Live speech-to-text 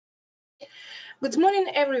Good morning,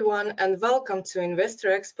 everyone, and welcome to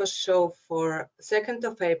InvestorExpos show for 2nd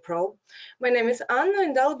of April. My name is Anna,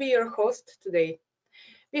 and I'll be your host today.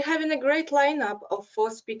 We're having a great lineup of 4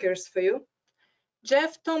 speakers for you.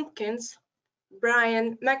 Jeff Tompkins,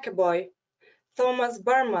 Brian McAboy, Thomas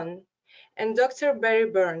Barmann, and Dr. Barry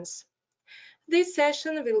Burns. This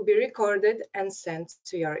session will be recorded and sent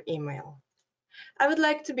to your email. I would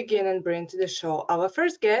like to begin and bring to the show our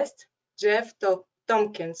first guest, Jeff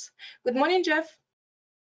Tompkins. Good morning, Jeff.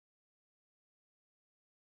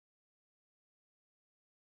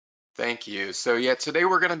 Thank you. So yeah, today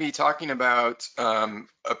we're going to be talking about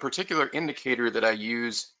a particular indicator that I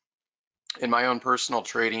use in my own personal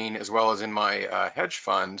trading as well as in my hedge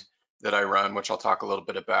fund that I run, which I'll talk a little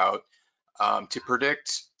bit about, to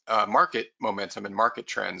predict market momentum and market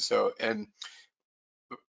trends. And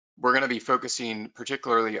we're going to be focusing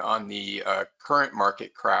particularly on the current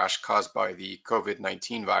market crash caused by the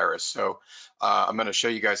COVID-19 virus. So I'm going to show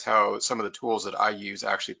you guys how some of the tools that I use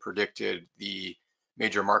actually predicted the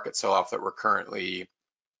major market sell-off that we're currently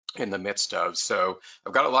in the midst of. So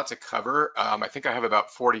I've got a lot to cover. I think I have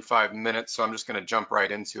about 45 minutes, so I'm just going to jump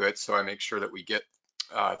right into it so I make sure that we get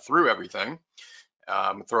through everything.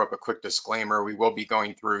 Throw up a quick disclaimer. We will be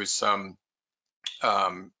going through some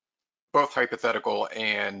both hypothetical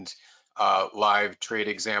and live trade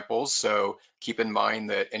examples. So keep in mind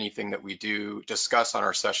that anything that we do discuss on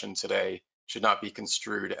our session today should not be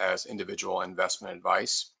construed as individual investment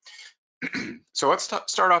advice. So let's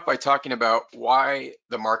start off by talking about why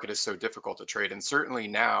the market is so difficult to trade. And certainly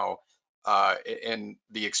now, in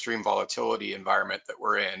the extreme volatility environment that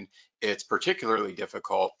we're in, it's particularly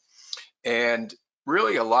difficult. And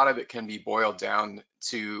really a lot of it can be boiled down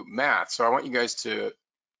to math. So I want you guys to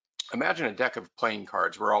imagine a deck of playing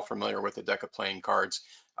cards. We're all familiar with a deck of playing cards.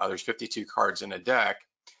 There's 52 cards in a deck.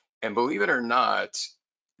 And believe it or not,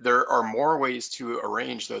 there are more ways to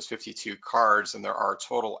arrange those 52 cards than there are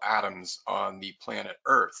total atoms on the planet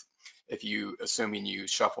Earth. If you, assuming you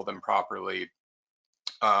shuffle them properly,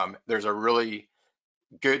 there's a really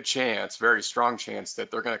good chance, very strong chance,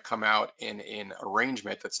 that they're going to come out in an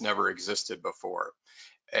arrangement that's never existed before.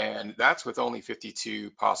 And that's with only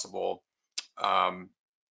 52 possible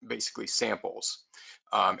basically samples.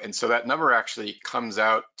 And so that number actually comes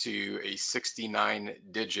out to a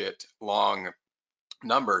 69-digit long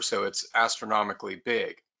number, so it's astronomically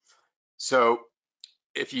big. So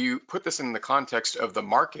if you put this in the context of the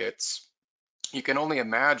markets, you can only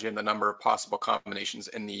imagine the number of possible combinations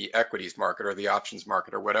in the equities market or the options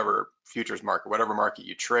market or whatever futures market, whatever market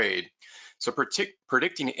you trade. So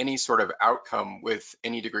predicting any sort of outcome with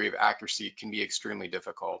any degree of accuracy can be extremely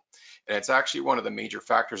difficult. And it's actually one of the major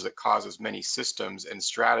factors that causes many systems and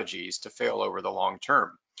strategies to fail over the long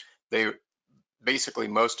term. Basically,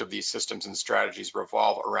 most of these systems and strategies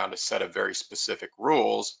revolve around a set of very specific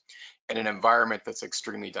rules in an environment that's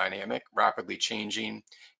extremely dynamic, rapidly changing,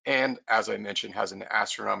 and as I mentioned, has an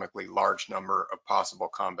astronomically large number of possible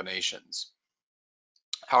combinations.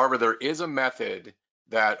 However, there is a method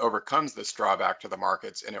that overcomes this drawback to the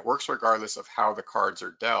markets, and it works regardless of how the cards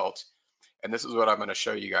are dealt. And this is what I'm going to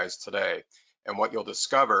show you guys today. And what you'll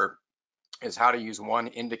discover is how to use one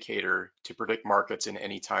indicator to predict markets in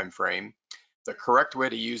any time frame, the correct way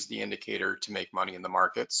to use the indicator to make money in the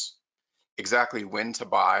markets, exactly when to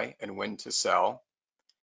buy and when to sell,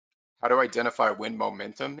 how to identify when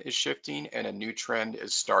momentum is shifting and a new trend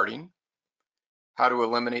is starting, how to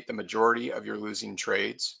eliminate the majority of your losing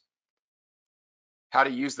trades, how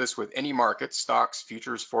to use this with any market, stocks,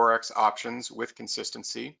 futures, forex, options, with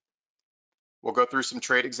consistency. We'll go through some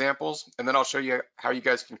trade examples, and then I'll show you how you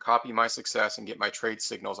guys can copy my success and get my trade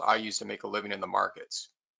signals I use to make a living in the markets.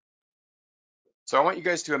 So I want you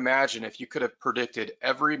guys to imagine if you could have predicted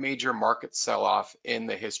every major market sell-off in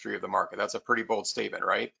the history of the market. That's a pretty bold statement,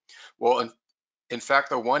 right? Well, in fact,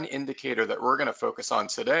 the one indicator that we're going to focus on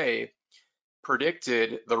today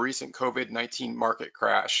predicted the recent COVID-19 market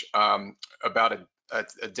crash about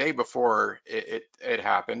a day before it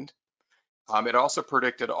happened. It also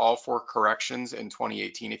predicted all 4 corrections in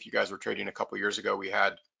 2018. If you guys were trading a couple years ago, we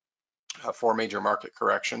had 4 major market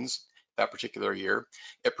corrections that particular year.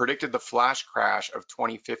 It predicted the flash crash of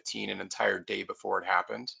 2015 an entire day before it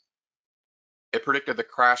happened. It predicted the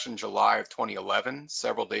crash in July of 2011,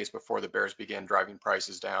 several days before the bears began driving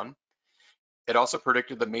prices down. It also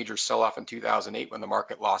predicted the major sell-off in 2008 when the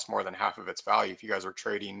market lost more than half of its value. If you guys were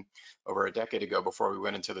trading over a decade ago before we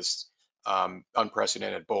went into this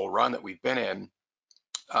unprecedented bull run that we've been in,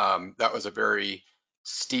 that was a very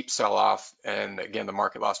steep sell-off, and again, the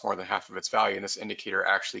market lost more than half of its value, and this indicator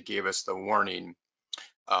actually gave us the warning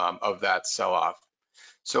of that sell-off.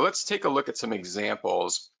 So let's take a look at some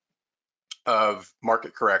examples of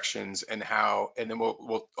market corrections and how, and then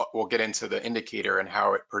we'll get into the indicator and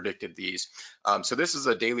how it predicted these. So this is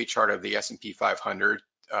a daily chart of the S&P 500,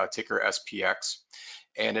 ticker SPX,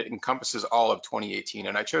 and it encompasses all of 2018.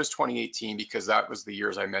 And I chose 2018 because that was the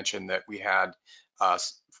years I mentioned that we had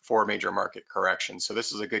 4 major market corrections. So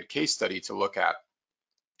this is a good case study to look at.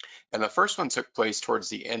 And the first one took place towards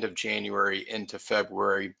the end of January into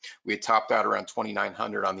February. We had topped out around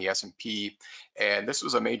 2,900 on the S&P, and this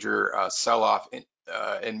was a major sell-off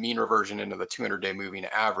and mean reversion into the 200-day moving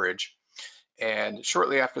average. And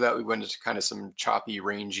shortly after that, we went into kind of some choppy,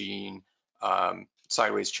 ranging,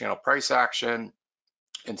 sideways channel price action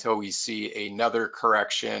until we see another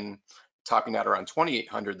correction topping out around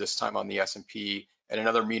 2,800 this time on the S&P, and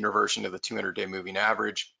another mean reversion to the 200-day moving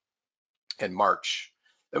average in March.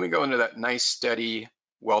 Then we go into that nice, steady,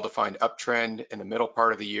 well-defined uptrend in the middle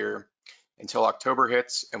part of the year until October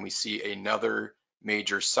hits, and we see another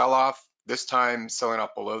major sell-off, this time selling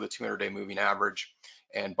off below the 200-day moving average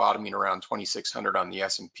and bottoming around 2,600 on the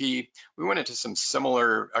S&P. We went into some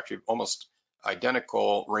similar, actually almost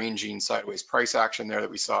identical, ranging sideways price action there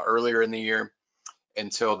that we saw earlier in the year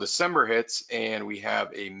until December hits, and we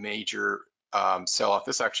have a major sell-off.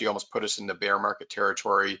 This actually almost put us into bear market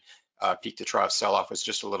territory. Peak to trough sell-off was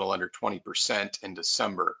just a little under 20% in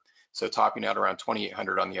December. So topping out around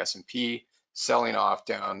 2,800 on the S&P, selling off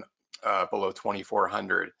down below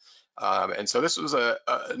 2,400. And so this was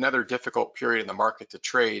another difficult period in the market to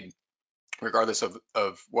trade, regardless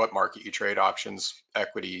of what market you trade, options,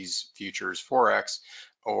 equities, futures, Forex,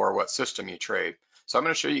 or what system you trade. So I'm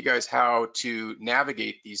going to show you guys how to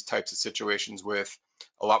navigate these types of situations with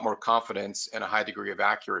a lot more confidence and a high degree of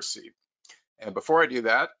accuracy. And before I do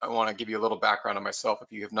that, I want to give you a little background on myself.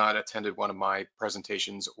 If you have not attended one of my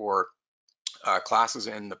presentations or classes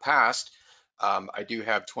in the past, I do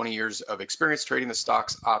have 20 years of experience trading the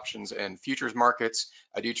stocks, options, and futures markets.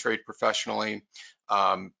 I do trade professionally,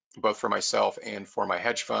 both for myself and for my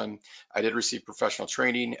hedge fund. I did receive professional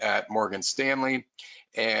training at Morgan Stanley,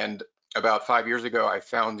 and about 5 years ago, I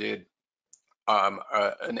founded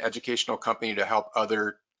an educational company to help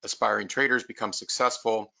other aspiring traders become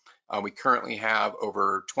successful. We currently have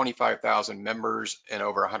over 25,000 members in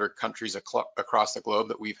over 100 countries across the globe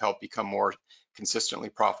that we've helped become more consistently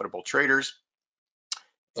profitable traders.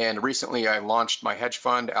 And recently I launched my hedge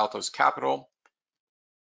fund, Altos Capital.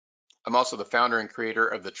 I'm also the founder and creator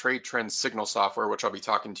of the Trade Trends Signal software, which I'll be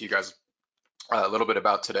talking to you guys a little bit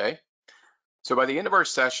about today. So by the end of our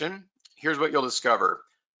session, here's what you'll discover.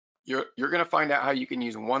 You're going to find out how you can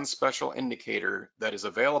use one special indicator that is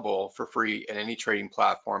available for free in any trading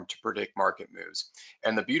platform to predict market moves.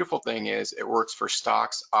 And the beautiful thing is it works for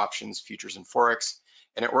stocks, options, futures, and Forex,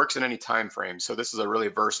 and it works in any time frame. So this is a really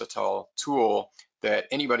versatile tool that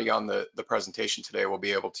anybody on the presentation today will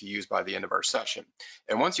be able to use by the end of our session.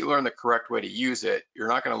 And once you learn the correct way to use it, you're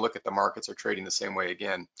not going to look at the markets or trading the same way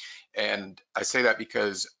again. And I say that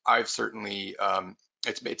because I've certainly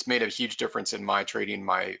it's made a huge difference in my trading,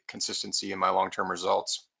 my consistency, and my long-term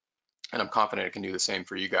results. And I'm confident it can do the same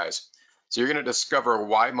for you guys. So you're going to discover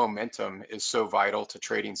why momentum is so vital to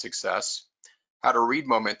trading success, how to read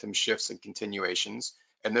momentum shifts and continuations,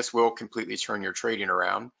 and this will completely turn your trading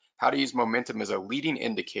around, how to use momentum as a leading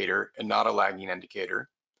indicator and not a lagging indicator,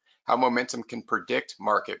 how momentum can predict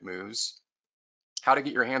market moves, how to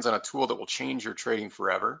get your hands on a tool that will change your trading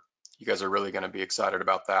forever. You guys are really going to be excited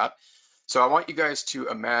about that. So I want you guys to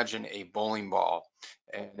imagine a bowling ball,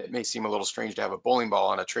 and it may seem a little strange to have a bowling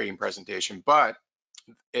ball on a trading presentation, but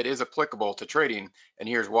it is applicable to trading, and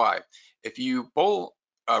here's why. If you roll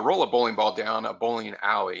a bowling ball down a bowling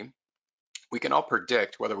alley, we can all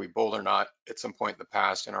predict whether we bowled or not at some point in the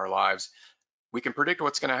past in our lives. We can predict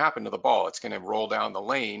what's going to happen to the ball. It's going to roll down the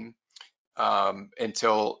lane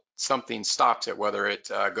until something stops it, whether it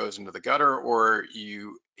goes into the gutter or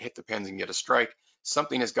you hit the pins and get a strike.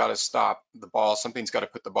 Something has got to stop the ball. Something's got to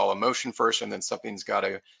put the ball in motion first, and then something's got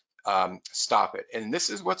to stop it. And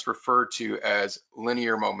this is what's referred to as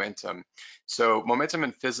linear momentum. So momentum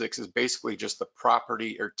in physics is basically just the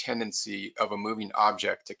property or tendency of a moving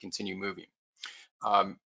object to continue moving.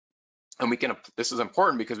 And we can, this is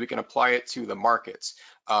important because we can apply it to the markets.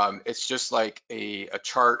 It's just like a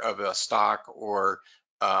chart of a stock or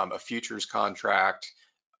a futures contract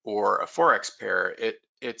or a Forex pair.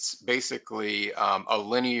 It's basically a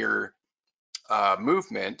linear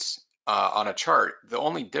movement on a chart. The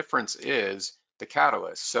only difference is the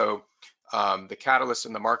catalyst. So the catalyst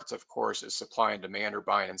in the markets, of course, is supply and demand or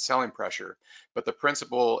buying and selling pressure, but the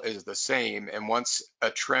principle is the same. And once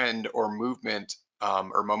a trend or movement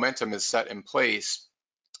or momentum is set in place,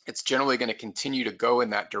 it's generally going to continue to go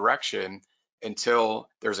in that direction until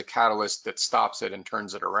there's a catalyst that stops it and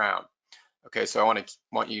turns it around. Okay, so I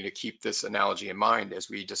want you to keep this analogy in mind as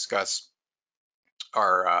we discuss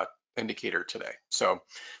our indicator today. So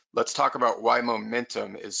let's talk about why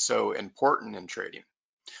momentum is so important in trading.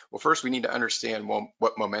 Well, first we need to understand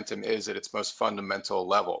what momentum is at its most fundamental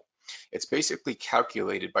level. It's basically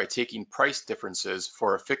calculated by taking price differences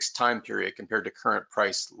for a fixed time period compared to current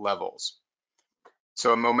price levels.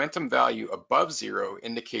 So a momentum value above zero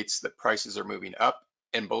indicates that prices are moving up,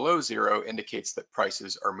 and below zero indicates that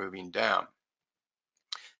prices are moving down.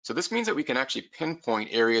 So this means that we can actually pinpoint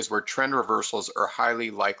areas where trend reversals are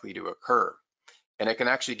highly likely to occur. And it can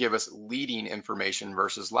actually give us leading information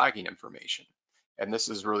versus lagging information. And this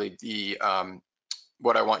is really the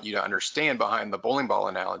what I want you to understand behind the bowling ball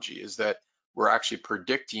analogy, is that we're actually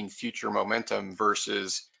predicting future momentum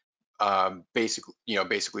versus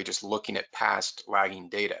basically just looking at past lagging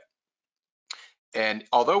data. And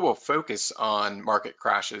although we'll focus on market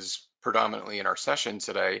crashes predominantly in our session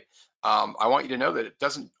today, I want you to know that it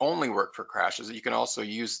doesn't only work for crashes. You can also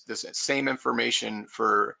use this same information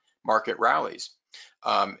for market rallies.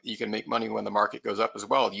 You can make money when the market goes up as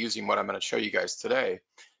well, using what I'm going to show you guys today,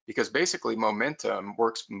 because basically momentum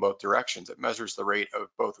works in both directions. It measures the rate of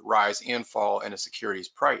both rise and fall in a security's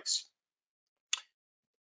price.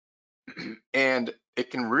 And it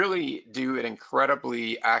can really do an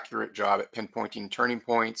incredibly accurate job at pinpointing turning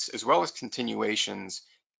points as well as continuations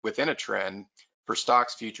within a trend for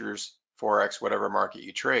stocks, futures, Forex, whatever market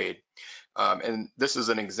you trade. And this is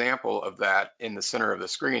an example of that in the center of the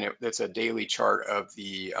screen. It's a daily chart of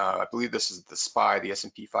the, I believe this is the SPY, the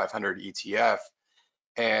S&P 500 ETF.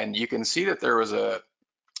 And you can see that there was a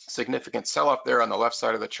significant sell-off there on the left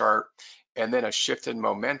side of the chart, and then a shift in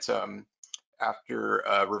momentum after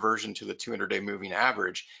a reversion to the 200-day moving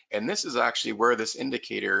average. And this is actually where this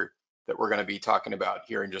indicator that we're going to be talking about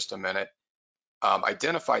here in just a minute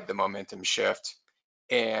identified the momentum shift.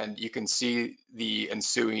 And you can see the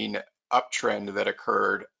ensuing uptrend that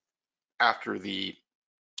occurred after the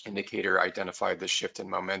indicator identified the shift in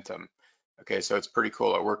momentum. Okay, so it's pretty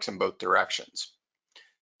cool. It works in both directions.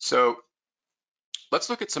 So let's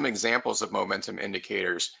look at some examples of momentum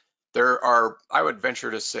indicators. There are, I would venture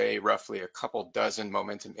to say, roughly a couple dozen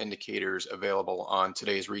momentum indicators available on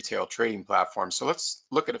today's retail trading platforms. So let's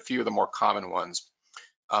look at a few of the more common ones.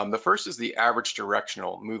 The first is the average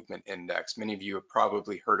directional movement index. Many of you have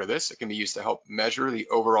probably heard of this. It can be used to help measure the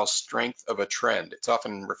overall strength of a trend. It's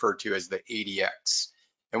often referred to as the ADX.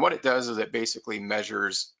 And what it does is it basically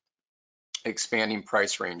measures expanding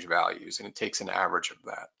price range values, and it takes an average of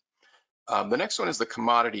that. The next one is the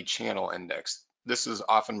Commodity Channel Index. This is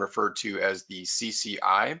often referred to as the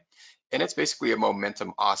CCI, and it's basically a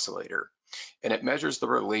momentum oscillator. And it measures the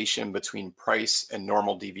relation between price and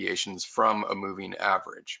normal deviations from a moving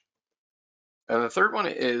average. And the third one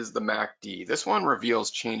is the MACD. This one reveals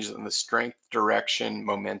changes in the strength, direction,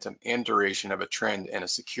 momentum, and duration of a trend in a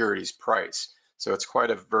security's price. So it's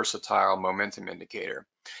quite a versatile momentum indicator.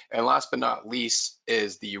 And last but not least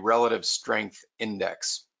is the Relative Strength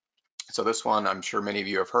Index. So this one I'm sure many of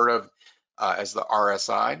you have heard of as the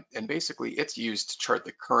RSI, and basically it's used to chart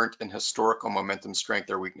the current and historical momentum strength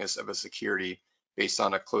or weakness of a security based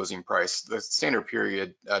on a closing price. The standard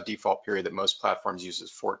period, default period that most platforms use is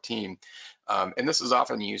 14, and this is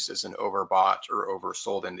often used as an overbought or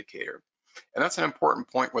oversold indicator. And that's an important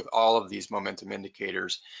point with all of these momentum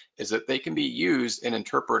indicators, is that they can be used and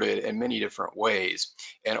interpreted in many different ways.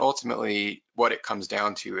 And ultimately, what it comes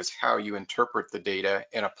down to is how you interpret the data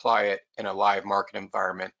and apply it in a live market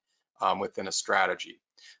environment within a strategy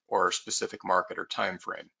or a specific market or time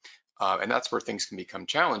frame. And that's where things can become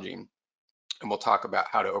challenging. And we'll talk about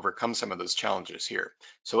how to overcome some of those challenges here.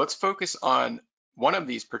 So let's focus on one of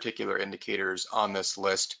these particular indicators on this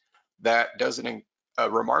list that does a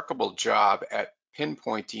remarkable job at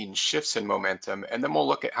pinpointing shifts in momentum, and then we'll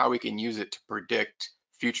look at how we can use it to predict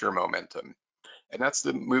future momentum. And that's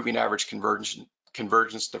the moving average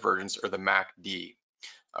convergence divergence, or the MACD.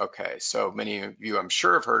 Okay, so many of you, I'm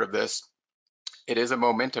sure, have heard of this. It is a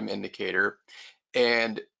momentum indicator,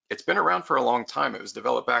 and it's been around for a long time. It was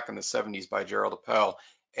developed back in the 70s by Gerald Appel.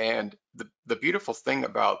 And the beautiful thing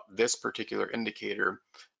about this particular indicator,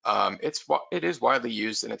 it is widely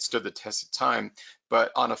used and it stood the test of time,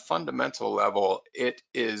 but on a fundamental level, it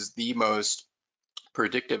is the most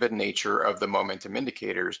predictive in nature of the momentum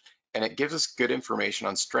indicators, and it gives us good information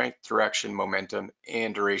on strength, direction, momentum,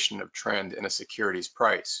 and duration of trend in a security's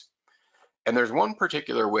price. And there's one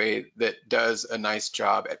particular way that does a nice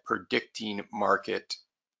job at predicting market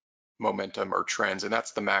momentum or trends, and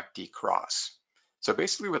that's the MACD cross. So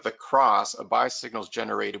basically with the cross, a buy signal is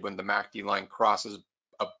generated when the MACD line crosses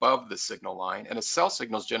above the signal line, and a sell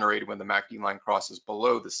signal is generated when the MACD line crosses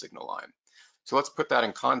below the signal line. So let's put that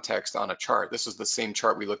in context on a chart. This is the same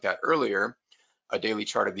chart we looked at earlier, a daily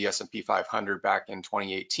chart of the S&P 500 back in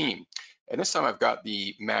 2018. And this time I've got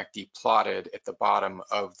the MACD plotted at the bottom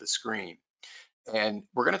of the screen. And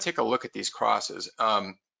we're going to take a look at these crosses.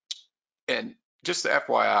 And just the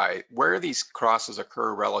FYI, where these crosses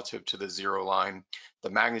occur relative to the zero line, the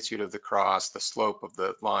magnitude of the cross, the slope of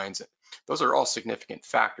the lines, those are all significant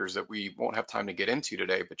factors that we won't have time to get into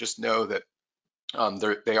today, but just know that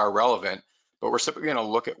they are relevant. But we're simply going to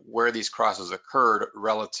look at where these crosses occurred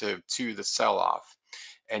relative to the sell-off.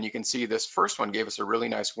 And you can see this first one gave us a really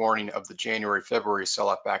nice warning of the January-February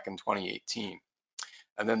sell-off back in 2018.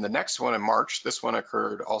 And then the next one in March, this one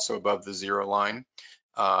occurred also above the zero line.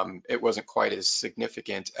 It wasn't quite as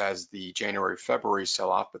significant as the January-February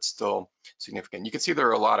sell-off, but still significant. You can see there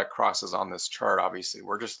are a lot of crosses on this chart, obviously.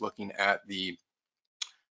 We're just looking at the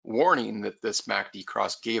warning that this MACD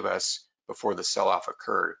cross gave us before the sell-off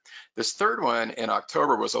occurred. This third one in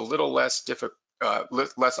October was a little less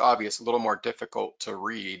obvious, a little more difficult to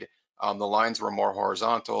read. The lines were more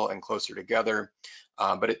horizontal and closer together,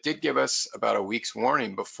 but it did give us about a week's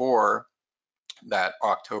warning before that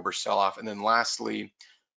October sell-off. And then lastly,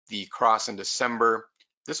 the cross in December.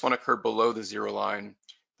 This one occurred below the zero line.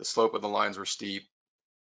 The slope of the lines were steep,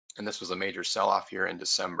 and this was a major sell-off here in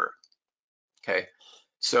December. Okay,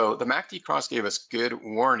 so the MACD cross gave us good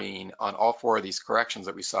warning on all four of these corrections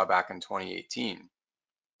that we saw back in 2018.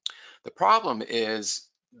 The problem is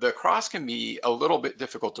the cross can be a little bit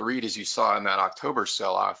difficult to read, as you saw in that October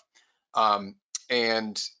sell-off.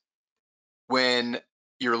 And when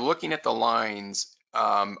you're looking at the lines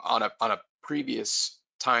on a previous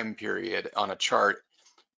time period on a chart,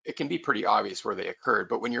 it can be pretty obvious where they occurred.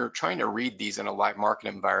 But when you're trying to read these in a live market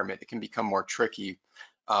environment, it can become more tricky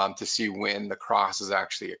to see when the cross is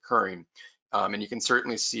actually occurring. And you can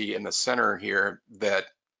certainly see in the center here that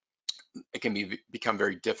it can become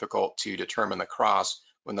very difficult to determine the cross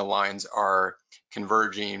when the lines are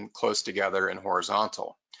converging close together and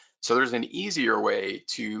horizontal. So there's an easier way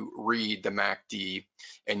to read the MACD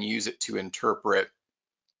and use it to interpret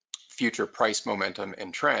future price momentum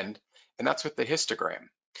and trend, and that's with the histogram.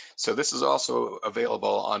 So this is also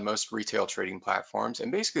available on most retail trading platforms,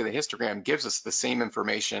 and basically the histogram gives us the same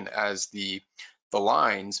information as the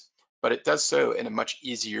lines, but it does so in a much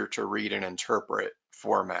easier to read and interpret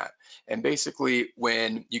format. And basically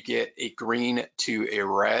when you get a green to a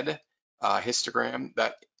red histogram,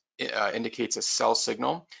 that indicates a sell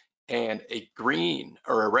signal, and a green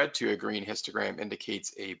or a red to a green histogram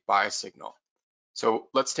indicates a buy signal. So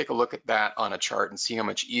let's take a look at that on a chart and see how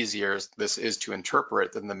much easier this is to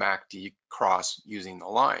interpret than the MACD cross using the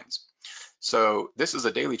lines. So this is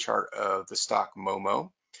a daily chart of the stock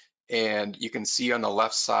Momo, and you can see on the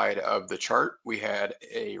left side of the chart we had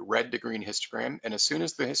a red to green histogram, and as soon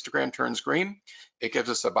as the histogram turns green, it gives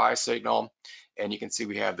us a buy signal, and you can see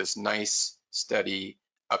we have this nice steady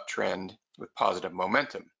uptrend with positive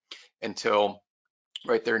momentum until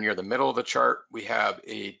right there near the middle of the chart, we have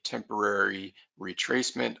a temporary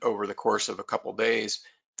retracement over the course of a couple days.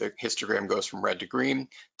 The histogram goes from red to green,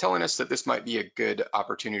 telling us that this might be a good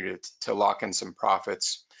opportunity to lock in some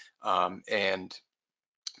profits and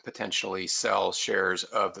potentially sell shares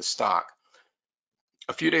of the stock.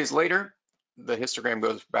 A few days later, the histogram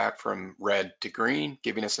goes back from red to green,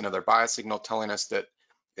 giving us another buy signal, telling us that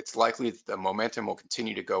it's likely that the momentum will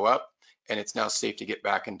continue to go up and it's now safe to get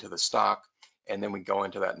back into the stock. And then we go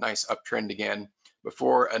into that nice uptrend again.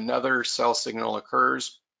 Before another sell signal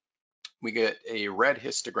occurs, we get a red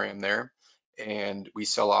histogram there and we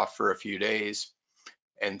sell off for a few days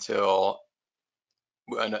until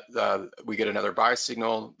we get another buy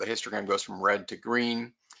signal. The histogram goes from red to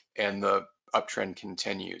green and the uptrend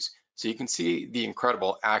continues. So you can see the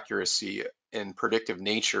incredible accuracy and predictive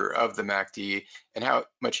nature of the MACD and how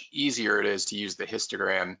much easier it is to use the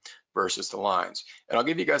histogram versus the lines. And I'll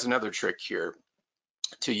give you guys another trick here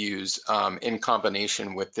to use in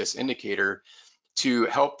combination with this indicator to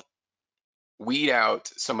help weed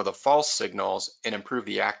out some of the false signals and improve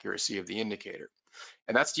the accuracy of the indicator.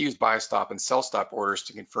 And that's to use buy stop and sell stop orders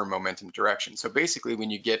to confirm momentum direction. So basically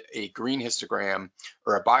when you get a green histogram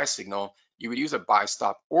or a buy signal, you would use a buy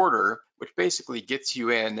stop order, which basically gets you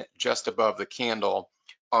in just above the candle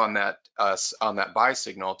on that buy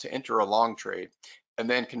signal to enter a long trade. And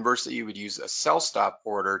then conversely, you would use a sell stop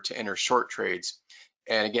order to enter short trades.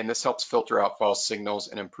 And again, this helps filter out false signals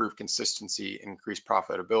and improve consistency and increase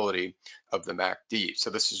profitability of the MACD. So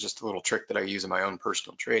this is just a little trick that I use in my own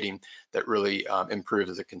personal trading that really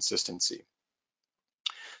improves the consistency.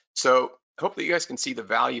 So hope that you guys can see the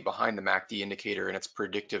value behind the MACD indicator and its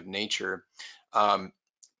predictive nature.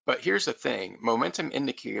 But here's the thing, momentum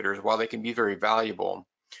indicators, while they can be very valuable,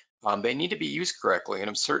 they need to be used correctly.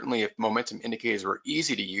 And certainly if momentum indicators were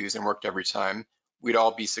easy to use and worked every time, we'd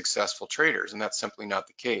all be successful traders, and that's simply not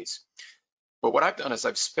the case. But what I've done is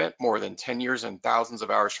I've spent more than 10 years and thousands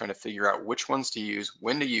of hours trying to figure out which ones to use,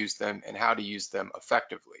 when to use them, and how to use them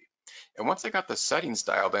effectively. And once I got the settings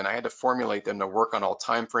dialed in, I had to formulate them to work on all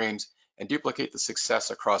time frames and duplicate the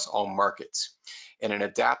success across all markets in an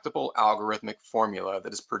adaptable algorithmic formula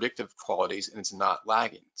that has predictive qualities and it's not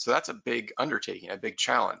lagging. So that's a big undertaking, a big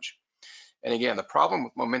challenge. And again, the problem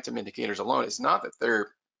with momentum indicators alone is not that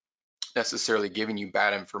they're necessarily giving you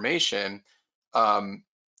bad information,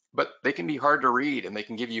 but they can be hard to read and they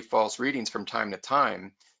can give you false readings from time to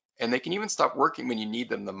time. And they can even stop working when you need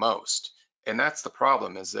them the most. And that's the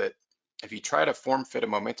problem, is that if you try to form fit a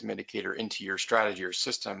momentum indicator into your strategy or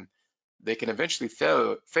system, they can eventually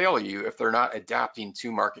fail you if they're not adapting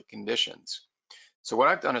to market conditions. So what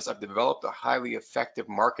I've done is I've developed a highly effective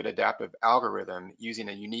market adaptive algorithm using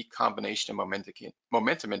a unique combination of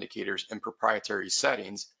momentum indicators and proprietary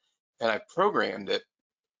settings. And I've programmed it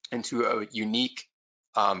into a unique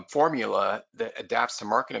formula that adapts to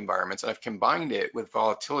market environments. And I've combined it with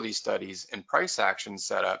volatility studies and price action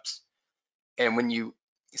setups. And when you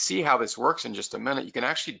see how this works in just a minute, you can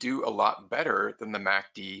actually do a lot better than the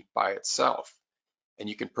MACD by itself. And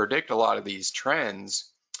you can predict a lot of these trends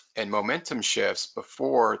and momentum shifts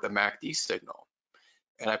before the MACD signal.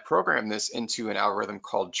 And I programmed this into an algorithm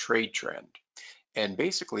called Trade Trend. And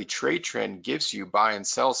basically, Trade Trend gives you buy and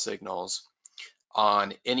sell signals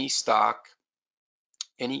on any stock,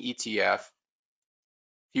 any ETF,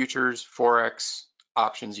 futures, Forex,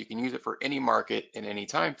 options. You can use it for any market in any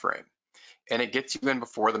time frame. And it gets you in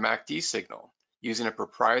before the MACD signal using a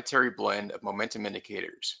proprietary blend of momentum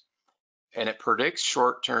indicators. And it predicts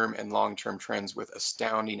short-term and long-term trends with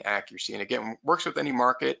astounding accuracy. And again, works with any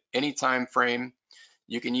market, any time frame.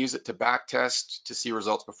 You can use it to back test to see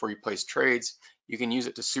results before you place trades. You can use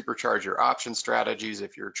it to supercharge your option strategies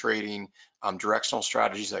if you're trading directional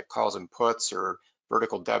strategies like calls and puts, or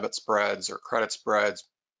vertical debit spreads or credit spreads.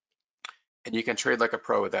 And you can trade like a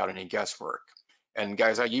pro without any guesswork. And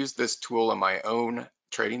guys, I use this tool in my own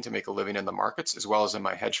trading to make a living in the markets as well as in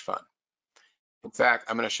my hedge fund. In fact,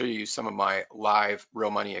 I'm going to show you some of my live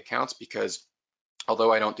real money accounts, because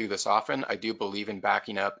although I don't do this often, I do believe in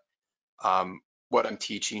backing up what I'm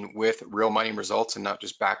teaching with real money results and not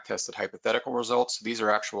just back tested hypothetical results. These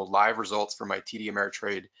are actual live results for my TD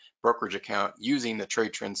Ameritrade brokerage account using the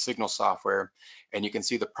Trade Trend Signal software. And you can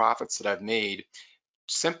see the profits that I've made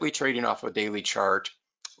simply trading off a daily chart,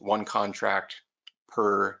 one contract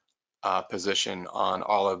per position on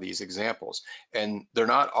all of these examples. And they're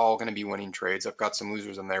not all going to be winning trades. I've got some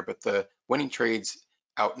losers in there, but the winning trades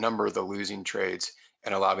outnumber the losing trades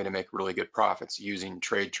and allow me to make really good profits using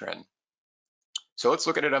Trade Trend. So let's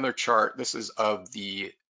look at another chart. This is of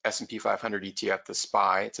the S&P 500 ETF, the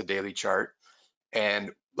SPY. It's a daily chart.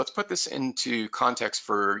 And let's put this into context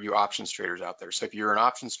for you options traders out there. So if you're an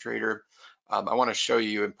options trader, I want to show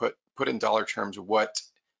you and put in dollar terms what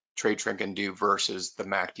Trade Trend can do versus the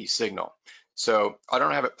MACD signal. So I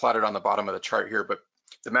don't have it plotted on the bottom of the chart here, but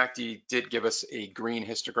the MACD did give us a green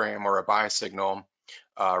histogram or a buy signal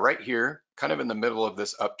right here, kind of in the middle of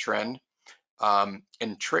this uptrend.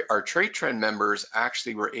 And our Trade Trend members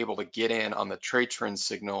actually were able to get in on the Trade Trend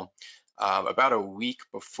signal about a week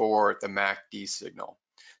before the MACD signal.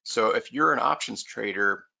 So if you're an options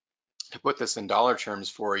trader, to put this in dollar terms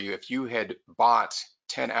for you, if you had bought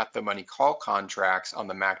 10 at-the-money call contracts on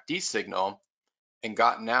the MACD signal and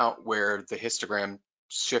gotten out where the histogram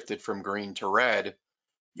shifted from green to red,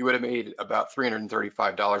 you would have made about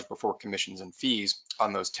 $335 before commissions and fees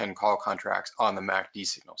on those 10 call contracts on the MACD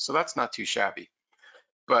signal. So that's not too shabby.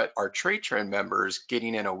 But our Trade Trend members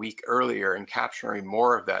getting in a week earlier and capturing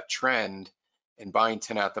more of that trend and buying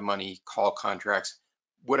 10 at-the-money call contracts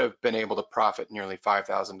would have been able to profit nearly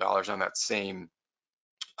 $5,000 on that same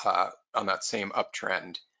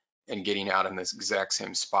uptrend and getting out in this exact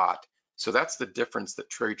same spot. So that's the difference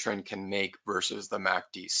that Trade Trend can make versus the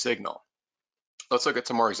MACD signal. Let's look at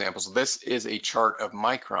some more examples. This is a chart of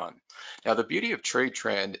Micron. Now, the beauty of Trade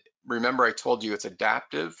Trend, remember I told you it's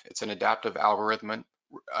adaptive. It's an adaptive algorithm,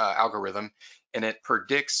 and it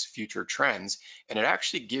predicts future trends. And it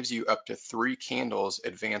actually gives you up to 3 candles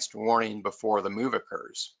advanced warning before the move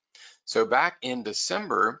occurs. So back in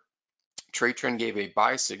December, Trade Trend gave a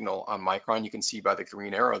buy signal on Micron. You can see by the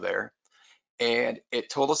green arrow there. And it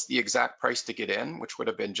told us the exact price to get in, which would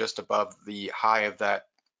have been just above the high of that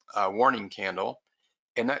warning candle.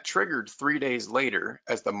 And that triggered 3 days later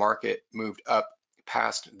as the market moved up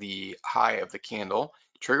past the high of the candle,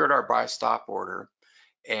 triggered our buy stop order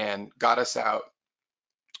and got us out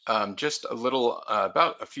just a little,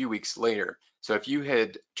 about a few weeks later. So if you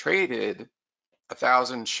had traded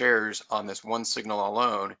 1,000 shares on this one signal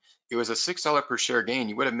alone, it was a $6 per share gain.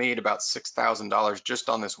 You would have made about $6,000 just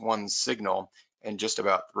on this one signal in just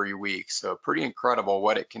about 3 weeks. So pretty incredible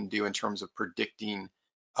what it can do in terms of predicting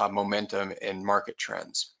momentum and market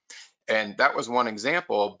trends. And that was one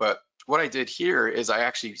example, but what I did here is I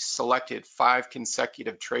actually selected 5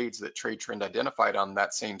 consecutive trades that Trade Trend identified on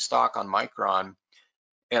that same stock on Micron.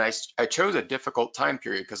 And I chose a difficult time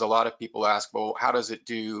period because a lot of people ask, well, how does it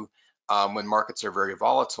do when markets are very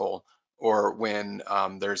volatile or when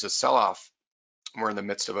there's a sell-off? We're in the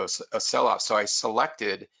midst of a sell-off. So I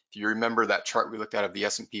selected, if you remember that chart we looked at of the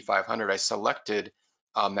S&P 500, I selected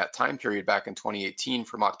that time period back in 2018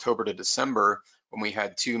 from October to December when we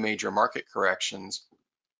had 2 major market corrections.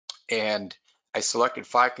 And I selected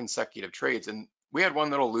 5 consecutive trades. And we had one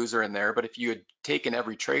little loser in there, but if you had taken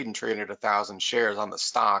every trade and traded 1,000 shares on the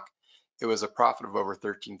stock, it was a profit of over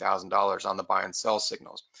 $13,000 on the buy and sell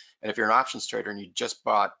signals. And if you're an options trader and you just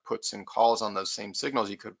bought puts and calls on those same signals,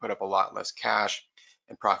 you could put up a lot less cash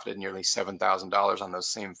and profited nearly $7,000 on those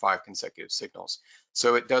same 5 consecutive signals.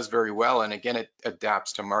 So it does very well. And again, it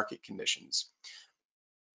adapts to market conditions.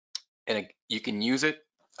 And you can use it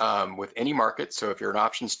with any market. So if you're an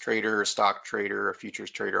options trader, a stock trader, a futures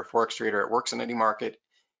trader, a forex trader, it works in any market.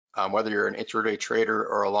 Whether you're an intraday trader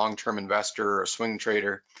or a long-term investor or a swing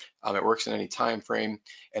trader, it works in any time frame.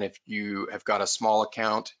 And if you have got a small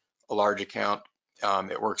account, a large account,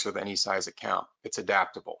 it works with any size account. It's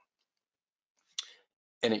adaptable.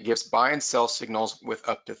 And it gives buy and sell signals with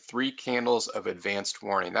up to 3 candles of advanced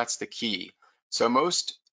warning. That's the key. So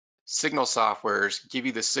most signal softwares give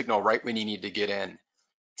you the signal right when you need to get in.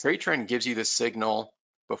 Trade Trend gives you the signal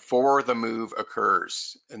before the move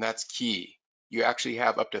occurs, and that's key. You actually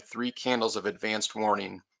have up to 3 candles of advanced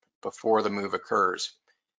warning before the move occurs.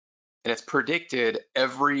 And it's predicted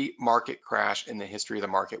every market crash in the history of the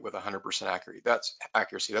market with 100%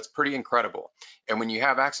 accuracy. That's pretty incredible. And when you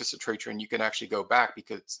have access to Trade Trend, you can actually go back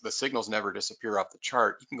because the signals never disappear off the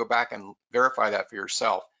chart. You can go back and verify that for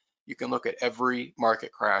yourself. You can look at every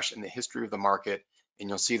market crash in the history of the market, and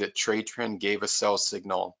you'll see that Trade Trend gave a sell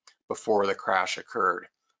signal before the crash occurred.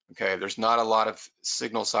 Okay, there's not a lot of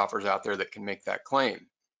signal softwares out there that can make that claim.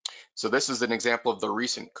 So this is an example of the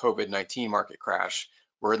recent COVID-19 market crash.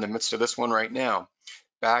 We're in the midst of this one right now.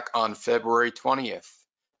 Back on February 20th,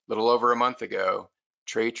 a little over a month ago,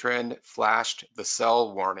 Trade Trend flashed the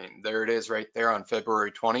sell warning. There it is right there on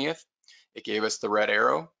February 20th. It gave us the red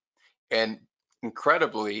arrow. And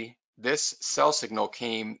incredibly, this sell signal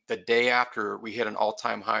came the day after we hit an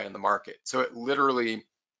all-time high in the market. So it literally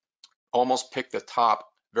almost picked the top,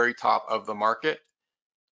 very top of the market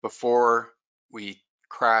before we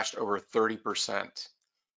crashed over 30%.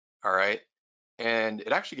 All right. And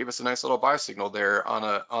it actually gave us a nice little buy signal there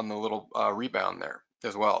on the little rebound there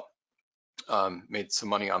as well. Made some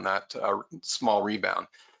money on that small rebound.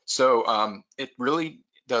 So it really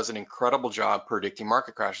does an incredible job predicting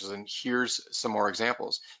market crashes. And here's some more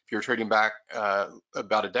examples. If you're trading back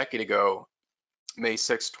about a decade ago, May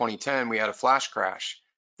 6, 2010, we had a flash crash.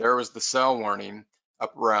 There was the sell warning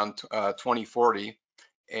up around 2040,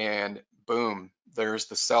 and boom, there's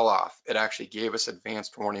the sell-off. It actually gave us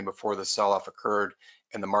advanced warning before the sell-off occurred,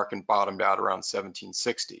 and the market bottomed out around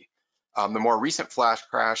 1760. The more recent flash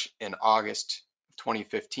crash in August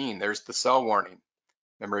 2015, there's the sell warning.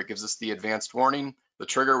 Remember, it gives us the advanced warning. The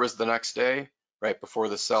trigger was the next day, right before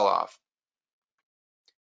the sell-off.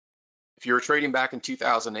 If you were trading back in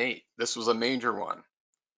 2008, this was a major one.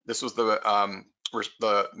 This was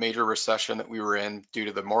the major recession that we were in due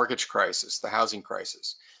to the mortgage crisis, the housing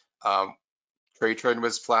crisis. Trade Trend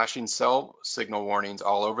was flashing sell signal warnings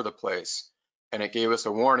all over the place, and it gave us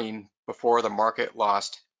a warning before the market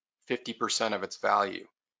lost 50% of its value.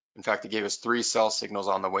 In fact, it gave us 3 sell signals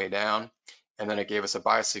on the way down, and then it gave us a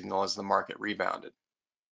buy signal as the market rebounded.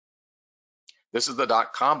 This is the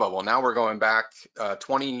dot-com bubble. Now we're going back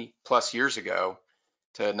 20 plus years ago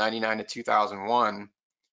to 99 to 2001.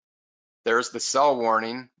 There's the sell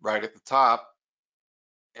warning right at the top,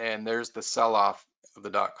 and there's the sell-off of the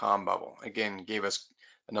dot-com bubble. Again, gave us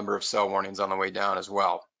a number of sell warnings on the way down as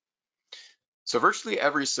well. So virtually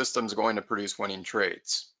every system is going to produce winning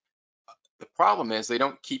trades. The problem is they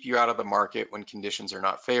don't keep you out of the market when conditions are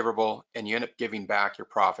not favorable, and you end up giving back your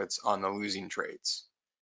profits on the losing trades.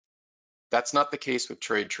 That's not the case with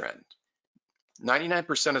Trade Trend.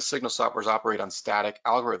 99% of signal softwares operate on static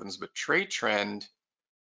algorithms, but Trade Trend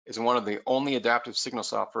is one of the only adaptive signal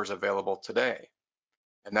softwares available today.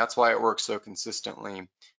 And that's why it works so consistently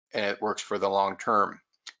and it works for the long term.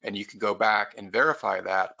 And you can go back and verify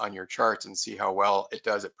that on your charts and see how well it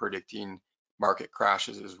does at predicting market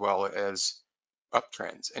crashes as well as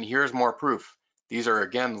uptrends. And here's more proof. These are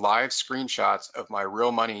again live screenshots of my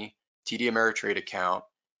real money TD Ameritrade account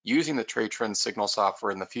using the trade trend signal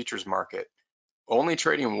software in the futures market, only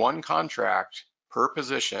trading one contract per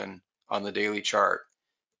position on the daily chart.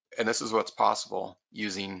 And this is what's possible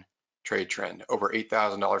using trade trend. Over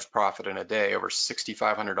 $8,000 profit in a day, over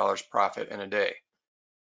 $6,500 profit in a day,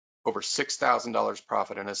 over $6,000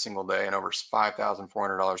 profit in a single day, and over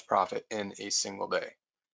 $5,400 profit in a single day.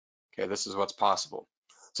 Okay, this is what's possible.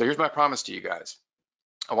 So here's my promise to you guys.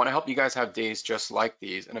 I want to help you guys have days just like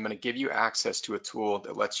these, and I'm going to give you access to a tool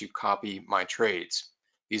that lets you copy my trades.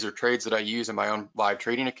 These are trades that I use in my own live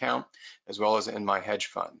trading account as well as in my hedge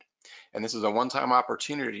fund. And this is a one-time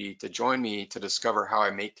opportunity to join me to discover how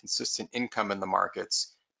I make consistent income in the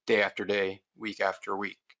markets day after day, week after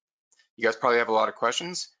week. You guys probably have a lot of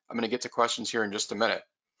questions. I'm going to get to questions here in just a minute,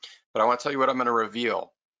 but I want to tell you what I'm going to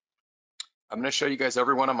reveal. I'm going to show you guys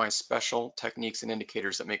every one of my special techniques and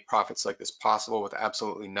indicators that make profits like this possible with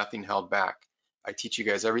absolutely nothing held back. I teach you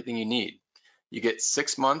guys everything you need. You get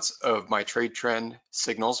 6 months of my trade trend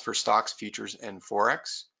signals for stocks, futures, and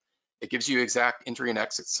Forex. It gives you exact entry and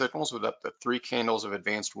exit signals with up to 3 candles of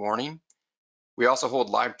advanced warning. We also hold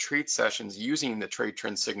live trade sessions using the trade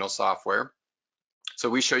trend signal software.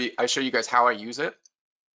 So I show you guys how I use it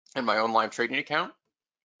in my own live trading account.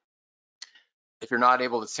 If you're not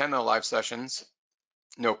able to attend the live sessions,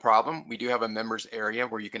 no problem. We do have a members area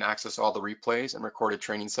where you can access all the replays and recorded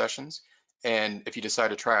training sessions. And if you decide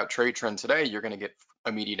to try out Trade Trend today, you're going to get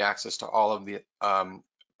immediate access to all of the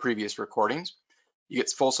previous recordings. You get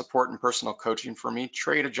full support and personal coaching from me,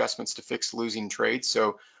 trade adjustments to fix losing trades.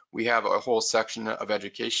 So we have a whole section of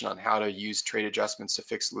education on how to use trade adjustments to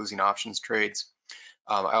fix losing options trades.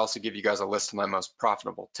 I also give you guys a list of my most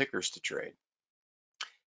profitable tickers to trade.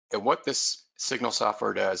 And what this signal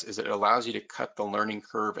software does is it allows you to cut the learning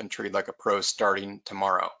curve and trade like a pro starting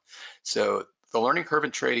tomorrow. So the learning curve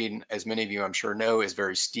in trading, as many of you I'm sure know, is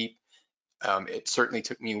very steep. It certainly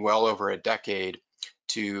took me well over a decade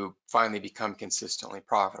to finally become consistently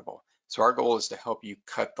profitable. So our goal is to help you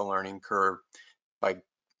cut the learning curve by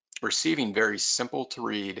receiving very simple to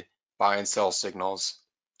read buy and sell signals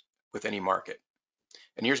with any market.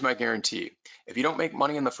 And here's my guarantee. If you don't make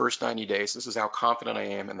money in the first 90 days, this is how confident I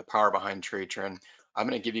am in the power behind Trade Trend. I'm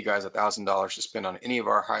going to give you guys $1,000 to spend on any of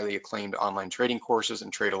our highly acclaimed online trading courses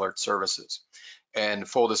and trade alert services. And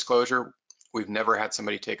full disclosure, we've never had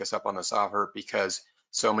somebody take us up on this offer because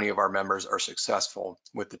so many of our members are successful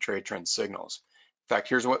with the Trade Trend signals. In fact,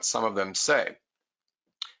 here's what some of them say.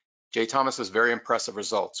 Jay Thomas has very impressive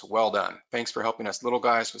results. Well done. Thanks for helping us little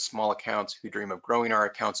guys with small accounts who dream of growing our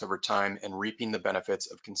accounts over time and reaping the benefits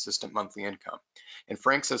of consistent monthly income. And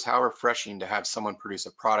Frank says, how refreshing to have someone produce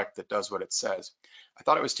a product that does what it says. I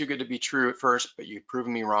thought it was too good to be true at first, but you've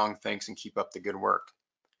proven me wrong. Thanks and keep up the good work.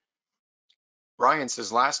 Brian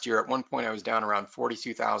says, last year at one point I was down around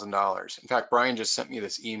 $42,000. In fact, Brian just sent me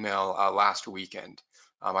this email last weekend.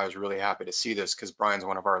 I was really happy to see this because Brian's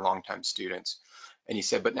one of our longtime students. And he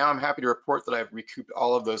said, but now I'm happy to report that I've recouped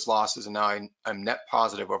all of those losses and now I'm net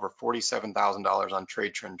positive over $47,000 on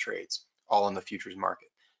trade trend trades, all in the futures market.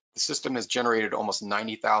 The system has generated almost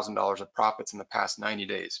 $90,000 of profits in the past 90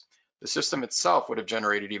 days. The system itself would have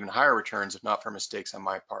generated even higher returns if not for mistakes on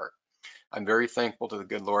my part. I'm very thankful to the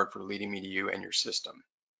good Lord for leading me to you and your system.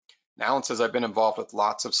 And Alan says, I've been involved with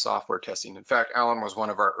lots of software testing. In fact, Alan was one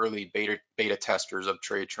of our early beta testers of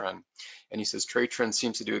Trade Trend. And he says, Trade Trend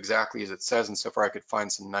seems to do exactly as it says, and so far I could find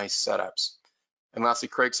some nice setups. And lastly,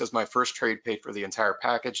 Craig says, my first trade paid for the entire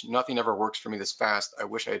package. Nothing ever works for me this fast. I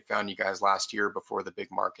wish I had found you guys last year before the big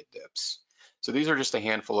market dips. So these are just a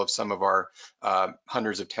handful of some of our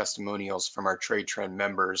hundreds of testimonials from our Trade Trend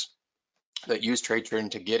members that use Trade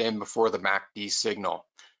Trend to get in before the MACD signal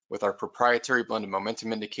with our proprietary blend of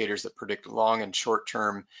momentum indicators that predict long and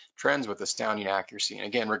short-term trends with astounding accuracy. And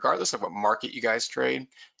again, regardless of what market you guys trade,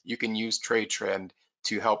 you can use Trade Trend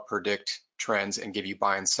to help predict trends and give you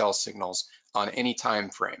buy and sell signals on any time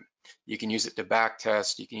frame. You can use it to back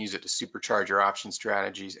test, you can use it to supercharge your option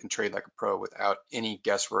strategies and trade like a pro without any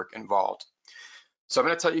guesswork involved. So I'm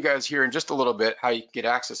going to tell you guys here in just a little bit how you can get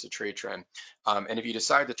access to Trade Trend. And if you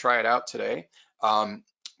decide to try it out today,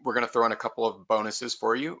 we're going to throw in a couple of bonuses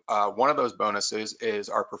for you. One of those bonuses is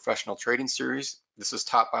our professional trading series. This is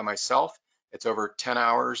taught by myself. It's over 10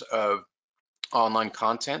 hours of online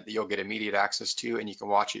content that you'll get immediate access to, and you can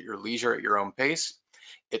watch at your leisure at your own pace.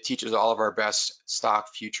 It teaches all of our best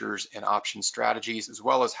stock, futures, and option strategies, as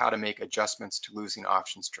well as how to make adjustments to losing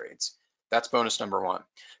options trades. That's bonus number one.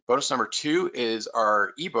 Bonus number two is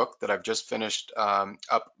our ebook that I've just finished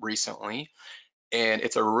up recently. And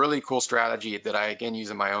it's a really cool strategy that I, again, use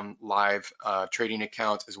in my own live trading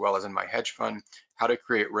account, as well as in my hedge fund, how to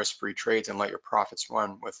create risk-free trades and let your profits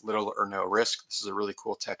run with little or no risk. This is a really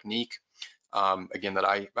cool technique, again, that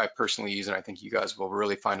I personally use, and I think you guys will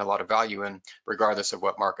really find a lot of value in, regardless of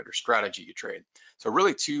what market or strategy you trade. So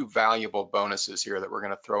really two valuable bonuses here that we're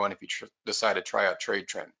gonna throw in if you decide to try out Trade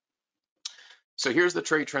Trend. So here's the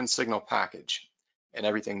Trade Trend signal package and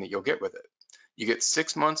everything that you'll get with it. You get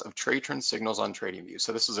 6 months of trade trend signals on TradingView.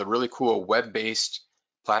 So this is a really cool web-based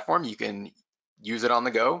platform. You can use it on the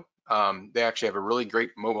go. They actually have a really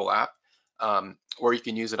great mobile app, or you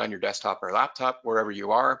can use it on your desktop or laptop, wherever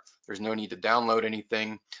you are. There's no need to download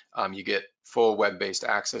anything. You get full web-based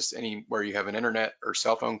access anywhere you have an internet or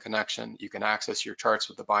cell phone connection. You can access your charts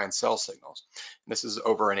with the buy and sell signals. And this is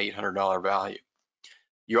over an $800 value.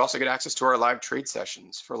 You also get access to our live trade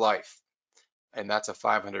sessions for life. And that's a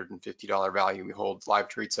 $550 value. We hold live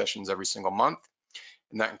trade sessions every single month,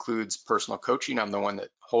 and that includes personal coaching. I'm the one that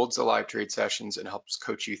holds the live trade sessions and helps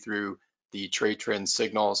coach you through the trade trend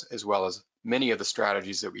signals, as well as many of the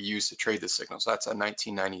strategies that we use to trade the signals. That's a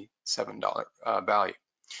 $1997 value.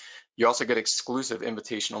 You also get exclusive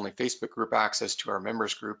invitation-only Facebook group access to our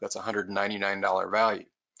members group. That's a $199 value.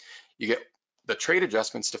 You get the trade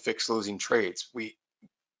adjustments to fix losing trades. We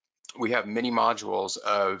have many modules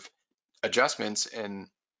of adjustments and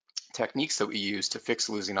techniques that we use to fix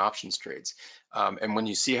losing options trades. And when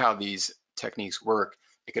you see how these techniques work,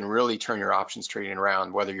 it can really turn your options trading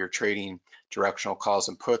around, whether you're trading directional calls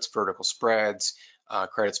and puts, vertical spreads,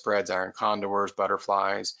 credit spreads, iron condors,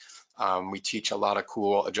 butterflies. We teach a lot of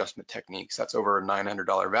cool adjustment techniques. That's over a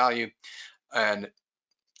 $900 value. And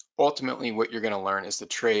ultimately, what you're going to learn is to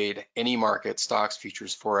trade any market, stocks,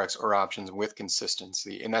 futures, forex, or options with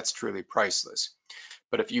consistency, and that's truly priceless.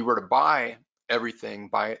 But if you were to buy everything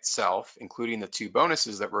by itself, including the two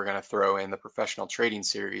bonuses that we're going to throw in, the professional trading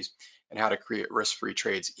series and how to create risk-free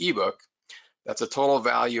trades ebook, that's a total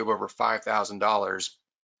value of over $5,000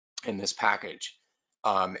 in this package.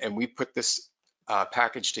 And we put this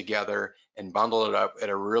package together and bundled it up at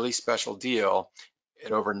a really special deal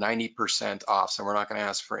at over 90% off. So we're not going to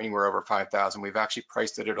ask for anywhere over $5,000. We've actually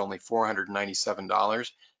priced it at only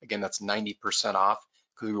 $497. Again, that's 90% off,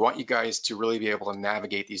 because we want you guys to really be able to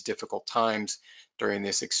navigate these difficult times during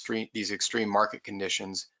these extreme market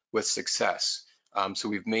conditions with success. So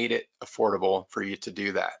we've made it affordable for you to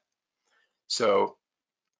do that. So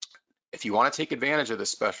if you want to take advantage of this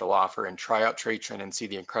special offer and try out Trade Trend and see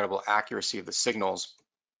the incredible accuracy of the signals,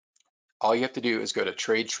 all you have to do is go to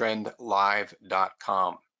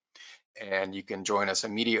tradetrendlive.com, and you can join us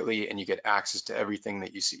immediately and you get access to everything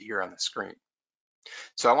that you see here on the screen.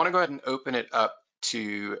 So I want to go ahead and open it up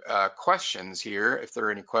to questions here. If there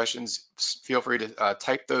are any questions, feel free to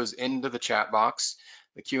type those into the chat box,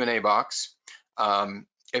 the Q&A box.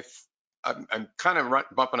 If I'm kind of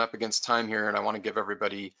bumping up against time here, and I want to give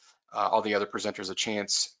everybody, all the other presenters, a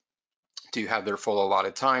chance to have their full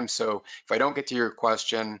allotted time. So if I don't get to your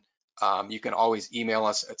question, you can always email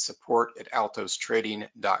us at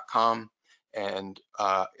support@altostrading.com, and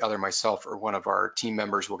either myself or one of our team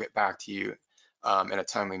members will get back to you in a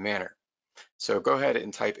timely manner. So go ahead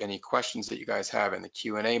and type any questions that you guys have in the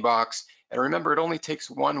Q&A box. And remember, it only takes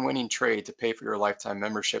one winning trade to pay for your lifetime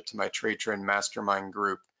membership to my Trade Trend Mastermind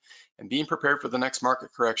group. And being prepared for the next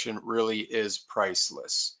market correction really is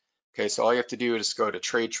priceless. Okay, so all you have to do is go to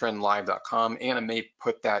tradetrendlive.com, and I may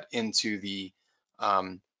put that into the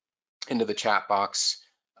chat box.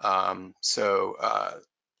 Let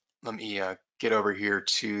me get over here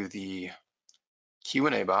to the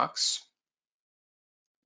Q&A box.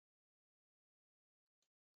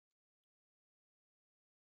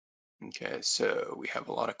 Okay, so we have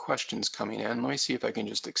a lot of questions coming in. Let me see if I can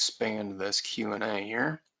just expand this Q&A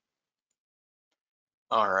here.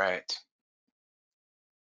 All right.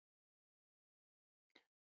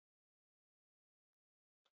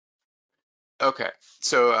 Okay,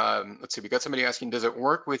 so let's see, we got somebody asking, does it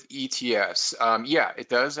work with ETFs? Yeah, it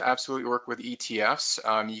does absolutely work with ETFs.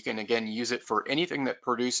 You can, again, use it for anything that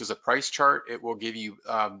produces a price chart. It will give you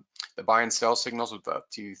the buy and sell signals with up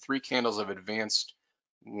to 3 candles of advanced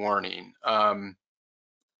warning. And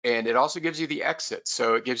it also gives you the exit,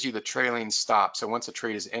 so it gives you the trailing stop. So once a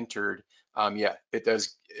trade is entered, yeah, it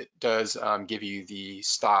does give you the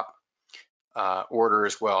stop order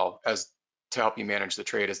as well, as to help you manage the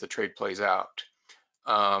trade as the trade plays out.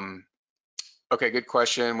 Okay, good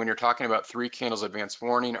question. When you're talking about 3 candles advance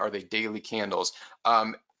warning, are they daily candles?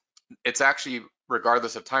 It's actually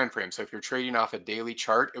regardless of time frame. So if you're trading off a daily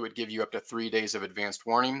chart, it would give you up to 3 days of advanced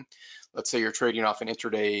warning. Let's say you're trading off an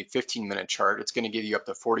intraday 15-minute chart, it's going to give you up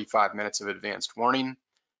to 45 minutes of advanced warning.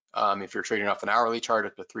 If you're trading off an hourly chart,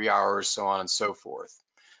 up to 3 hours, so on and so forth.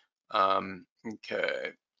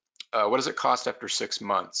 Okay. What does it cost after 6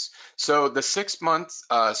 months? So the 6-month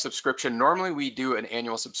subscription, normally we do an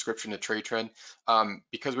annual subscription to TradeTrend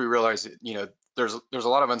because we realize that, you know, there's a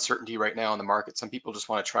lot of uncertainty right now in the market. Some people just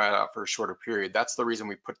want to try it out for a shorter period. That's the reason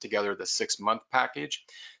we put together the 6-month package.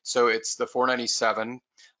 So it's the $497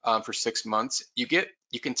 for 6 months. You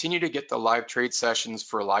continue to get the live trade sessions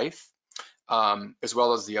for life. As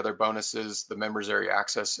well as the other bonuses, the members area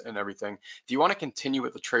access and everything. If you want to continue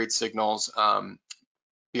with the trade signals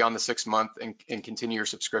beyond the 6 month and continue your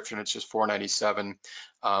subscription, it's just $497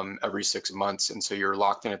 every 6 months. And so you're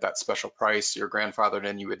locked in at that special price. You're grandfathered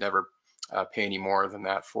in, you would never pay any more than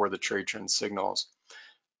that for the trade trend signals.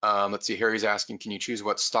 Let's see, Harry's asking, can you choose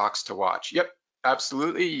what stocks to watch? Yep,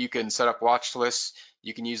 absolutely. You can set up watch lists.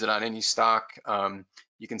 You can use it on any stock.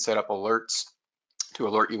 You can set up alerts to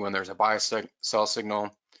alert you when there's a buy sell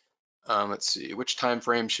signal. Let's see, which time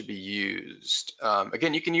frame should be used?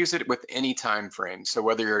 Again, you can use it with any time frame. So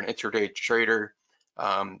whether you're an intraday trader,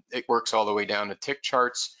 it works all the way down to tick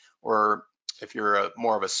charts, or if you're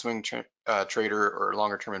more of a swing trader or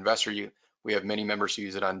longer term investor, we have many members who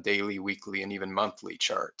use it on daily, weekly, and even monthly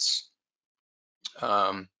charts.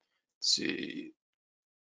 Let's see.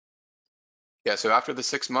 Yeah, so after the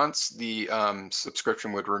 6 months, the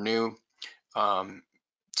subscription would renew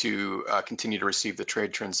to continue to receive the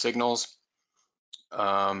trade trend signals.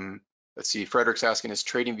 Let's see, Frederick's asking, is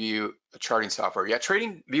TradingView a charting software? Yeah,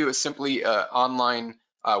 TradingView is simply an online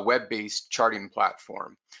web-based charting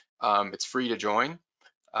platform. It's free to join.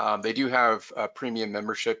 They do have premium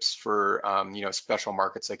memberships for you know, special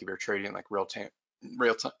markets, like if you're trading like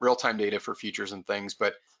real-time data for futures and things,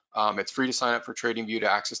 but it's free to sign up for TradingView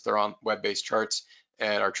to access their own web-based charts,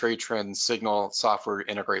 and our trade trend signal software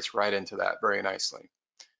integrates right into that very nicely.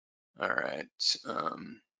 All right.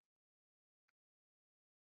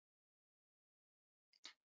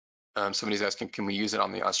 Somebody's asking, can we use it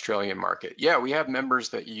on the Australian market? Yeah, we have members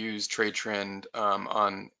that use TradeTrend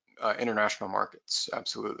on international markets,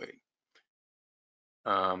 absolutely.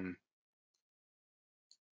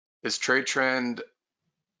 Is TradeTrend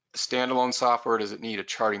standalone software, or does it need a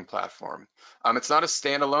charting platform? It's not a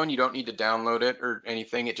standalone, you don't need to download it or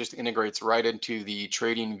anything, it just integrates right into the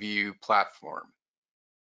TradingView platform.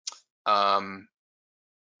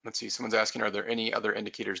 Let's see, someone's asking, are there any other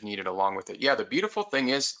indicators needed along with it? Yeah, the beautiful thing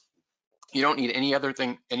is you don't need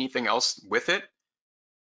anything else with it.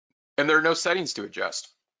 And there are no settings to adjust.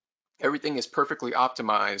 Everything is perfectly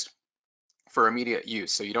optimized for immediate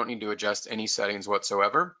use, so you don't need to adjust any settings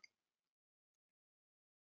whatsoever.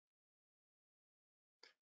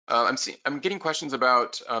 I'm getting questions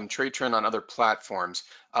about TradeTrend on other platforms.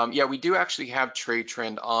 Yeah, we do actually have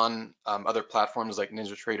TradeTrend on other platforms like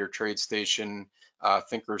NinjaTrader, TradeStation,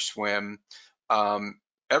 Thinkorswim.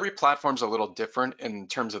 Every platform is a little different in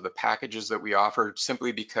terms of the packages that we offer,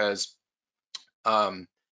 simply because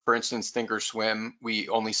for instance, Thinkorswim, we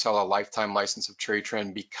only sell a lifetime license of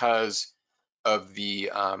TradeTrend because of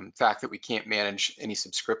the fact that we can't manage any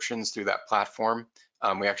subscriptions through that platform.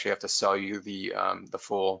 We actually have to sell you the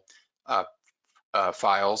full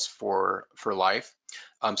files for life.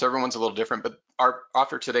 So everyone's a little different, but our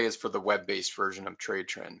offer today is for the web-based version of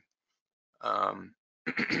TradeTrend.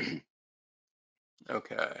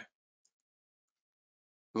 Okay.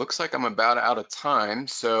 Looks like I'm about out of time,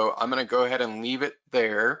 so I'm going to go ahead and leave it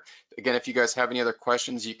there. Again, if you guys have any other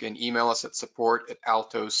questions, you can email us at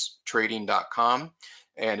support@altostrading.com.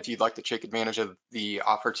 And if you'd like to take advantage of the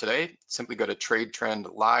offer today, simply go to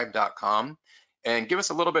tradetrendlive.com and give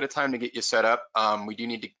us a little bit of time to get you set up. We do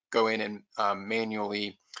need to go in and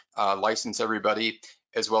manually license everybody,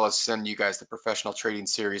 as well as send you guys the professional trading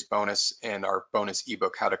series bonus and our bonus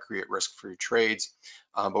ebook, how to create risk-free trades.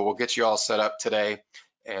 But we'll get you all set up today,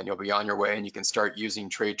 and you'll be on your way, and you can start using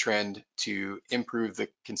TradeTrend to improve the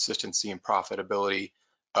consistency and profitability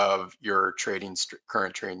of your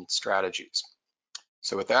current trading strategies.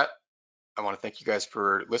 So with that, I want to thank you guys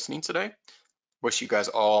for listening today. Wish you guys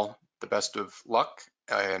all the best of luck,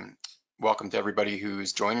 and welcome to everybody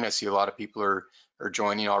who's joining. I see a lot of people are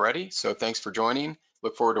joining already, so thanks for joining.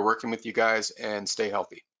 Look forward to working with you guys, and stay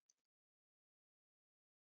healthy.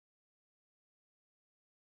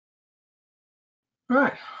 All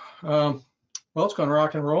right. Well, it's going to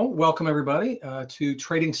rock and roll. Welcome, everybody, to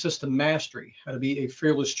Trading System Mastery, how to be a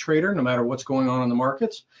fearless trader no matter what's going on in the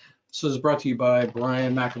markets. This is brought to you by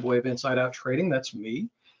Brian McAboy of Inside Out Trading. That's me.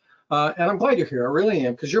 And I'm glad you're here. I really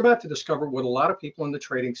am, because you're about to discover what a lot of people in the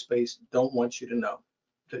trading space don't want you to know.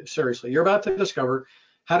 Seriously, you're about to discover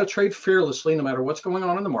how to trade fearlessly no matter what's going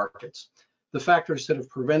on in the markets, the factors that have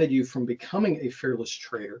prevented you from becoming a fearless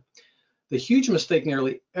trader, the huge mistake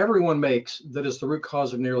nearly everyone makes that is the root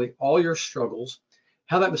cause of nearly all your struggles,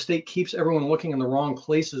 how that mistake keeps everyone looking in the wrong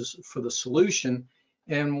places for the solution,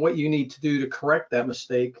 and what you need to do to correct that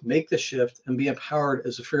mistake, make the shift, and be empowered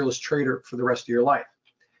as a fearless trader for the rest of your life.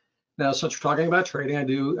 Now, since we're talking about trading, I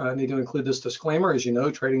do need to include this disclaimer. As you know,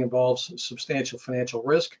 trading involves substantial financial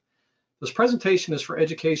risk. This presentation is for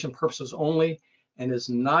education purposes only and is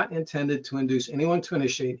not intended to induce anyone to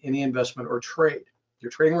initiate any investment or trade. Your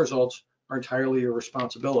trading results are entirely your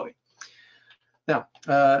responsibility. Now,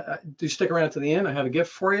 do stick around to the end. I have a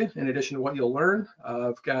gift for you in addition to what you'll learn.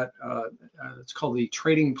 I've got, it's called the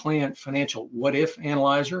Trading Plan Financial What If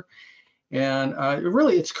Analyzer. And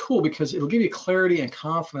it's cool because it'll give you clarity and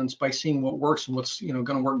confidence by seeing what works and what's going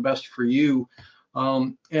to work best for you.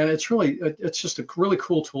 And it's just a really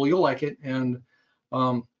cool tool. You'll like it. And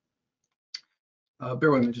bear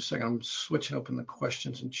with me just a second. I'm switching open the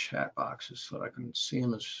questions and chat boxes so that I can see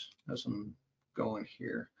them as I'm going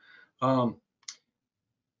here.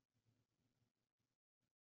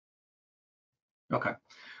 Okay.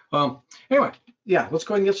 Anyway, yeah, let's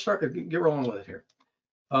go ahead and get started. Get rolling with it here.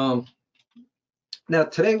 Now,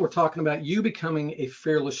 today we're talking about you becoming a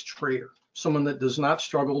fearless trader, someone that does not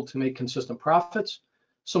struggle to make consistent profits,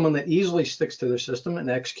 someone that easily sticks to their system and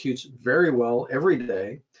executes very well every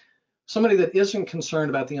day, somebody that isn't concerned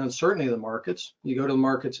about the uncertainty of the markets. You go to the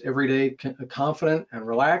markets every day confident and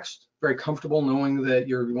relaxed, very comfortable knowing that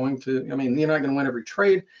you're going to, you're not going to win every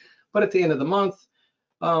trade, but at the end of the month,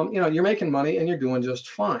 you're making money and you're doing just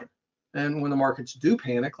fine. And when the markets do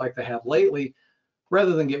panic, like they have lately,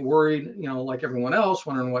 rather than get worried, like everyone else,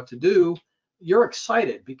 wondering what to do, you're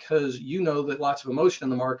excited because you know that lots of emotion in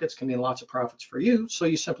the markets can mean lots of profits for you. So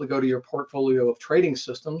you simply go to your portfolio of trading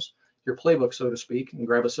systems, your playbook, so to speak, and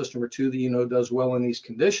grab a system or two that does well in these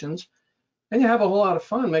conditions, and you have a whole lot of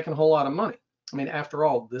fun making a whole lot of money. After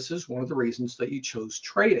all, this is one of the reasons that you chose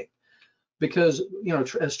trading, because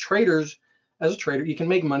as a trader, you can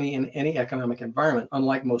make money in any economic environment,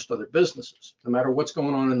 unlike most other businesses. No matter what's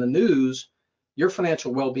going on in the news, your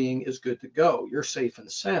financial well-being is good to go. You're safe and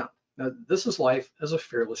sound. Now, this is life as a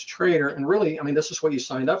fearless trader. And really, this is what you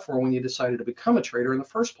signed up for when you decided to become a trader in the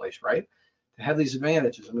first place, right? To have these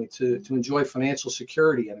advantages, to enjoy financial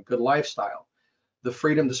security and a good lifestyle, the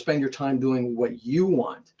freedom to spend your time doing what you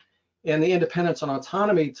want, and the independence and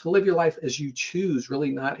autonomy to live your life as you choose,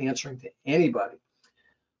 really not answering to anybody.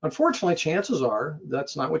 Unfortunately, chances are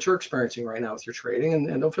that's not what you're experiencing right now with your trading,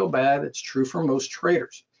 and don't feel bad. It's true for most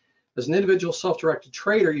traders. As an individual self-directed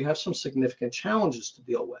trader, you have some significant challenges to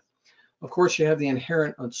deal with. Of course, you have the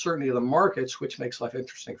inherent uncertainty of the markets, which makes life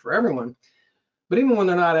interesting for everyone. But even when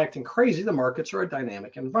they're not acting crazy, the markets are a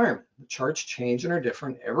dynamic environment. The charts change and are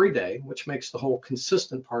different every day, which makes the whole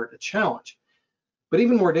consistent part a challenge. But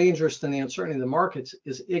even more dangerous than the uncertainty of the markets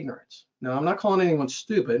is ignorance. Now, I'm not calling anyone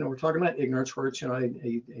stupid, and we're talking about ignorance where it's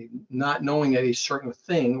a not knowing a certain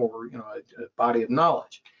thing or a body of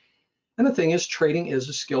knowledge. And the thing is, trading is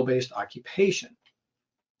a skill-based occupation,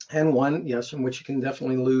 and one, yes, in which you can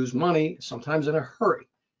definitely lose money, sometimes in a hurry.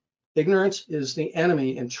 Ignorance is the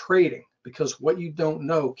enemy in trading because what you don't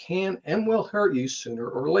know can and will hurt you sooner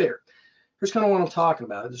or later. Here's kind of what I'm talking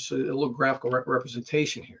about. Just a little graphical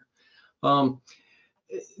representation here.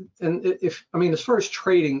 As far as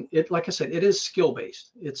trading, like I said, it is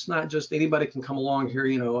skill-based. It's not just anybody can come along here,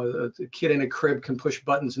 a kid in a crib can push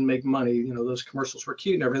buttons and make money. Those commercials were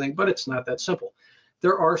cute and everything, but it's not that simple.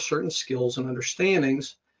 There are certain skills and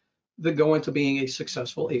understandings that go into being a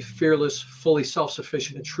successful, a fearless, fully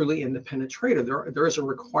self-sufficient, and truly independent trader. There is a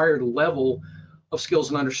required level of skills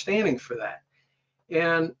and understanding for that.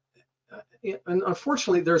 And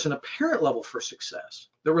unfortunately, there's an apparent level for success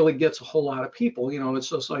that really gets a whole lot of people. It's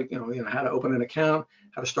just like, how to open an account,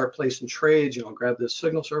 how to start placing trades, grab this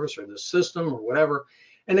signal service or this system or whatever.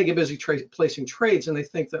 And they get busy placing trades and they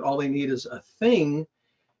think that all they need is a thing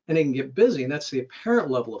and they can get busy. And that's the apparent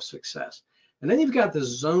level of success. And then you've got this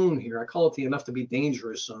zone here. I call it the enough to be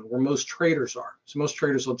dangerous zone where most traders are. So most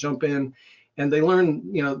traders will jump in and they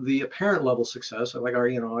learn, the apparent level of success. Like,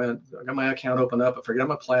 I got my account opened up. I figured out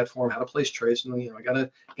my platform, how to place trades, and I got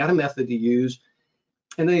a method to use.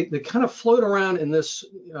 And they kind of float around in this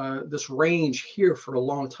range here for a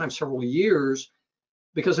long time, several years,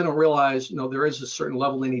 because they don't realize, there is a certain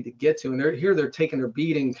level they need to get to. And they're taking their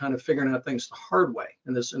beating, kind of figuring out things the hard way.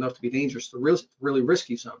 And this enough to be dangerous, the really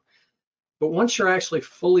risky zone. But once you're actually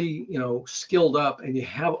fully, skilled up and you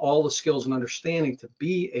have all the skills and understanding to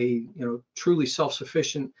be a, truly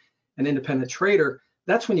self-sufficient and independent trader,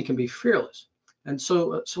 that's when you can be fearless. And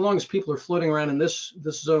so long as people are floating around in this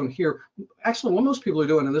zone here, actually what most people are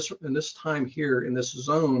doing in this time here in this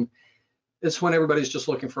zone, is when everybody's just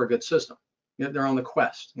looking for a good system. They're on the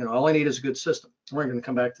quest. All I need is a good system. We're going to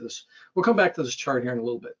come back to this. We'll come back to this chart here in a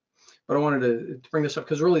little bit. But I wanted to bring this up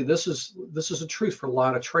because really this is the truth for a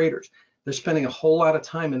lot of traders. They're spending a whole lot of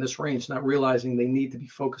time in this range, not realizing they need to be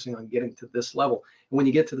focusing on getting to this level. And when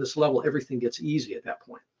you get to this level, everything gets easy at that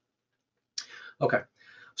point. Okay,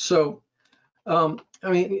 so on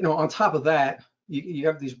top of that, you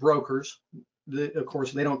have these brokers. Of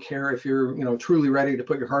course, they don't care if you're truly ready to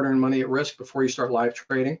put your hard-earned money at risk before you start live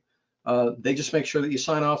trading. They just make sure that you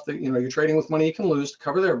sign off that you're trading with money you can lose to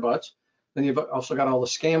cover their butts. Then you've also got all the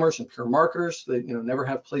scammers and pure marketers that never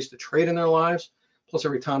have a place to trade in their lives. Plus,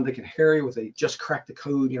 every time they can Harry with a just crack the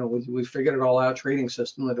code, we figured it all out trading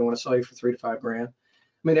system. They don't want to sell you for $3 to $5 grand. I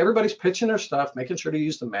mean, everybody's pitching their stuff, making sure to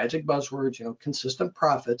use the magic buzzwords, consistent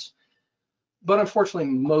profits. But unfortunately,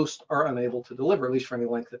 most are unable to deliver, at least for any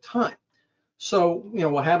length of time. So,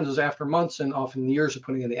 what happens is after months and often years of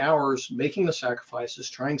putting in the hours, making the sacrifices,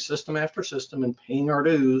 trying system after system and paying our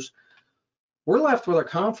dues, we're left with our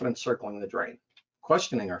confidence circling the drain,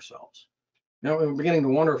 questioning ourselves. We're beginning to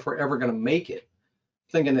wonder if we're ever going to make it,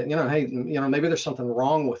 thinking that, hey, maybe there's something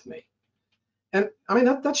wrong with me. And I mean,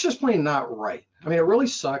 that's just plain not right. I mean, it really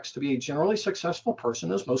sucks to be a generally successful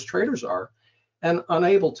person, as most traders are, and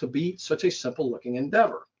unable to beat such a simple looking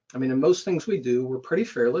endeavor. I mean, in most things we do, we're pretty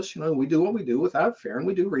fearless. We do what we do without fear, and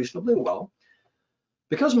we do reasonably well.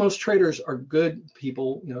 Because most traders are good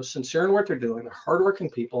people, sincere in what they're doing, they're hardworking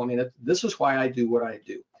people. I mean, this is why I do what I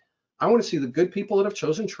do. I want to see the good people that have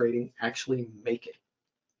chosen trading actually make it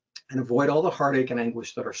and avoid all the heartache and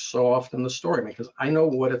anguish that are so often the story, because I know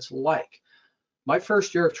what it's like. My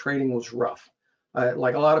first year of trading was rough.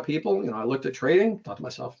 Like a lot of people, I looked at trading, thought to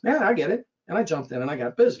myself, yeah, I get it. And I jumped in and I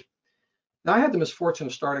got busy. Now, I had the misfortune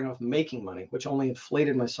of starting off making money, which only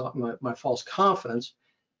inflated my false confidence.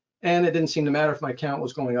 And it didn't seem to matter if my account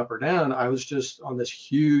was going up or down. I was just on this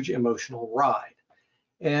huge emotional ride.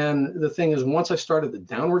 And the thing is, once I started the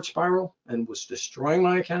downward spiral and was destroying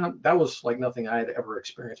my account, that was like nothing I had ever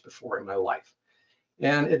experienced before in my life.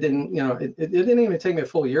 And it didn't, it didn't even take me a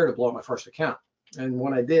full year to blow up my first account. And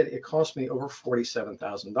when I did, it cost me over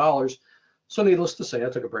 $47,000. So needless to say, I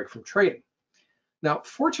took a break from trading. Now,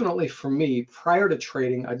 fortunately for me, prior to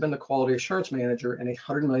trading, I'd been the quality assurance manager in a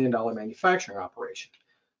 $100 million manufacturing operation.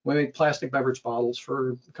 We made plastic beverage bottles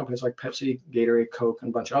for companies like Pepsi, Gatorade, Coke, and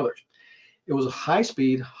a bunch of others. It was a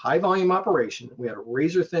high-speed, high-volume operation. We had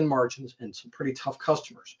razor-thin margins and some pretty tough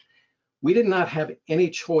customers. We did not have any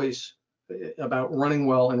choice about running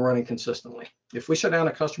well and running consistently. If we shut down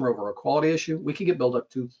a customer over a quality issue, we could get billed up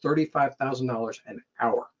to $35,000 an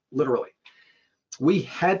hour, literally. We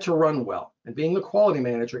had to run well, and being the quality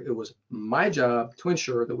manager, it was my job to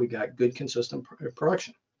ensure that we got good, consistent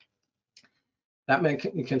production. That meant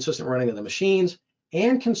consistent running of the machines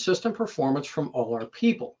and consistent performance from all our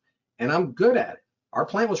people. And I'm good at it. Our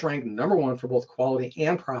plant was ranked #1 for both quality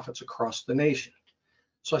and profits across the nation.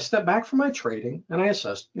 So I stepped back from my trading and I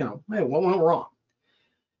assessed, hey, what went wrong?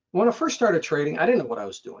 When I first started trading, I didn't know what I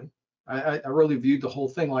was doing. I really viewed the whole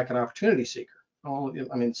thing like an opportunity seeker.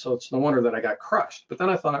 So it's no wonder that I got crushed. But then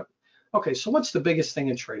I thought, okay, so what's the biggest thing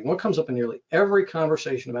in trading? What comes up in nearly every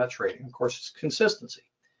conversation about trading? Of course, it's consistency.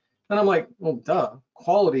 And I'm like, well, duh,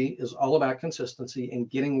 quality is all about consistency and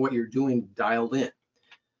getting what you're doing dialed in.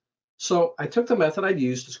 So I took the method I'd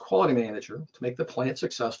used as quality manager to make the plant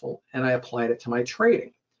successful, and I applied it to my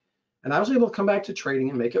trading. And I was able to come back to trading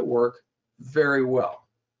and make it work very well.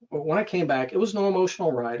 But when I came back, it was no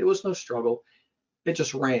emotional ride. It was no struggle. It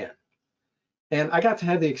just ran. And I got to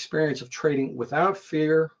have the experience of trading without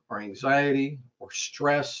fear or anxiety or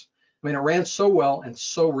stress. I mean, it ran so well and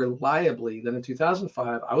so reliably that in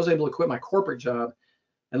 2005, I was able to quit my corporate job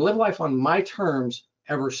and live life on my terms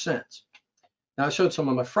ever since. Now, I showed some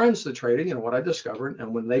of my friends that traded, what I discovered,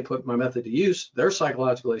 and when they put my method to use, their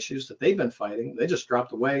psychological issues that they've been fighting, they just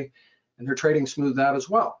dropped away and their trading smoothed out as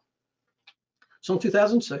well. So in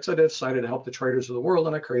 2006, I decided to help the traders of the world,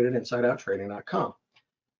 and I created InsideOutTrading.com.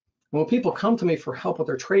 When people come to me for help with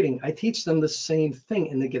their trading, I teach them the same thing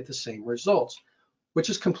and they get the same results, which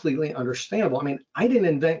is completely understandable. I mean, I didn't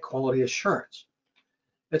invent quality assurance.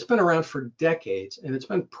 It's been around for decades, and it's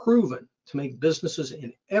been proven to make businesses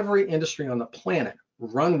in every industry on the planet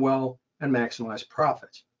run well and maximize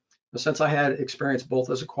profits. Now, since I had experience both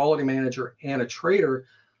as a quality manager and a trader,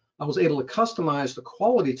 I was able to customize the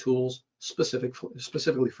quality tools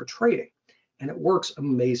specifically for trading. and it works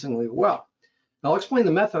amazingly well. Now, I'll explain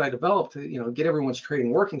the method I developed to get everyone's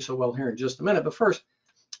trading working so well here in just a minute. But first,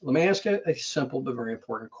 let me ask you a simple but very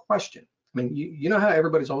important question. I mean, you know how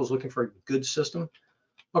everybody's always looking for a good system?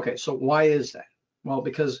 Okay, so why is that? Well,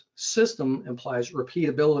 because system implies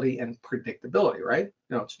repeatability and predictability, right?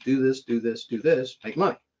 It's do this, do this, do this, make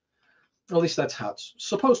money. Or at least that's how it's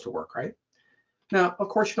supposed to work, right? Now, of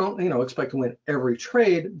course, you don't expect to win every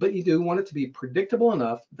trade, but you do want it to be predictable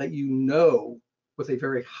enough that you know with a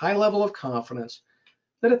very high level of confidence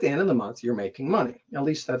that at the end of the month you're making money. At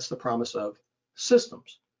least that's the promise of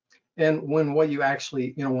systems. And when what you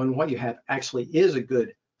actually, when what you have actually is a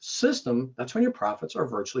good system, that's when your profits are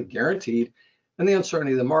virtually guaranteed and the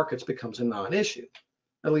uncertainty of the markets becomes a non-issue.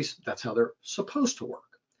 At least that's how they're supposed to work.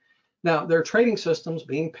 Now, there are trading systems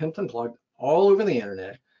being pimped and plugged all over the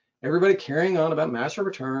internet, everybody carrying on about massive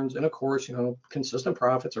returns and of course, consistent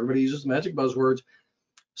profits. Everybody uses the magic buzzwords.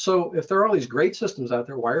 So if there are all these great systems out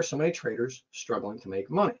there, why are so many traders struggling to make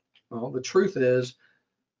money? Well, the truth is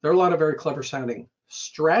there are a lot of very clever sounding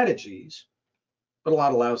strategies, but a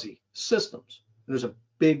lot of lousy systems. And there's a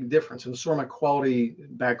big difference. And so my quality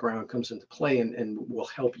background comes into play and will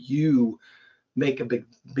help you make a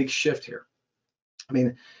big shift here. I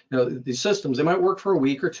mean, these systems, they might work for a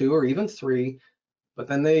week or two or even 3, but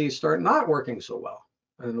then they start not working so well.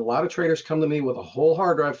 And a lot of traders come to me with a whole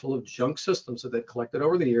hard drive full of junk systems that they've collected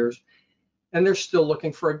over the years, and they're still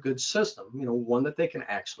looking for a good system, one that they can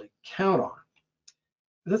actually count on.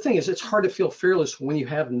 The thing is, it's hard to feel fearless when you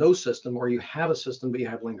have no system or you have a system, but you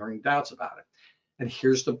have lingering doubts about it. And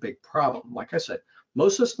here's the big problem. Like I said,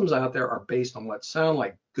 most systems out there are based on what sound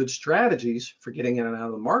like good strategies for getting in and out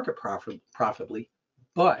of the market profitably,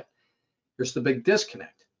 but here's the big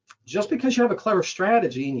disconnect. Just because you have a clever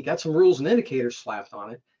strategy and you got some rules and indicators slapped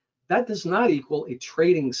on it, that does not equal a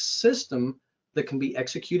trading system that can be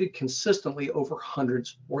executed consistently over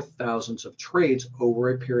hundreds or thousands of trades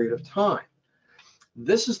over a period of time.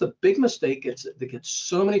 This is the big mistake that gets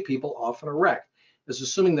so many people off in a wreck, is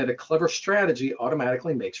assuming that a clever strategy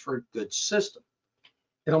automatically makes for a good system.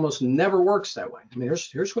 It almost never works that way. I mean,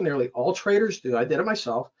 here's what nearly all traders do. I did it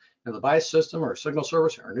myself. They buy a system or a signal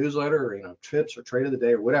service or a newsletter or tips or trade of the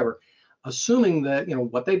day or whatever, assuming that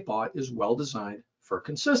what they bought is well designed for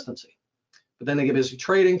consistency. But then they get busy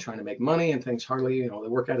trading, trying to make money, and things hardly they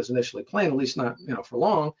work out as initially planned, at least not for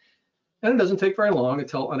long. And it doesn't take very long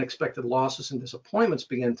until unexpected losses and disappointments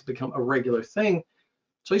begin to become a regular thing.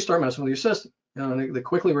 So you start messing with your system. And they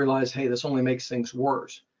quickly realize, hey, this only makes things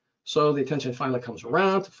worse. So the attention finally comes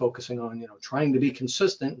around to focusing on trying to be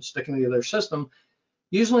consistent and sticking to their system,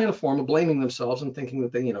 usually in a form of blaming themselves and thinking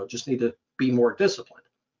that they just need to be more disciplined.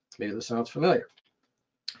 Maybe this sounds familiar.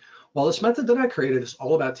 Well, this method that I created is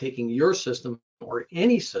all about taking your system or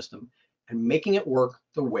any system and making it work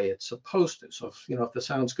the way it's supposed to. So if this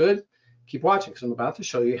sounds good, keep watching because I'm about to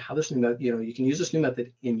show you how this new method, you can use this new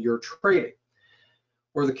method in your trading,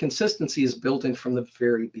 where the consistency is built in from the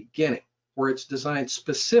very beginning, where it's designed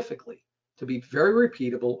specifically to be very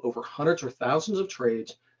repeatable over hundreds or thousands of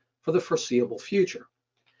trades for the foreseeable future.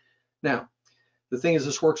 Now, the thing is,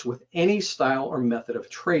 this works with any style or method of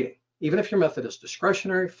trading, even if your method is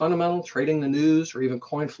discretionary, fundamental, trading the news, or even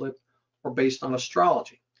coin flip, or based on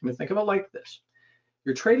astrology. I mean, think of it like this.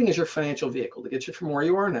 Your trading is your financial vehicle to get you from where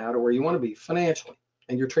you are now to where you want to be financially,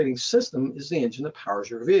 and your trading system is the engine that powers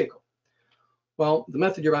your vehicle. Well, the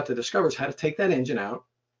method you're about to discover is how to take that engine out,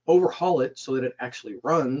 overhaul it so that it actually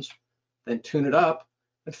runs, then tune it up,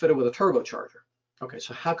 and fit it with a turbocharger. Okay,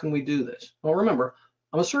 so how can we do this? Well, remember,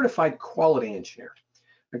 I'm a certified quality engineer,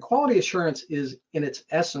 and quality assurance is, in its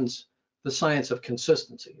essence, the science of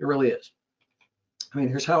consistency. It really is. I mean,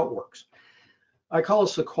 here's how it works. I call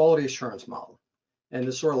this the quality assurance model. And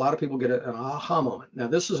this is where a lot of people get an aha moment. Now,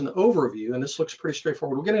 this is an overview, and this looks pretty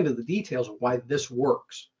straightforward. We'll get into the details of why this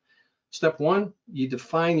works. Step 1, you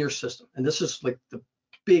define your system. And this is like the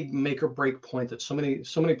big make or break point that so many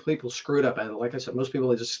people screw it up at. Like I said, most people,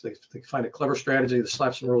 they find a clever strategy to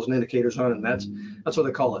slap some rules and indicators on, and that's what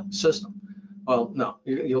they call a system. Well, no,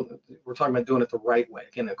 we're talking about doing it the right way,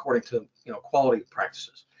 again, according to quality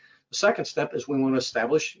practices. The second step is we want to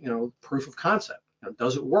establish proof of concept.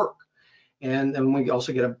 Does it work? And then we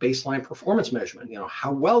also get a baseline performance measurement.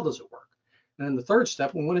 How well does it work? And then the third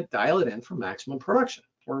step, we want to dial it in for maximum production,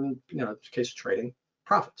 or in the case of trading,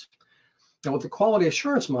 profits. Now, with the quality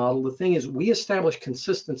assurance model, the thing is we establish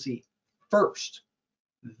consistency first.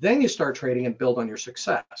 Then you start trading and build on your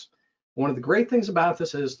success. One of the great things about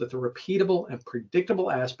this is that the repeatable and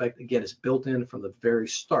predictable aspect, again, is built in from the very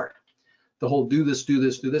start. The whole do this, do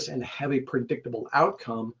this, do this, and have a predictable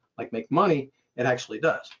outcome, like make money, it actually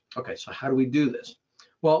does. Okay, so how do we do this?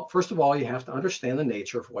 Well, first of all, you have to understand the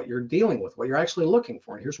nature of what you're dealing with, what you're actually looking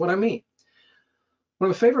for. And here's what I mean. One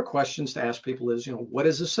of my favorite questions to ask people is, what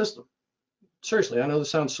is a system? Seriously, I know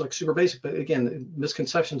this sounds like super basic, but again,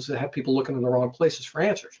 misconceptions that have people looking in the wrong places for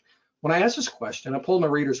answers. When I asked this question, I polled my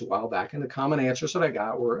readers a while back, and the common answers that I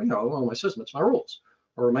got were, well, my system, it's my rules,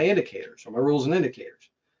 or my indicators, or my rules and indicators.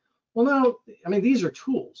 Well, no, I mean, these are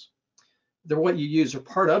tools. They're what you use. They're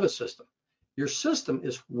part of a system. Your system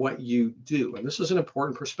is what you do. And this is an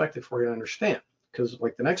important perspective for you to understand, because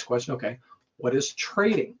like the next question, okay, what is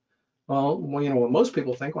trading? Well, what most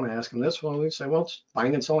people think when I ask them this, well, they say, well, it's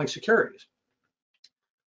buying and selling securities.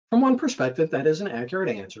 From one perspective, that is an accurate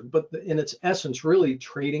answer, but in its essence, really,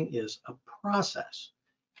 trading is a process.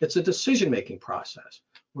 It's a decision-making process.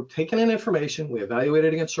 We're taking in information, we evaluate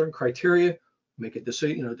it against certain criteria, make a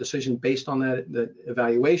decision based on that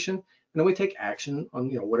evaluation, and then we take action on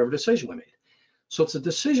whatever decision we made. So it's a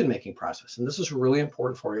decision-making process, and this is really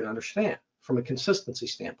important for you to understand from a consistency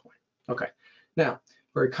standpoint. Okay, now,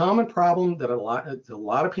 very common problem that a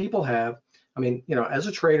lot of people have. I mean, as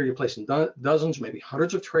a trader, you're placing dozens, maybe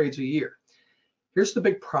hundreds of trades a year. Here's the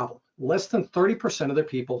big problem. Less than 30% of their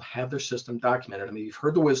people have their system documented. I mean, you've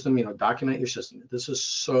heard the wisdom, document your system. This is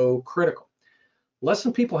so critical. Less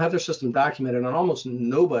than people have their system documented, and almost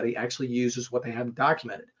nobody actually uses what they have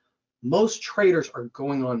documented. Most traders are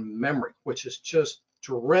going on memory, which is just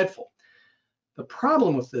dreadful. The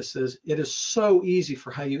problem with this is it is so easy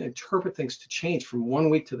for how you interpret things to change from 1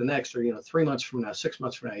 week to the next, or 3 months from now, 6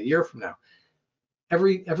 months from now, a year from now.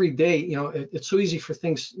 Every day, it's so easy for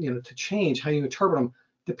things, to change how you interpret them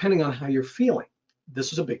depending on how you're feeling.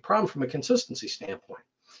 This is a big problem from a consistency standpoint.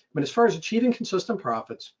 But as far as achieving consistent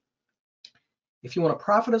profits, if you want to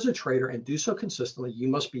profit as a trader and do so consistently, you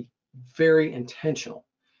must be very intentional.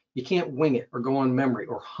 You can't wing it or go on memory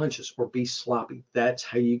or hunches or be sloppy. That's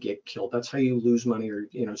how you get killed. That's how you lose money or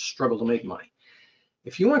struggle to make money.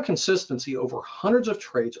 If you want consistency over hundreds of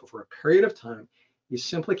trades over a period of time, you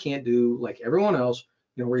simply can't do like everyone else,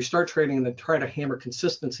 where you start trading and then try to hammer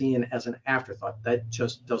consistency in as an afterthought. That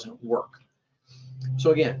just doesn't work.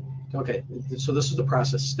 So again, okay, so this is the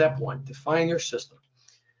process. Step 1, define your system.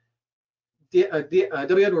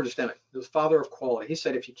 W. Edwards Deming, the father of quality, he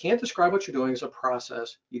said, if you can't describe what you're doing as a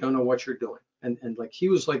process, you don't know what you're doing. And like he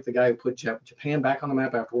was like the guy who put Japan back on the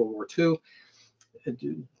map after World War II,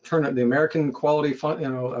 turned the American quality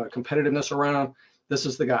competitiveness around. This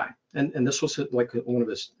is the guy. And this was like one of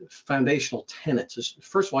his foundational tenets is,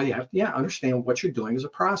 first of all, you have to understand what you're doing as a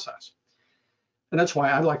process. And that's why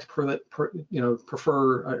I like to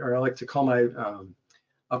prefer, or I like to call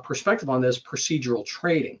my perspective on this procedural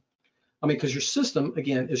trading. I mean, because your system,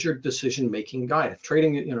 again, is your decision-making guide. If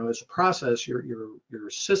trading, is a process, your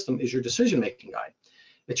system is your decision-making guide.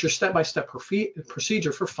 It's your step-by-step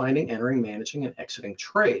procedure for finding, entering, managing, and exiting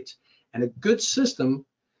trades. And a good system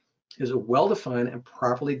is a well-defined and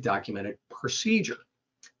properly documented procedure.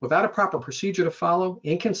 Without a proper procedure to follow,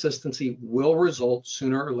 inconsistency will result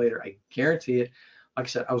sooner or later. I guarantee it. Like I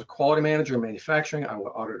said, I was a quality manager in manufacturing. I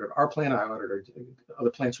audited our plant. I audited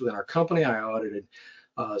other plants within our company. I audited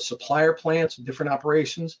supplier plants, different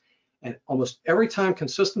operations. And almost every time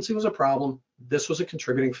consistency was a problem, this was a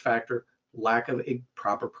contributing factor, lack of a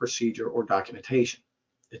proper procedure or documentation.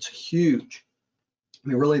 It's huge. I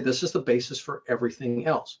mean, really, this is the basis for everything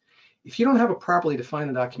else. If you don't have a properly defined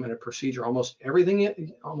and documented procedure, almost everything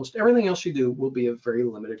else you do will be of very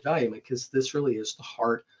limited value, because this really is the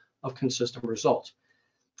heart of consistent results.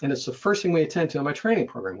 And it's the first thing we attend to in my training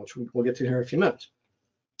program, which we'll get to here in a few minutes.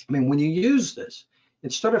 I mean, when you use this,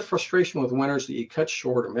 instead of frustration with winners that you cut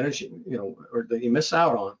short or minutes, or that you miss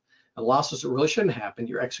out on, and losses that really shouldn't happen,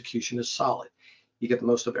 your execution is solid. You get the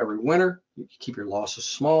most of every winner, you keep your losses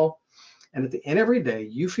small, and at the end of every day,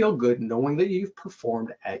 you feel good knowing that you've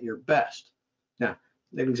performed at your best. Now,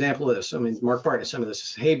 an example of this, I mean, Mark Barton, some of this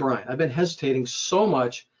is, hey, Brian, I've been hesitating so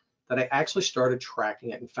much that I actually started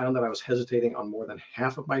tracking it and found that I was hesitating on more than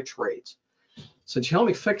half of my trades. Since you helped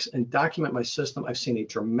me fix and document my system, I've seen a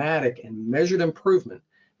dramatic and measured improvement.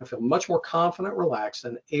 I feel much more confident, relaxed,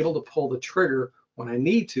 and able to pull the trigger when I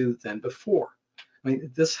need to than before. I mean,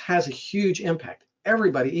 this has a huge impact.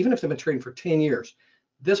 Everybody, even if they've been trading for 10 years,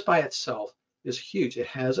 this by itself is huge. It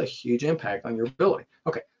has a huge impact on your ability.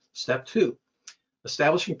 Okay, step 2,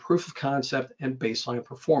 establishing proof of concept and baseline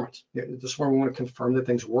performance. This is where we want to confirm that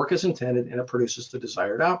things work as intended and it produces the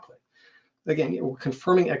desired output. Again, we're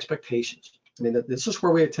confirming expectations. I mean, this is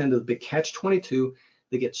where we attend to the big catch-22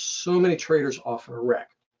 that gets so many traders off in a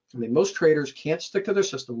wreck. I mean, most traders can't stick to their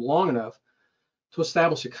system long enough to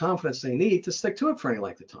establish the confidence they need to stick to it for any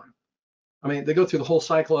length of time. I mean, they go through the whole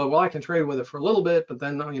cycle of, well, I can trade with it for a little bit, but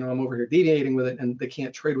then, you know, I'm over here deviating with it, and they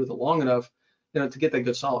can't trade with it long enough, you know, to get that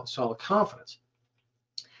good, solid confidence.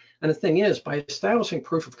 And the thing is, by establishing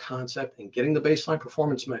proof of concept and getting the baseline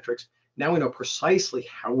performance metrics, now we know precisely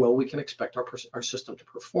how well we can expect our system to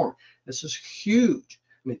perform. This is huge.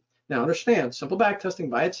 I mean, now understand, simple back testing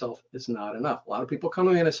by itself is not enough. A lot of people come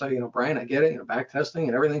to me and they say, you know, Brian, I get it, you know, back testing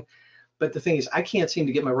and everything. But the thing is, I can't seem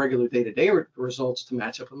to get my regular day-to-day results to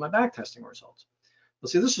match up with my back testing results. Well,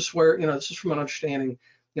 see, this is where, you know, this is from an understanding,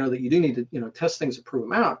 you know, that you do need to, you know, test things to prove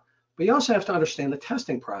them out. But you also have to understand the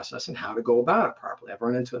testing process and how to go about it properly. I've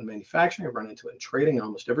run into it in manufacturing, I've run into it in trading, in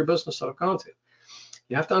almost every business that I've gone to.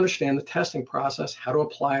 You have to understand the testing process, how to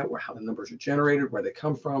apply it, how the numbers are generated, where they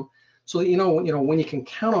come from, so that you know when you can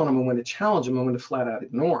count on them and when to challenge them and when to flat out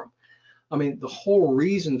ignore them. I mean, the whole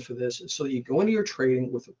reason for this is so that you go into your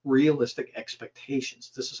trading with realistic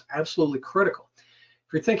expectations. This is absolutely critical.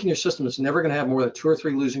 If you're thinking your system is never going to have more than 2 or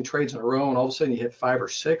 3 losing trades in a row, and all of a sudden you hit 5 or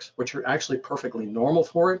 6, which are actually perfectly normal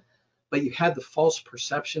for it, but you had the false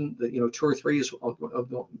perception that, you know, 2 or 3 is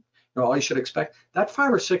all you should expect, that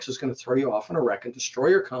 5 or 6 is going to throw you off in a wreck and destroy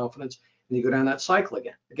your confidence, and you go down that cycle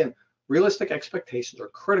again. Again, realistic expectations are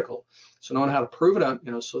critical. So knowing how to prove it up,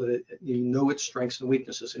 you know, so that you know its strengths and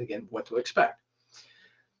weaknesses, and again, what to expect.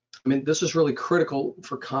 I mean, this is really critical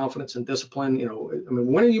for confidence and discipline. You know, I mean,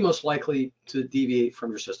 when are you most likely to deviate from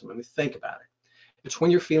your system? I mean, think about it. It's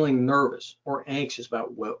when you're feeling nervous or anxious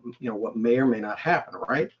about what, you know, what may or may not happen,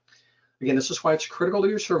 right? Again, this is why it's critical to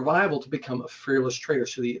your survival to become a fearless trader,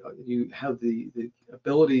 so that you have the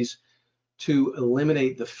abilities to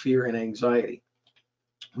eliminate the fear and anxiety.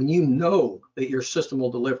 When you know that your system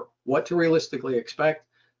will deliver what to realistically expect,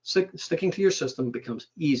 sticking to your system becomes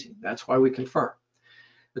easy. That's why we confirm.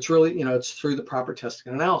 It's really, you know, it's through the proper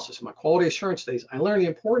testing and analysis. In my quality assurance days, I learned the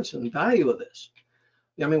importance and the value of this.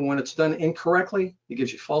 I mean, when it's done incorrectly, it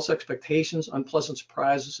gives you false expectations, unpleasant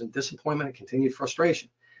surprises, and disappointment and continued frustration.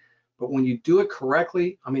 But when you do it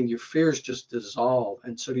correctly, I mean, your fears just dissolve,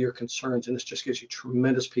 and so do your concerns, and this just gives you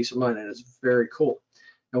tremendous peace of mind, and it's very cool.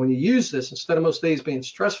 Now, when you use this, instead of most days being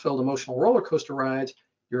stress-filled emotional roller coaster rides,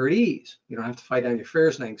 you're at ease. You don't have to fight down your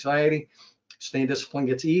fears and anxiety. Staying disciplined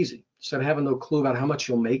gets easy. Instead of having no clue about how much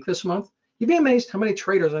you'll make this month, you'd be amazed how many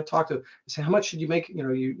traders I talk to say, how much should you make, you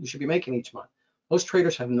know, you should be making each month. Most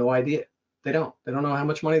traders have no idea. They don't know how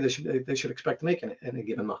much money they should expect to make in a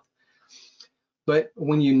given month. But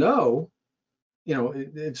when you know,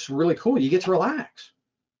 it's really cool. You get to relax.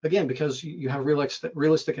 Again, because you have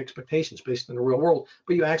realistic expectations based in the real world,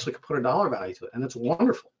 but you actually can put a dollar value to it, and that's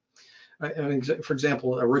wonderful. I mean, for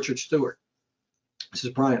example, Richard Stewart. This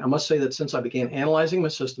is Brian. I must say that since I began analyzing my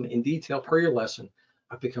system in detail per your lesson,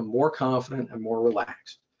 I've become more confident and more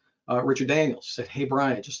relaxed. Richard Daniels said, hey,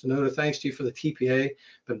 Brian, just a note of thanks to you for the TPA.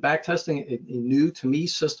 Been backtesting a new to me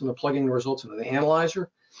system of plugging the results into the analyzer.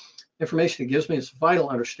 Information it gives me is vital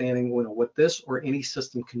understanding what this or any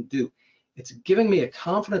system can do. It's giving me a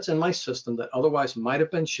confidence in my system that otherwise might have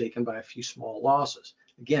been shaken by a few small losses.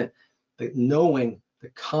 Again, the knowing, the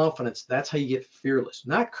confidence, that's how you get fearless,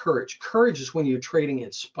 not courage. Courage is when you're trading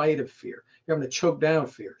in spite of fear. You're having to choke down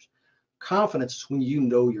fears. Confidence is when you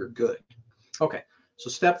know you're good. Okay, so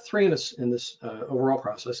step 3 in this overall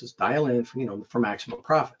process is dial in for maximum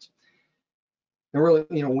profits. And really,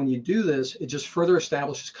 when you do this, it just further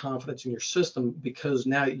establishes confidence in your system, because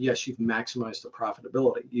now, yes, you've maximized the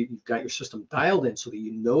profitability. You've got your system dialed in so that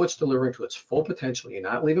you know it's delivering to its full potential. You're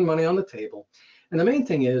not leaving money on the table. And the main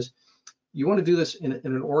thing is, you want to do this in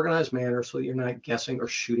an organized manner so that you're not guessing or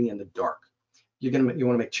shooting in the dark. You want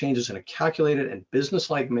to make changes in a calculated and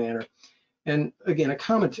business-like manner. And again, a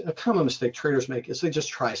common mistake traders make is they just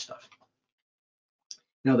try stuff.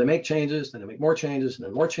 They make changes, then they make more changes, and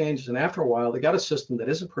then more changes, and after a while, they got a system that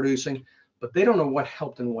isn't producing, but they don't know what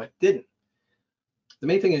helped and what didn't. The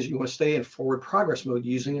main thing is you want to stay in forward progress mode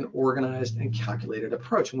using an organized and calculated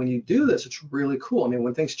approach. And when you do this, it's really cool. I mean,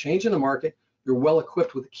 when things change in the market, you're well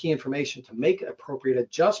equipped with the key information to make appropriate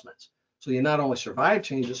adjustments. So you not only survive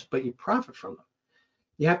changes, but you profit from them.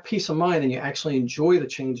 You have peace of mind, and you actually enjoy the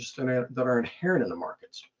changes that are inherent in the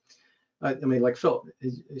markets. I mean, like Phil,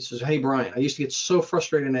 he says, hey, Brian, I used to get so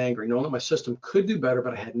frustrated and angry knowing that my system could do better,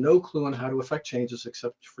 but I had no clue on how to affect changes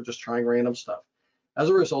except for just trying random stuff. As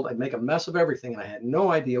a result, I'd make a mess of everything, and I had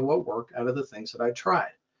no idea what worked out of the things that I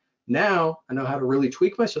tried. Now, I know how to really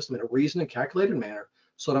tweak my system in a reasoned and calculated manner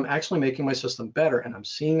so that I'm actually making my system better, and I'm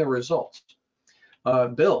seeing the results.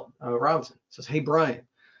 Bill Robinson says, hey, Brian,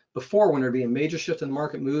 before, when there'd be a major shift in the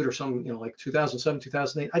market mood or some, like 2007,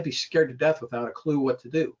 2008, I'd be scared to death without a clue what to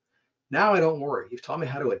do. Now I don't worry. You've taught me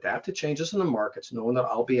how to adapt to changes in the markets, knowing that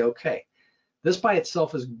I'll be okay. This by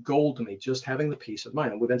itself is gold to me, just having the peace of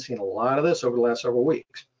mind. And we've been seeing a lot of this over the last several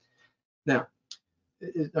weeks. Now,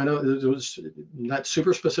 I know it was not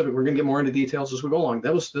super specific. We're going to get more into details as we go along.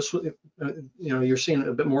 This was, you're seeing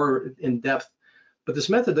a bit more in depth. But this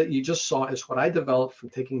method that you just saw is what I developed from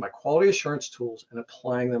taking my quality assurance tools and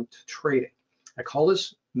applying them to trading. I call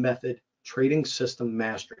this method trading system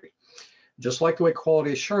mastery. Just like the way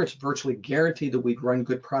quality assurance virtually guaranteed that we'd run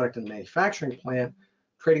good product in the manufacturing plant,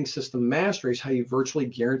 trading system mastery is how you virtually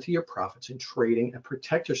guarantee your profits in trading and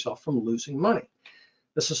protect yourself from losing money.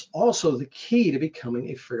 This is also the key to becoming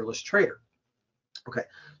a fearless trader. Okay,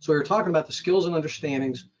 so we were talking about the skills and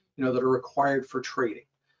understandings, that are required for trading.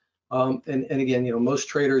 And again, most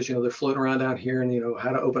traders, they're floating around down here and,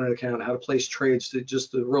 how to open an account, how to place trades,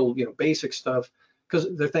 just the real, basic stuff,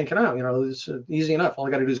 because they're thinking, oh, it's easy enough. All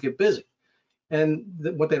I got to do is get busy. And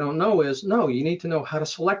what they don't know is, no, you need to know how to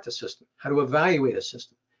select a system, how to evaluate a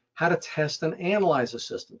system, how to test and analyze a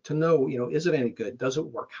system to know, is it any good? Does it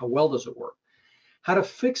work? How well does it work? How to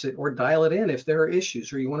fix it or dial it in if there are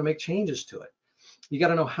issues or you want to make changes to it. You got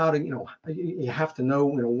to know how to, you have to know,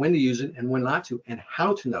 when to use it and when not to, and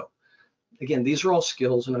how to know. Again, these are all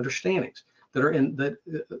skills and understandings that are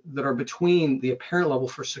that are between the apparent level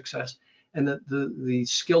for success and the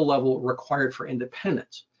skill level required for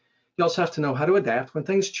independence. You also have to know how to adapt when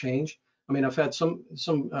things change. I mean, I've had some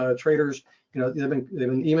traders, they've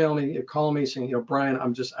been emailing me, calling me, saying, Brian,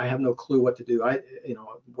 I have no clue what to do.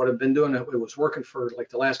 What I've been doing, it was working for like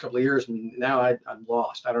the last couple of years, and now I'm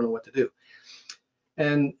lost. I don't know what to do.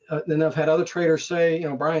 And then I've had other traders say,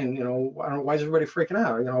 Brian, why is everybody freaking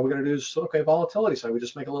out? All we got to do is, okay, volatility side, we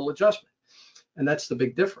just make a little adjustment. And that's the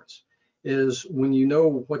big difference, is when you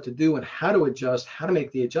know what to do and how to adjust, how to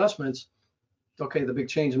make the adjustments. Okay, the big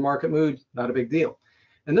change in market mood, not a big deal.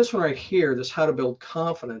 And this one right here, this how to build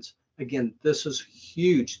confidence, again, this is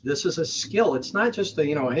huge. This is a skill. It's not just a,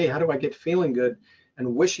 hey, how do I get feeling good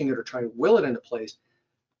and wishing it or trying to will it into place.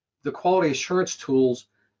 The quality assurance tools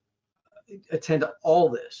attend to all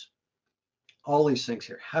this, all these things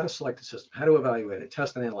here, how to select the system, how to evaluate it,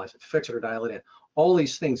 test and analyze it, fix it or dial it in, all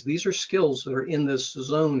these things. These are skills that are in this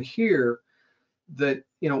zone here that,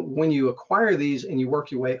 when you acquire these and you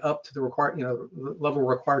work your way up to the required, level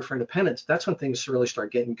required for independence, that's when things really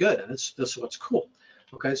start getting good. And this is what's cool.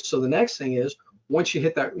 Okay, so the next thing is, once you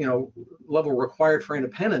hit that, level required for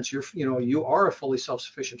independence, you are a fully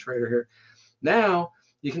self-sufficient trader here. Now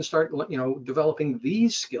you can start, developing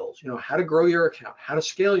these skills, how to grow your account, how to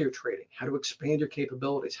scale your trading, how to expand your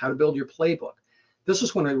capabilities, how to build your playbook. This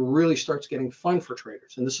is when it really starts getting fun for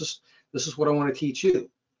traders. And this is what I want to teach you.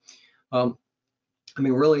 I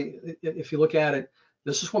mean, really, if you look at it,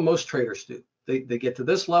 this is what most traders do. They get to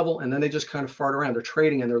this level and then they just kind of fart around. They're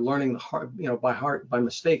trading and they're learning the hard, by heart, by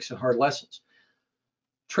mistakes and hard lessons.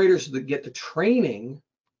 Traders that get to training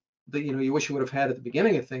that you wish you would have had at the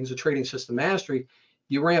beginning of things, the trading system mastery,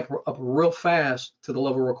 you ramp up real fast to the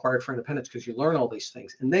level required for independence because you learn all these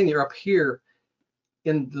things, and then you're up here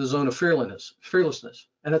in the zone of fearlessness,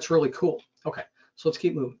 and that's really cool. Okay, so let's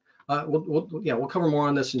keep moving. We'll cover more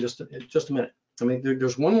on this in just a minute. I mean,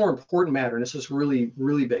 there's one more important matter, and this is really,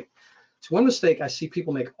 really big. So one mistake I see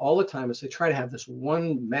people make all the time is they try to have this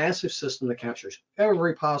one massive system that captures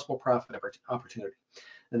every possible profit opportunity.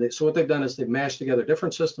 And so what they've done is they've mashed together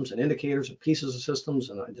different systems and indicators and pieces of systems,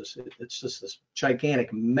 and it's just this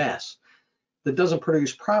gigantic mess that doesn't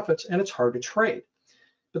produce profits, and it's hard to trade.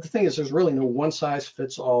 But the thing is, there's really no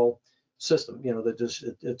one-size-fits-all system,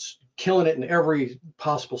 that it's killing it in every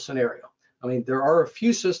possible scenario. I mean, there are a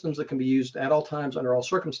few systems that can be used at all times under all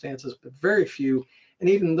circumstances, but very few, and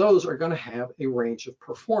even those are going to have a range of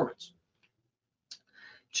performance.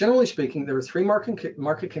 Generally speaking, there are three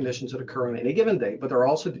market conditions that occur on any given day, but there are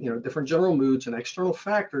also different general moods and external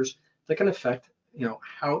factors that can affect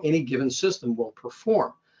how any given system will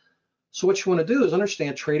perform. So what you want to do is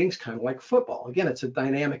understand trading is kind of like football. Again, it's a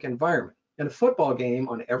dynamic environment. In a football game,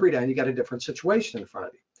 on every down, you got a different situation in front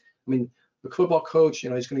of you. I mean, the football coach,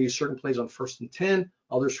 he's going to use certain plays on 1st and 10,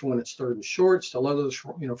 others for when it's 3rd and short, still others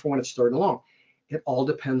for when it's 3rd and long. It all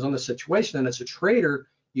depends on the situation. And as a trader,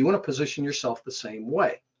 you want to position yourself the same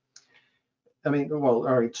way. I mean, well,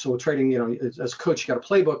 all right, so trading, as a coach, you got a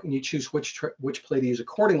playbook and you choose which play to use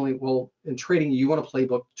accordingly. Well, in trading, you want a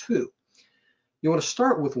playbook too. You want to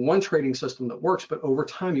start with one trading system that works, but over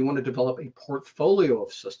time, you want to develop a portfolio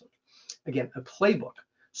of systems. Again, a playbook,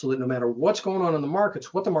 so that no matter what's going on in the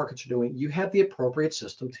markets, what the markets are doing, you have the appropriate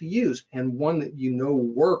system to use and one that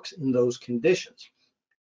works in those conditions.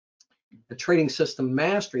 The trading system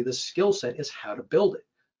mastery, the skill set is how to build it.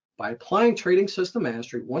 By applying trading system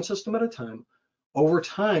mastery, one system at a time, Over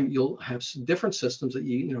time, you'll have some different systems that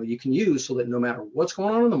you can use so that no matter what's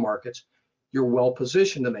going on in the markets, you're well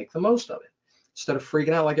positioned to make the most of it. Instead of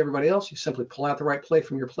freaking out like everybody else, you simply pull out the right play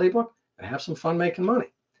from your playbook and have some fun making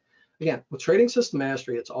money. Again, with trading system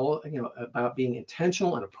mastery, it's all about being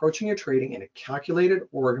intentional and approaching your trading in a calculated,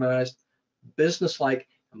 organized, business-like,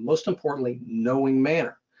 and most importantly, knowing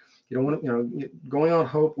manner. You don't want to, going on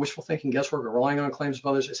hope, wishful thinking, guesswork, or relying on claims of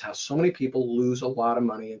others is how so many people lose a lot of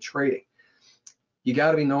money in trading. You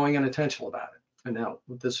got to be knowing and intentional about it. And now,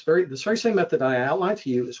 this very same method I outlined to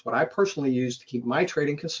you is what I personally use to keep my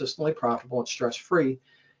trading consistently profitable and stress-free.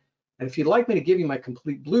 And if you'd like me to give you my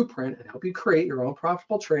complete blueprint and help you create your own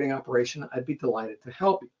profitable trading operation, I'd be delighted to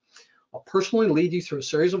help you. I'll personally lead you through a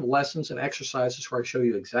series of lessons and exercises where I show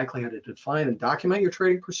you exactly how to define and document your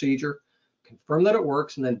trading procedure, confirm that it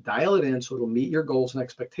works, and then dial it in so it'll meet your goals and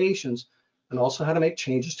expectations, and also how to make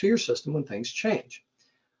changes to your system when things change.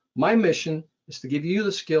 My mission is to give you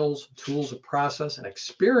the skills, tools, and process and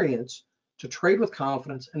experience to trade with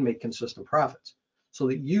confidence and make consistent profits, so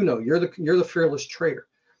that you know you're the fearless trader.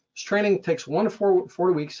 This training takes 1 to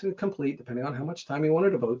 4 weeks to complete, depending on how much time you want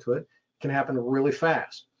to devote to it. It can happen really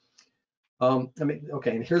fast.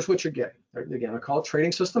 Okay, and here's what you're getting. Again, I call it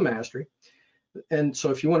trading system mastery. And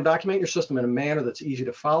so if you want to document your system in a manner that's easy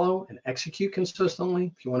to follow and execute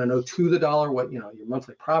consistently, if you want to know to the dollar what your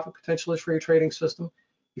monthly profit potential is for your trading system,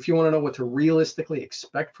 if you want to know what to realistically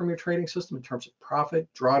expect from your trading system in terms of profit,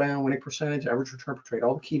 drawdown, winning percentage, average return per trade,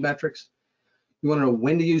 all the key metrics, you want to know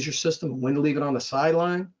when to use your system, when to leave it on the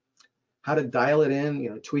sideline, how to dial it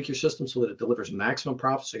in, tweak your system so that it delivers maximum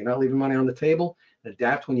profit so you're not leaving money on the table, and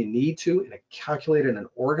adapt when you need to in a calculated and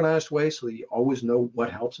organized way so that you always know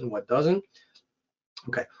what helps and what doesn't.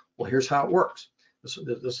 Okay, well, here's how it works. This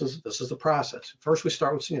is the process. First, we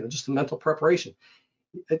start with just the mental preparation.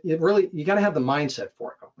 You got to have the mindset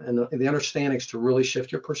for it and the understandings to really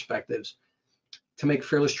shift your perspectives to make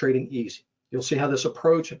fearless trading easy. You'll see how this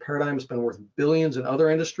approach and paradigm has been worth billions in other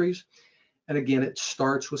industries. And again, it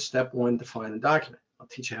starts with step 1, define and document. I'll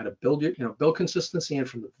teach you how to build consistency in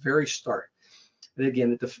from the very start. And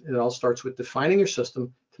again, it all starts with defining your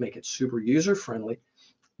system to make it super user-friendly.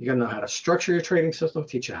 You got to know how to structure your trading system,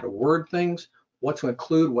 teach you how to word things, what to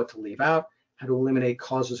include, what to leave out, how to eliminate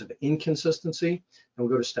causes of inconsistency. And we'll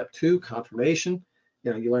go to step 2, confirmation.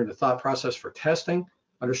 You learn the thought process for testing,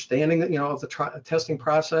 understanding of the testing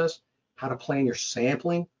process, how to plan your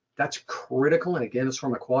sampling. That's critical. And again, it's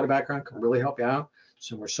from a quality background, can really help you out.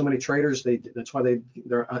 So where so many traders, that's why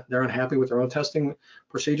they're unhappy with their own testing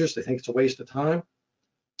procedures. They think it's a waste of time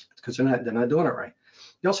because they're not doing it right.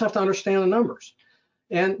 You also have to understand the numbers.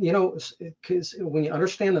 And because when you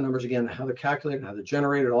understand the numbers, again, how they're calculated, how they're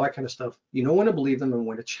generated, all that kind of stuff, you know when to believe them and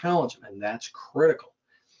when to challenge them, and that's critical.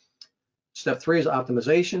 Step 3 is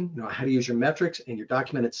optimization. How to use your metrics and your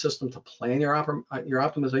documented system to plan your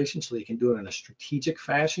optimization so that you can do it in a strategic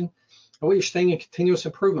fashion. And you're staying in continuous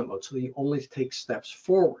improvement mode so that you only take steps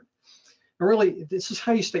forward. And really, this is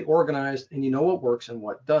how you stay organized and you know what works and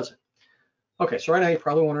what doesn't. Okay, so right now you're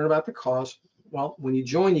probably wondering about the cost. Well, when you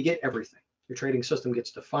join, you get everything. Your trading system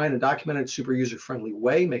gets defined and documented in a super user-friendly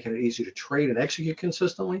way, making it easy to trade and execute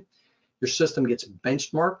consistently. Your system gets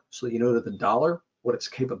benchmarked so that you know to the dollar what its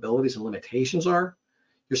capabilities and limitations are.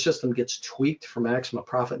 Your system gets tweaked for maximum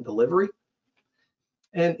profit and delivery.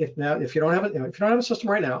 And if you don't have a system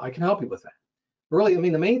right now, I can help you with that. Really,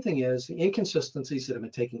 the main thing is the inconsistencies that have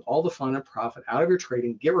been taking all the fun and profit out of your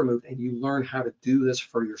trading get removed, and you learn how to do this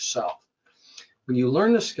for yourself. When you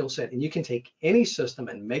learn the skill set and you can take any system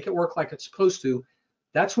and make it work like it's supposed to,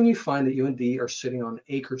 that's when you find that you indeed are sitting on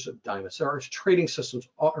acres of diamonds. There are trading systems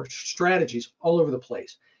or strategies all over the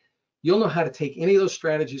place. You'll know how to take any of those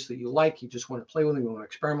strategies that you like. You just want to play with them, you want to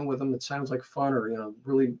experiment with them. It sounds like fun or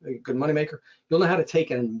really a good moneymaker. You'll know how to take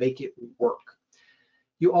it and make it work.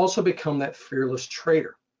 You also become that fearless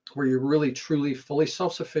trader where you're really, truly, fully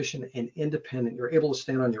self-sufficient and independent. You're able to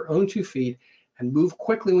stand on your own 2 feet and move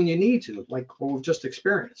quickly when you need to, like what we've just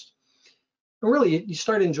experienced. And really, you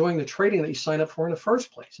start enjoying the trading that you signed up for in the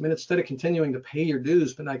first place. Instead of continuing to pay your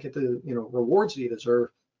dues but not get the rewards that you deserve,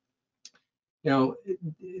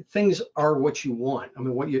 things are what you want.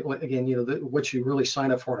 What you really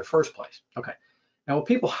signed up for in the first place. Okay. Now, when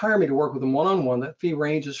people hire me to work with them one-on-one, that fee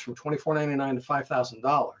ranges from $24.99 to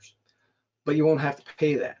 $5,000, but you won't have to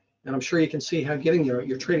pay that. And I'm sure you can see how getting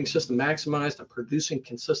your trading system maximized and producing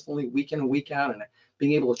consistently week in and week out and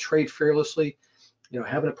being able to trade fearlessly,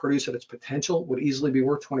 having it produce at its potential would easily be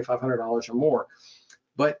worth $2,500 or more.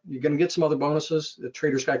 But you're going to get some other bonuses. The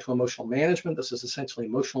Trader's Guide to Emotional Management. This is essentially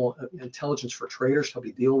emotional intelligence for traders to help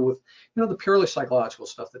you deal with, the purely psychological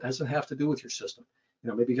stuff that doesn't have to do with your system.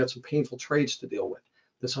 maybe you got some painful trades to deal with.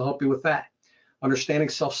 This will help you with that. Understanding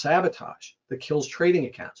self-sabotage that kills trading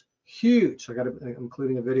accounts, huge. So I'm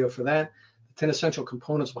including a video for that. The 10 essential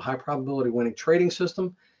components of a high probability winning trading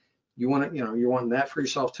system. You want it, you're wanting that for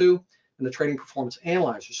yourself too. And the trading performance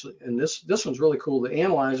analyzer. So, and this one's really cool. The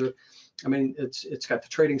analyzer, I mean, it's got the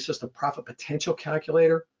trading system profit potential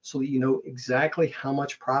calculator, so that you know exactly how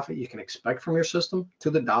much profit you can expect from your system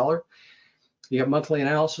to the dollar. You got monthly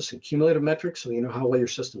analysis and cumulative metrics, so you know how well your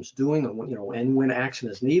system's doing and when action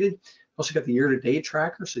is needed. Also got the year-to-date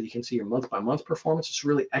tracker, so you can see your month-by-month performance. It's a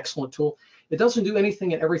really excellent tool. It doesn't do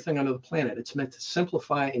anything and everything under the planet. It's meant to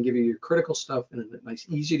simplify and give you your critical stuff in a nice,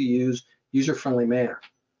 easy-to-use, user-friendly manner.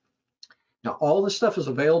 Now, all this stuff is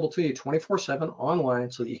available to you 24/7 online,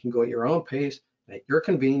 so that you can go at your own pace and at your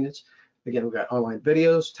convenience. Again, we've got online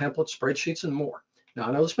videos, templates, spreadsheets, and more. Now,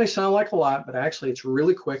 I know this may sound like a lot, but actually it's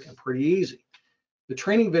really quick and pretty easy. The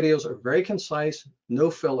training videos are very concise, no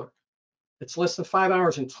filler. It's less than 5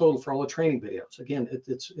 hours in total for all the training videos. Again,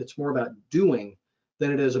 it's more about doing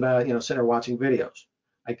than it is about sitting there watching videos.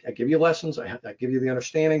 I give you lessons, I give you the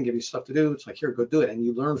understanding, give you stuff to do. It's like, here, go do it, and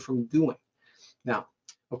you learn from doing. Now,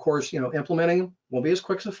 of course, implementing them won't be as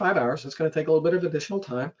quick as the 5 hours. It's going to take a little bit of additional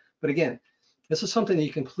time. But again, this is something that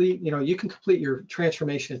you can complete. You can complete your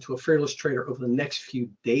transformation into a fearless trader over the next few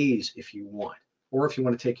days if you want. Or if you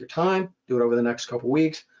want to take your time, do it over the next couple of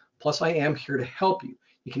weeks. Plus, I am here to help you.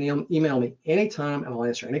 You can email me anytime and I'll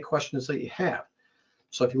answer any questions that you have.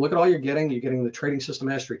 So if you look at all you're getting the Trading System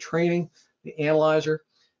Mastery training, the analyzer,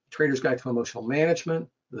 the Trader's Guide to Emotional Management,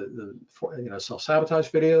 the self-sabotage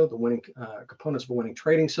video, the winning components of a winning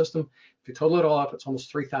trading system. If you total it all up, it's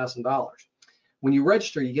almost $3,000. When you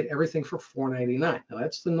register, you get everything for $499. Now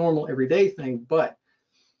that's the normal everyday thing, but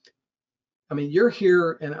I mean, you're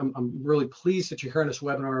here, and I'm really pleased that you're here on this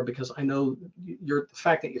webinar, because I know the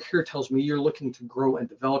fact that you're here tells me you're looking to grow and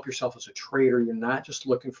develop yourself as a trader. You're not just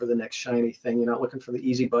looking for the next shiny thing. You're not looking for the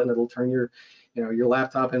easy button that'll turn your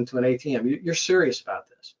laptop into an ATM. You're serious about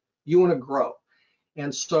this. You want to grow.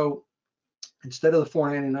 And so instead of the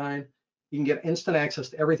 $499, you can get instant access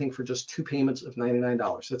to everything for just 2 payments of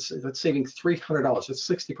 $99. That's saving $300. That's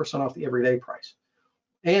 60% off the everyday price.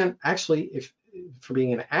 And actually, if for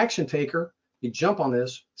being an action taker, you jump on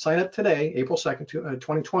this, sign up today, April 2nd,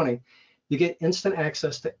 2020, you get instant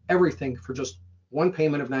access to everything for just 1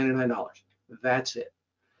 payment of $99. That's it.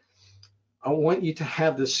 I want you to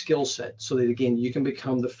have this skill set so that, again, you can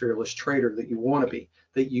become the fearless trader that you want to be,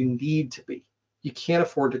 that you need to be. You can't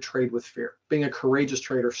afford to trade with fear. Being a courageous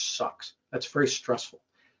trader sucks. That's very stressful.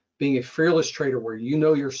 Being a fearless trader where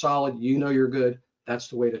you're solid, you're good, that's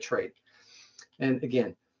the way to trade. And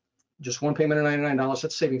again, just 1 payment of $99,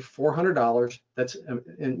 that's saving $400. That's,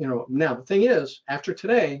 now the thing is, after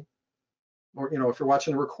today, or, if you're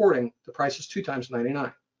watching the recording, the price is 2 times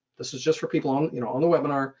 $99. This is just for people on, on the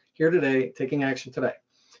webinar here today, taking action today.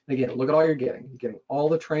 And again, look at all you're getting. You're getting all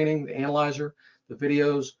the training, the analyzer, the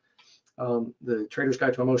videos, the Trader's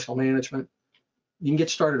Guide to Emotional Management. You can get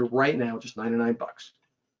started right now with just 99 bucks.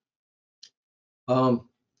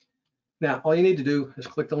 Now, all you need to do is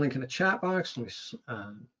click the link in the chat box. Let me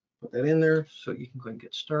put that in there so you can go ahead and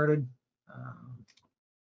get started.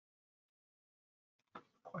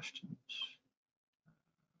 Questions?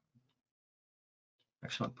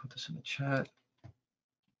 Actually, I'll put this in the chat.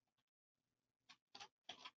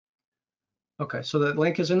 Okay, so that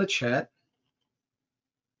link is in the chat.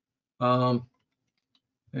 And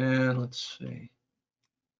let's see.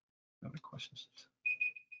 How many questions?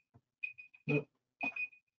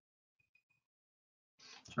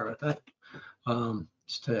 Sorry about that.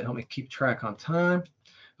 Just to help me keep track on time.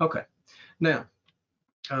 Okay, now,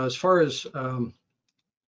 as far as,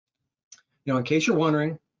 in case you're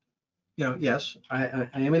wondering, yes, I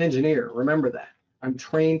am an engineer. Remember that. I'm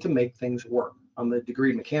trained to make things work. I'm a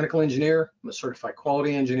degreed mechanical engineer. I'm a certified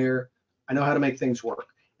quality engineer. I know how to make things work.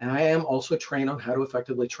 And I am also trained on how to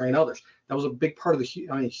effectively train others. That was a big part of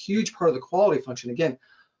a huge part of the quality function. Again,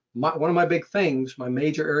 one of my big things, my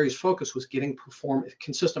major areas of focus was getting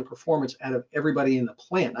consistent performance out of everybody in the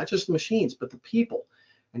plant, not just the machines, but the people.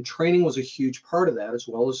 And training was a huge part of that, as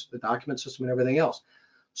well as the document system and everything else.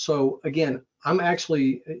 So again, I'm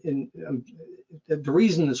actually, the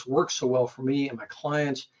reason this works so well for me and my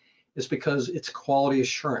clients is because it's quality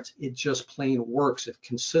assurance. It just plain works. If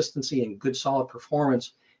consistency and good solid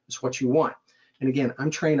performance is what you want. And again, I'm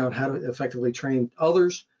trained on how to effectively train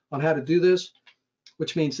others on how to do this,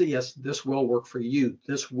 which means that yes, this will work for you.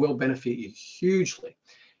 This will benefit you hugely.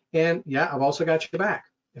 And yeah, I've also got your back.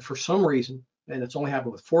 If for some reason, and it's only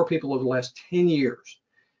happened with 4 people over the last 10 years,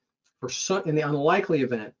 in the unlikely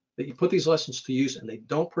event that you put these lessons to use and they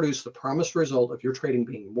don't produce the promised result of your trading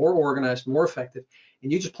being more organized, more effective,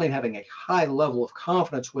 and you just plain having a high level of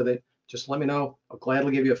confidence with it, just let me know. I'll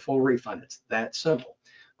gladly give you a full refund. It's that simple.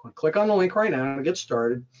 Go and click on the link right now to get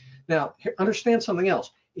started. Now, understand something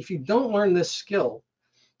else. If you don't learn this skill,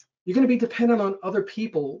 you're going to be dependent on other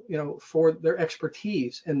people, for their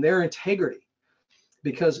expertise and their integrity.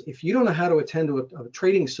 Because if you don't know how to attend to a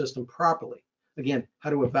trading system properly, again,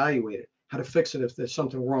 how to evaluate it, how to fix it if there's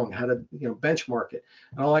something wrong, how to benchmark it,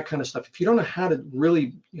 and all that kind of stuff. If you don't know how to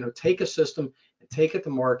really take a system and take it to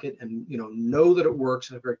market and know that it works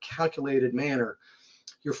in a very calculated manner,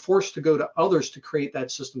 you're forced to go to others to create that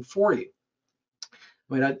system for you.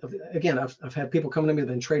 I mean, I've had people come to me that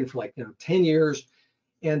have been trading for like 10 years,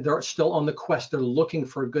 and they're still on the quest. They're looking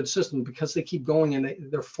for a good system because they keep going, and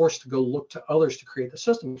they're forced to go look to others to create the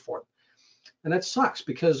system for them. And that sucks,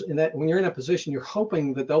 because when you're in that position, you're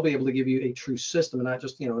hoping that they'll be able to give you a true system and not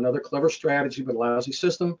just another clever strategy, but a lousy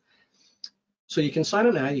system. So you can sign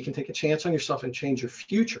up now. You can take a chance on yourself and change your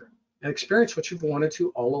future and experience what you've wanted to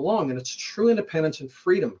all along. And it's true independence and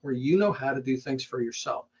freedom, where you know how to do things for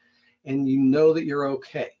yourself, and you know that you're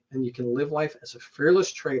okay, and you can live life as a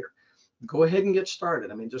fearless trader. Go ahead and get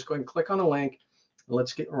started. I mean, just go ahead and click on the link. And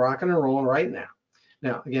let's get rocking and rolling right now.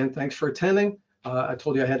 Now, again, thanks for attending. I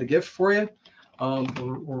told you I had a gift for you.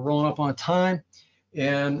 We're rolling up on time.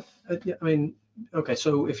 And okay,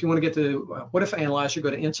 so if you want to get to What If Analyzer, go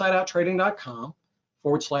to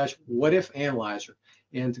insideouttrading.com/What If Analyzer.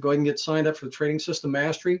 And to go ahead and get signed up for the Trading System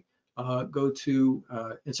Mastery, go to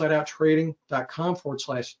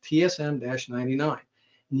insideouttrading.com/TSM-99.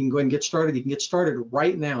 And you can go ahead and get started. You can get started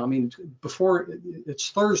right now. I mean, before it's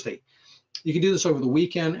Thursday, you can do this over the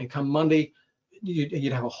weekend, and come Monday,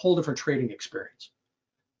 you'd have a whole different trading experience.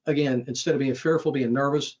 Again, instead of being fearful, being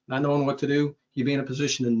nervous, not knowing what to do, you'd be in a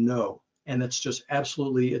position to know. And it's just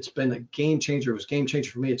absolutely, it's been a game changer. It was a game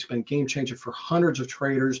changer for me. It's been a game changer for hundreds of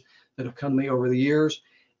traders that have come to me over the years,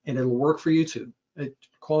 and it'll work for you too.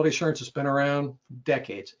 Quality assurance has been around for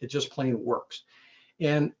decades. It just plain works.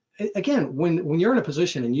 And again, when you're in a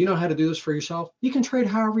position and you know how to do this for yourself, you can trade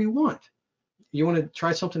however you want. You want to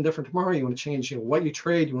try something different tomorrow, you want to change what you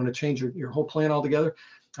trade, you want to change your whole plan altogether.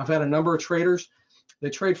 I've had a number of traders, they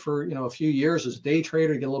trade for a few years as a day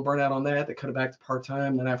trader, get a little burnout on that, they cut it back to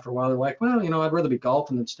part-time, then after a while they're like, well, I'd rather be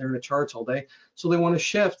golfing than staring at charts all day. So they want to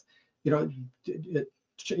shift,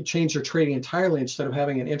 change their trading entirely. Instead of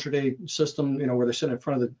having an intraday system, where they're sitting in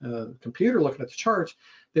front of the computer looking at the charts,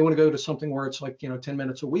 they want to go to something where it's like 10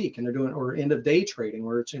 minutes a week, and they're doing, or end of day trading,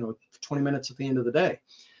 where it's 20 minutes at the end of the day,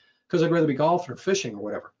 because I'd rather be golfing or fishing or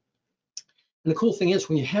whatever. And the cool thing is,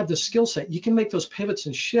 when you have this skill set, you can make those pivots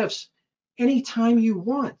and shifts anytime you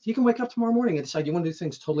want. You can wake up tomorrow morning and decide you want to do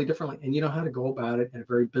things totally differently, and you know how to go about it in a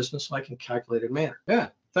very businesslike and calculated manner.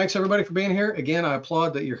 Yeah. Thanks everybody for being here. Again, I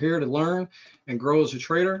applaud that you're here to learn and grow as a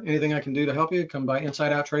trader. Anything I can do to help you, come by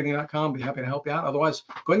insideouttrading.com. Be happy to help you out. Otherwise,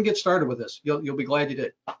 go ahead and get started with this. You'll be glad you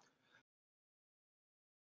did.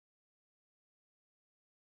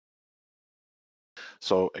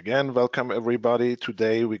 So again, welcome everybody.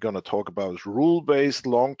 Today we're going to talk about rule-based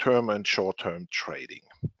long-term and short-term trading.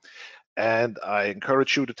 And I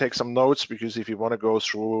encourage you to take some notes, because if you want to go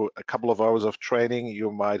through a couple of hours of training,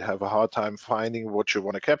 you might have a hard time finding what you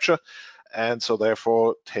want to capture. And so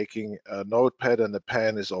therefore, taking a notepad and a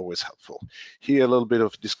pen is always helpful. Here, a little bit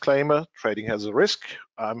of disclaimer: trading has a risk.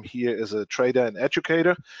 I'm here as a trader and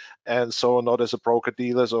educator, and so not as a broker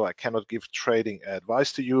dealer, so I cannot give trading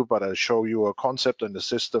advice to you, but I'll show you a concept and a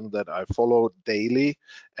system that I follow daily,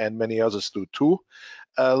 and many others do too.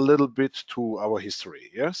 A little bit to our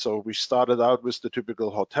history. Yeah, so we started out with the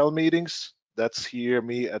typical hotel meetings. That's here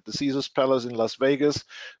me at the Caesars Palace in Las Vegas,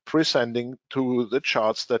 presenting to the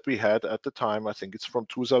charts that we had at the time. I think it's from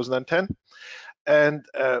 2010. And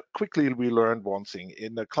quickly we learned one thing: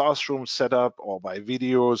 in the classroom setup or by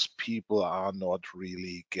videos, people are not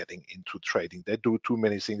really getting into trading. They do too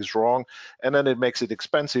many things wrong, and then it makes it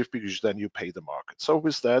expensive, because then you pay the market. So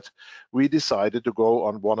with that, we decided to go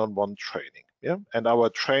on one-on-one training. Yeah, and our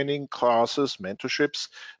training classes, mentorships,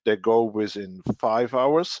 they go within 5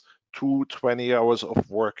 hours to 20 hours of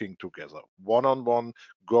working together, one-on-one,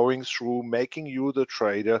 going through, making you the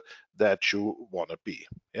trader that you want to be.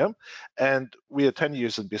 Yeah, and we are 10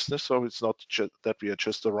 years in business, so it's not just that we are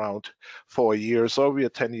just around for a year or so. We are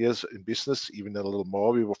 10 years in business, even a little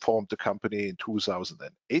more. We formed the company in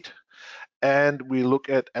 2008, and we look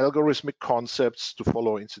at algorithmic concepts to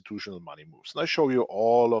follow institutional money moves. And I show you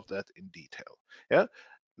all of that in detail. Yeah.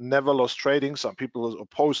 never loss trading, some people are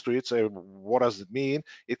opposed to it, say, what does it mean?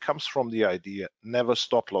 It comes from the idea, never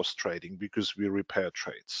stop loss trading, because we repair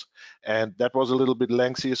trades. And that was a little bit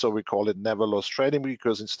lengthy, so we call it never loss trading,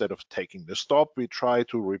 because instead of taking the stop, we try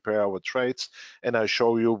to repair our trades, and I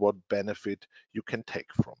show you what benefit you can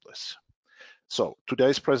take from this. So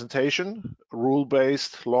today's presentation,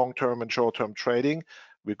 rule-based long-term and short-term trading.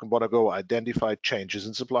 We want to go identify changes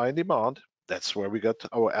in supply and demand. That's where we got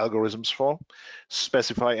our algorithms for.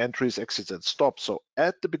 Specify entries, exits, and stops. So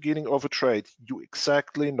at the beginning of a trade, you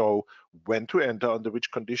exactly know when to enter, under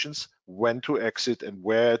which conditions, when to exit, and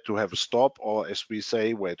where to have a stop, or as we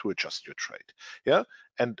say, where to adjust your trade. Yeah,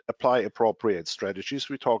 and apply appropriate strategies.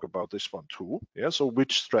 We talk about this one too. Yeah, so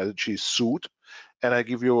which strategies suit. And I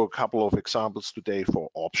give you a couple of examples today for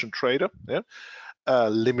option trader. Yeah.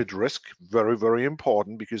 Limit risk, very, very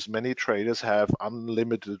important, because many traders have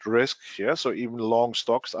unlimited risk. Yeah, so even long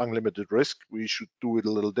stocks, unlimited risk. We should do it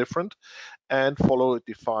a little different and follow a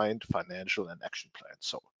defined financial and action plan.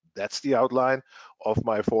 So that's the outline of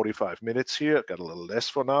my 45 minutes here. Got a little less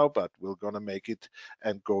for now, but we're gonna make it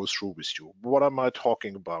and go through with you. What am I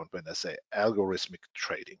talking about when I say algorithmic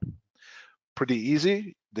trading? Pretty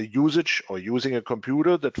easy. The usage or using a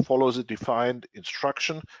computer that follows a defined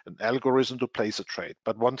instruction, an algorithm to place a trade.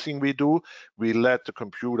 But one thing we do, we let the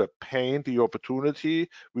computer paint the opportunity.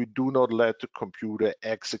 We do not let the computer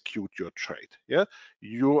execute your trade. Yeah,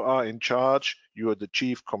 you are in charge. You are the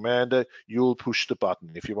chief commander. You'll push the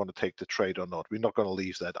button if you want to take the trade or not. We're not going to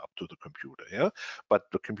leave that up to the computer. Yeah, but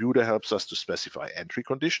the computer helps us to specify entry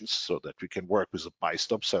conditions so that we can work with a buy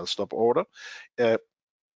stop, sell stop order.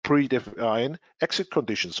 Predefine exit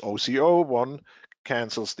conditions. OCO, one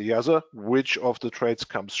cancels the other, which of the trades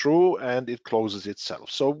comes through, and it closes itself.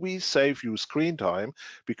 So we save you screen time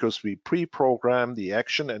because we pre-program the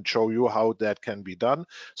action and show you how that can be done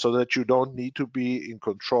so that you don't need to be in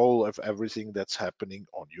control of everything that's happening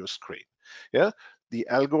on your screen. Yeah, the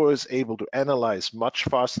algo is able to analyze much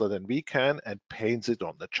faster than we can and paints it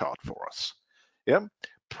on the chart for us. Yeah.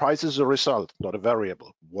 Price is a result, not a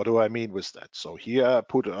variable. What do I mean with that? So here I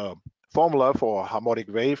put a formula for a harmonic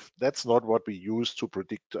wave. That's not what we use to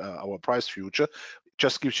predict our price future. It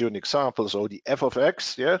just gives you an example. So the f of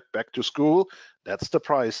x, yeah, back to school, that's the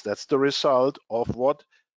price. That's the result of what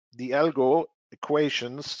the algo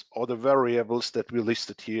equations or the variables that we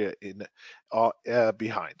listed here in are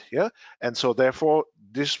behind. Yeah, and so therefore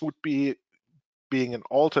this would be being an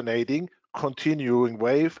alternating continuing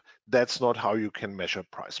wave. That's not how you can measure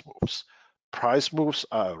price moves. Price moves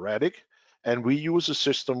are erratic, and we use a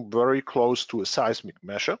system very close to a seismic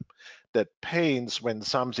measure that paints when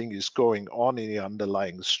something is going on in the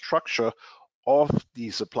underlying structure of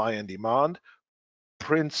the supply and demand,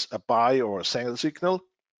 prints a buy or a sell signal,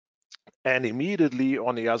 and immediately,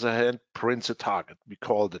 on the other hand, prints a target. We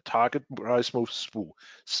call the target price move SPU,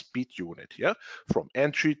 speed unit, yeah? From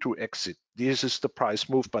entry to exit. This is the price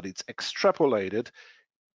move, but it's extrapolated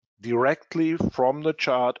directly from the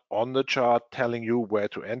chart, on the chart, telling you where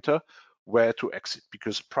to enter, where to exit,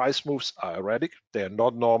 because price moves are erratic. They're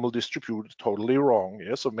not normal distributed, totally wrong.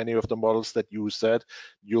 Yeah, so many of the models that use that,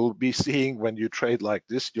 you'll be seeing when you trade like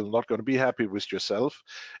this, you're not going to be happy with yourself.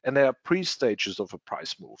 And there are pre-stages of a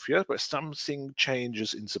price move, yeah, where something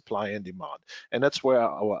changes in supply and demand. And that's where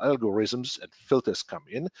our algorithms and filters come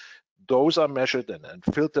in. Those are measured and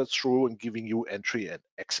filtered through and giving you entry and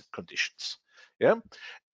exit conditions. Yeah.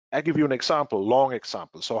 I give you an example, long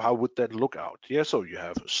example. So how would that look out? Yeah, so you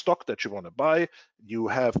have a stock that you want to buy. You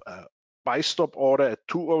have a buy stop order at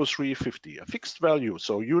 203.50, a fixed value.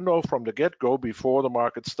 So you know from the get-go before the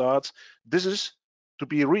market starts, this is to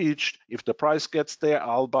be reached. If the price gets there,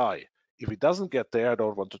 I'll buy. If it doesn't get there, I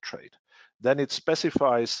don't want to trade. Then it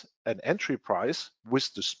specifies an entry price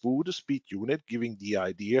with the SPU, the speed unit, giving the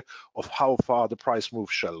idea of how far the price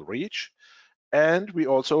move shall reach. And we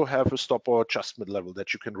also have a stop or adjustment level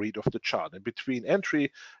that you can read off the chart. And between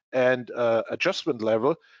entry and adjustment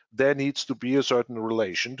level, there needs to be a certain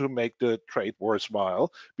relation to make the trade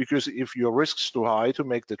worthwhile. Because if your risk's too high to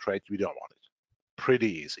make the trade, we don't want it.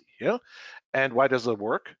 Pretty easy, yeah? And why does it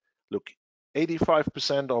work? Look,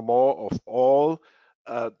 85% or more of all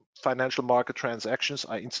financial market transactions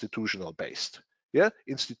are institutional based. Yeah,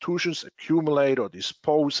 institutions accumulate or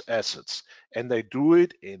dispose assets, and they do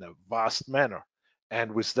it in a vast manner.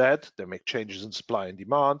 And with that, they make changes in supply and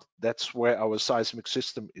demand. That's where our seismic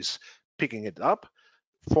system is picking it up,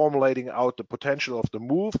 formulating out the potential of the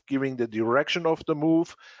move, giving the direction of the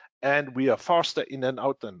move, and we are faster in and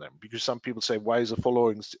out than them. Because some people say, why is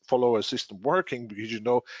the follower system working? Because, you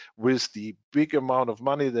know, with the big amount of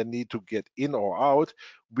money they need to get in or out,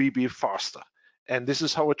 we be faster. And this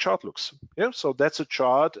is how a chart looks. Yeah, so that's a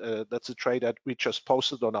chart. That's a trade that we just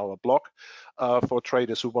posted on our blog for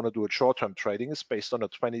traders who want to do a short-term trading. It's based on a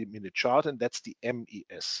 20-minute chart, and that's the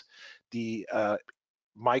MES, the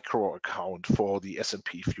micro account for the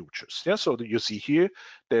S&P futures. Yeah, so you see here,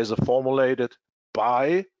 there's a formulated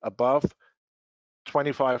buy above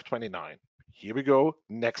 25.29. Here we go.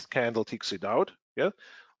 Next candle ticks it out. Yeah,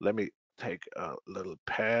 let me take a little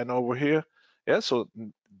pan over here. Yeah, so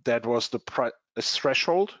that was the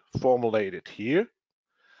threshold formulated here.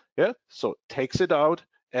 Yeah, so takes it out,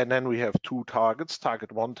 and then we have two targets,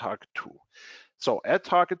 target 1, target 2. So at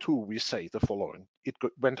target 2, we say the following. It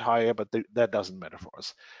went higher, but that doesn't matter for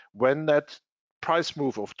us. When that price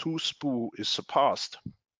move of 2 SPU is surpassed,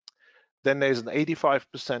 then there's an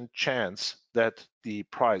 85% chance that the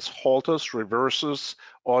price halters, reverses,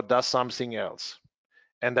 or does something else.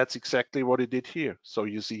 And that's exactly what it did here. So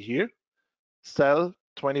you see here, sell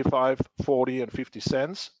 25, 40, and 50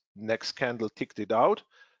 cents. Next candle ticked it out.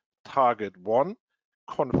 Target 1,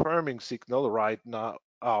 confirming signal right now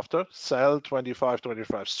after, sell 25,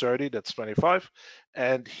 25, 30, that's 25.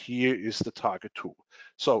 And here is the target 2.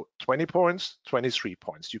 So 20 points, 23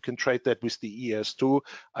 points. You can trade that with the ES2.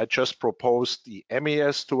 I just proposed the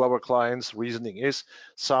MES to our clients. Reasoning is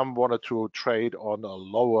some wanted to trade on a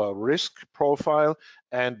lower risk profile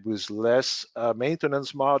and with less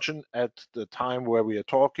maintenance margin. At the time where we are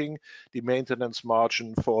talking, the maintenance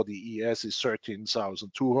margin for the ES is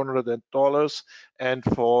 $13,200, and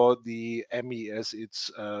for the MES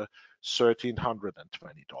it's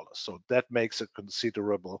 $1,320. So that makes a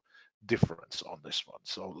considerable difference on this one.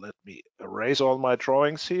 So let me erase all my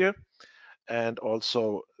drawings here and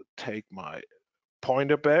also take my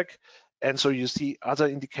pointer back. And so you see other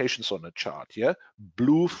indications on the chart. Yeah,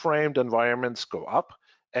 blue framed environments go up.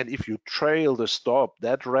 And if you trail the stop,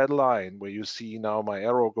 that red line where you see now my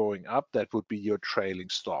arrow going up, that would be your trailing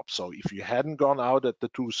stop. So if you hadn't gone out at the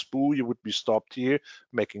 2 SPU, you would be stopped here,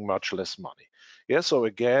 making much less money. Yeah, so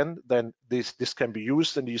again, then this can be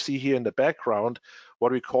used. And you see here in the background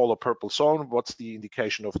what we call a purple zone. What's the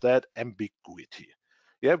indication of that? Ambiguity.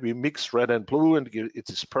 Yeah, we mix red and blue and it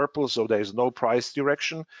is purple, so there is no price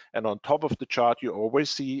direction. And on top of the chart, you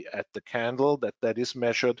always see at the candle that is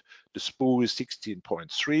measured. The SPU is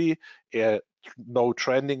 16.3, no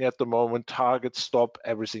trending at the moment, target, stop,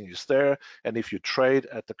 everything is there. And if you trade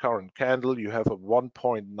at the current candle, you have a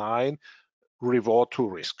 1.9 reward to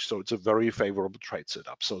risk. So it's a very favorable trade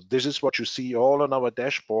setup. So this is what you see all on our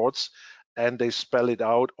dashboards, and they spell it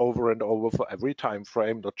out over and over for every time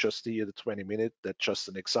frame, not just the 20-minute. That's just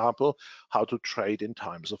an example how to trade in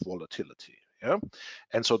times of volatility. Yeah,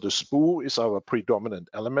 and so the SPU is our predominant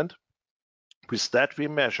element. With that, we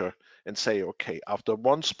measure and say, okay, after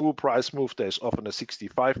 1 SPU price move, there's often a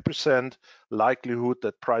 65% likelihood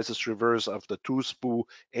that prices reverse. After 2 SPU,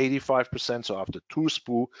 85%. So after 2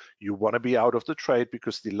 SPU, you want to be out of the trade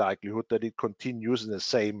because the likelihood that it continues in the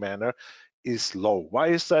same manner is low. Why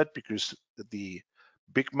is that? Because the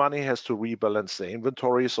big money has to rebalance the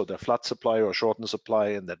inventory, so they flood supply or shorten supply,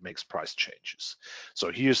 and that makes price changes.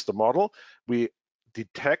 So here's the model. We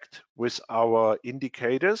detect with our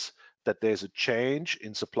indicators that there's a change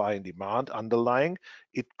in supply and demand underlying.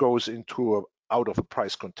 It goes into out of a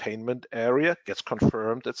price containment area, gets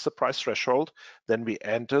confirmed it's the price threshold. Then we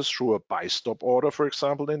enter through a buy stop order, for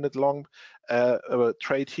example, in the long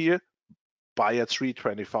trade here, buy at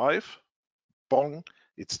 325, bong,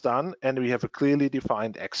 it's done, and we have a clearly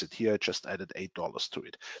defined exit here. I just added $8 to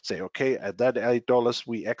it. Say, okay, at that $8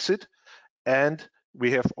 we exit, and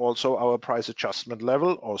we have also our price adjustment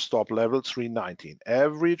level or stop level 319.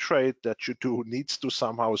 Every trade that you do needs to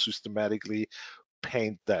somehow systematically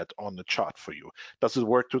paint that on the chart for you. Does it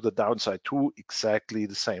work to the downside too? Exactly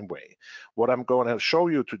the same way. What I'm going to show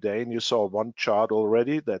you today, and you saw one chart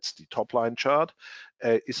already, that's the top line chart,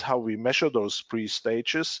 is how we measure those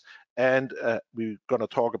pre-stages. And we're going to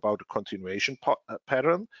talk about a continuation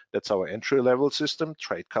pattern. That's our entry-level system,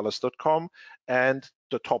 tradecolors.com, and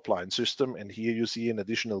the top line system. And here you see an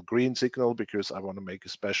additional green signal because I want to make a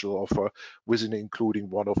special offer with including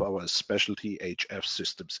one of our specialty HF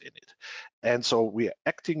systems in it. And so we are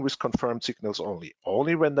acting with confirmed signals only.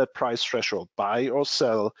 Only when that price threshold buy or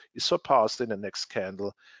sell is surpassed in the next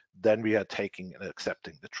candle, then we are taking and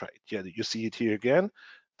accepting the trade. Yeah, you see it here again.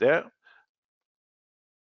 There.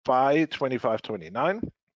 Buy 25.29,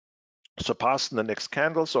 surpassed in the next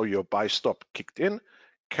candle, so your buy stop kicked in,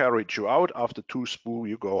 carried you out. After 2 SPU,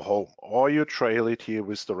 you go home, or you trail it here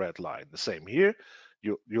with the red line. The same here,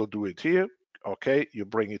 you'll do it here. Okay, you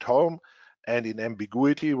bring it home, And in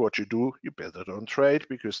ambiguity, what you do, you better don't trade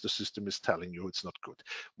because the system is telling you it's not good.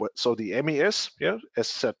 So the MES, yeah, as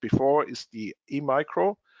said before, is the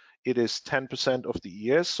E-micro. It is 10% of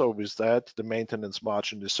the ES. So with that, the maintenance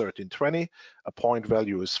margin is 13.20. A point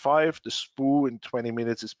value is 5. The SPU in 20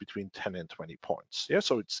 minutes is between 10 and 20 points. Yeah,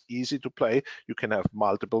 so it's easy to play. You can have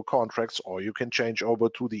multiple contracts or you can change over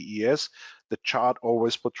to the ES. The chart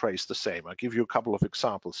always portrays the same. I'll give you a couple of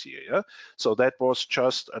examples here. Yeah, so that was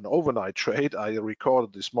just an overnight trade I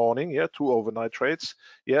recorded this morning. Yeah, 2 overnight trades.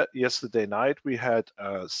 Yeah, yesterday night we had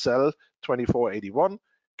sell 24.81,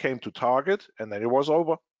 came to target, and then it was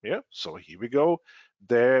over. Yeah, so here we go.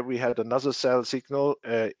 There we had another sell signal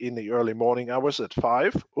in the early morning hours at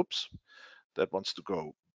 5. Oops, that wants to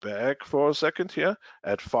go back for a second here.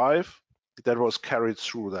 At 5, that was carried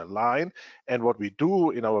through that line. And what we do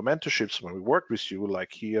in our mentorships when we work with you,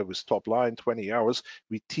 like here with Top Line 20 hours,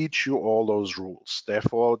 we teach you all those rules.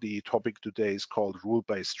 Therefore, the topic today is called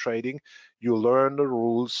rule-based trading. You learn the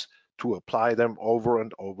rules to apply them over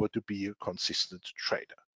and over to be a consistent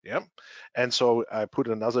trader. Yeah, and so I put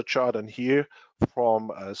another chart in here from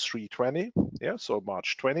 320, yeah, so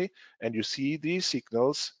March 20, and you see these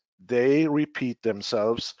signals, they repeat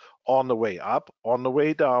themselves on the way up, on the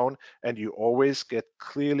way down, and you always get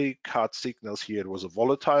clearly cut signals here. It was a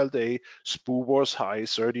volatile day, SPU was high,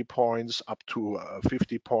 30 points up to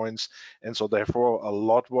 50 points, and so therefore a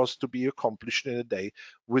lot was to be accomplished in a day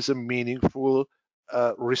with a meaningful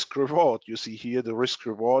risk reward. You see here the risk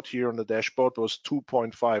reward here on the dashboard was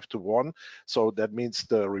 2.5 to 1. So that means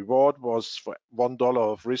the reward was for $1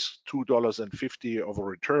 of risk, $2.50 of a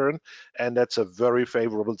return. And that's a very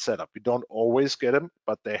favorable setup. You don't always get them,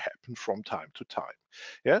 but they happen from time to time.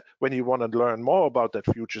 Yeah. When you want to learn more about that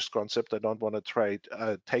futures concept, I don't want to trade,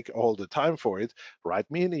 take all the time for it. Write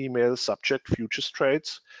me an email, subject futures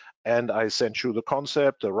trades. And I sent you the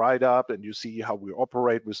concept, the write-up, and you see how we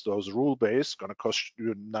operate with those rule-based. Going to cost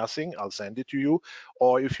you nothing. I'll send it to you.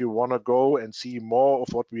 Or if you want to go and see more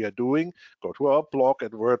of what we are doing, go to our blog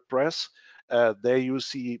at WordPress. There you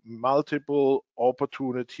see multiple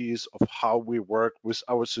opportunities of how we work with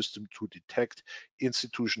our system to detect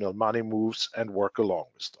institutional money moves and work along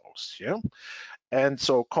with those. Yeah. And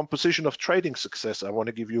so composition of trading success, I want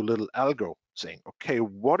to give you a little algo saying, okay,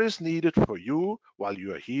 what is needed for you while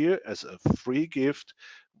you are here as a free gift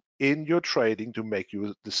in your trading to make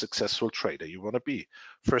you the successful trader you want to be?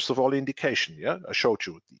 First of all, indication. Yeah, I showed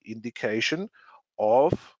you the indication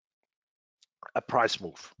of a price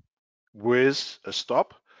move with a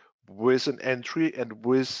stop, with an entry, and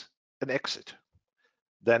with an exit.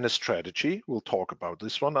 Then a strategy. We'll talk about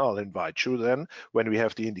this one. I'll invite you then when we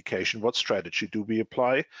have the indication, what strategy do we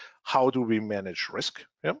apply? How do we manage risk?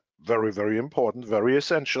 Yeah, very, very important, very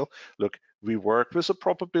essential. Look, we work with a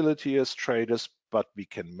probability as traders, but we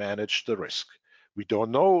can manage the risk. We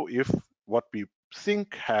don't know if what we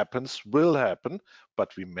think happens will happen,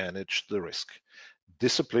 but we manage the risk.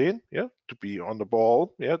 Discipline, yeah, to be on the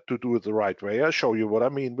ball, yeah, to do it the right way. I'll show you what I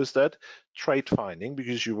mean with that. Trade finding,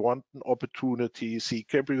 because you want an opportunity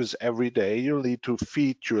seeker, because every day you need to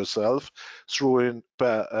feed yourself through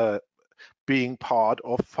being part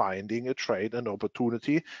of finding a trade and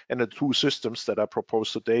opportunity. And the 2 systems that I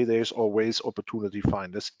propose today, there's always opportunity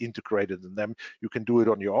finders integrated in them. You can do it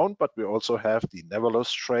on your own, but we also have the never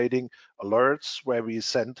lost trading alerts where we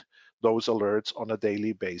send those alerts on a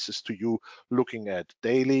daily basis to you, looking at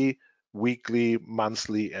daily, weekly,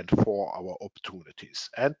 monthly, and 4-hour opportunities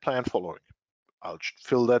and plan following. I'll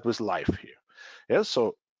fill that with live here. Yeah,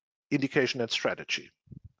 so indication and strategy.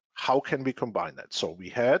 How can we combine that? So we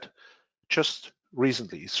had just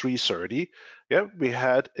recently 3:30, yeah, we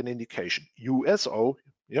had an indication USO,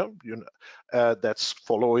 yeah, that's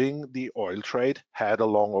following the oil trade, had a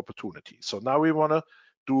long opportunity. So now we want to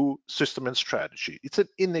do system and strategy. It's an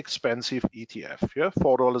inexpensive ETF. Yeah,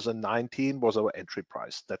 $4.19 was our entry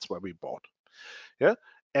price. That's where we bought. Yeah,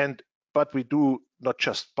 but we do not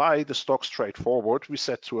just buy the stock straightforward. We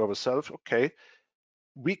said to ourselves, okay,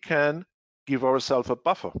 we can give ourselves a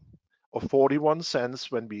buffer of 41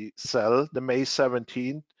 cents when we sell the May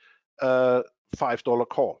 17th $5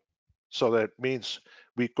 call. So that means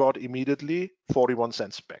we got immediately 41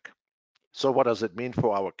 cents back. So what does it mean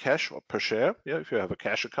for our cash or per share? Yeah, if you have a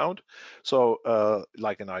cash account, so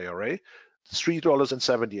like an IRA,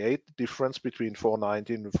 $3.78 difference between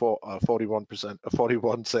 4.19 and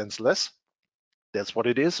 41 cents less. That's what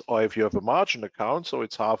it is. Or if you have a margin account, so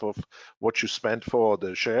it's half of what you spent for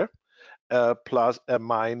the share, plus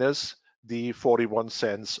minus the 41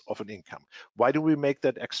 cents of an income. Why do we make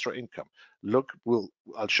that extra income? Look,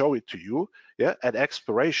 I'll show it to you. Yeah, at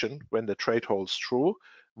expiration, when the trade holds true,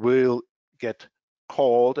 we'll get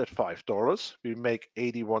called at $5. We make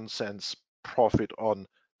 81 cents profit on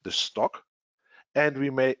the stock, and we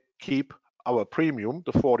may keep our premium.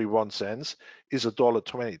 The 41 cents is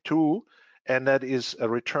 $1.22, and that is a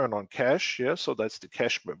return on cash. Yeah, so that's the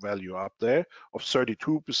cash value up there of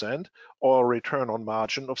 32%, or a return on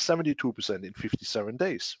margin of 72% in 57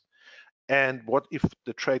 days. And what if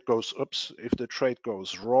the trade goes, if the trade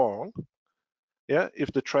goes wrong? Yeah,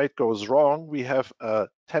 if the trade goes wrong, we have a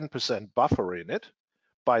 10% buffer in it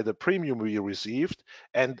by the premium we received.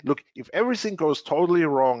 And look, if everything goes totally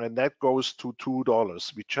wrong and that goes to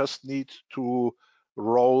 $2, we just need to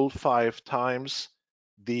roll 5 times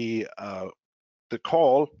the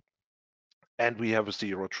call, and we have a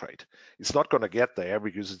 0 trade. It's not going to get there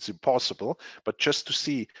because it's impossible, but just to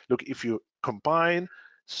see, look, if you combine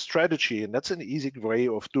strategy, and that's an easy way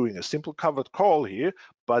of doing a simple covered call here,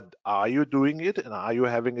 but are you doing it, and are you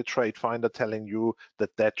having a trade finder telling you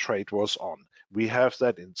that that trade was on? We have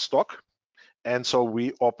that in stock, and so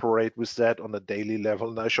we operate with that on a daily level,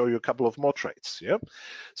 and I'll show you a couple of more trades. Yeah,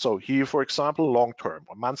 so here, for example, long term,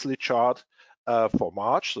 a monthly chart for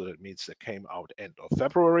March, so that means that came out end of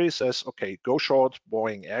February, says, okay, go short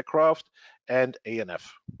Boeing aircraft and ANF.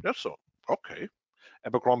 Yeah, so okay,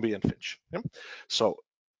 Abercrombie and Finch. Yeah? So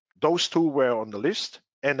those two were on the list,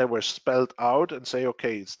 and they were spelled out and say,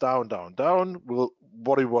 okay, it's down, down, down. Well,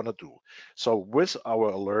 what do you want to do? So with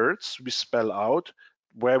our alerts, we spell out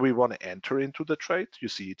where we want to enter into the trade. You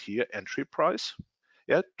see it here, entry price.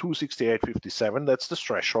 Yeah, 268.57, that's the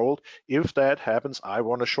threshold. If that happens, I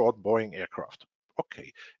want to short Boeing aircraft. Okay,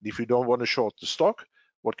 and if you don't want to short the stock,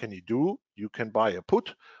 what can you do? You can buy a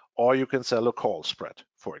put, or you can sell a call spread,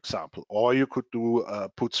 for example, or you could do a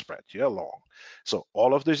put spread, yeah, long. So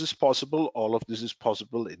all of this is possible. All of this is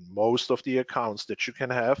possible in most of the accounts that you can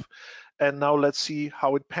have. And now let's see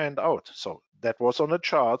how it panned out. So that was on a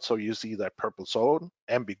chart. So you see that purple zone,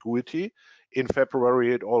 ambiguity. In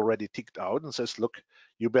February, it already ticked out and says, look,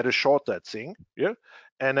 you better short that thing, yeah?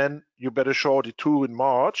 And then you better short it too in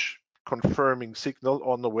March, confirming signal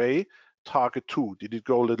on the way. Target 2, did it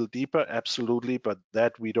go a little deeper? Absolutely, but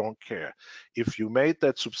that we don't care. If you made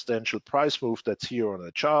that substantial price move that's here on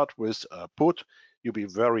the chart with a put, you'll be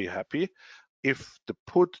very happy. If the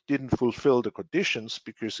put didn't fulfill the conditions,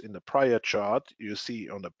 because in the prior chart, you see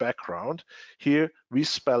on the background, here we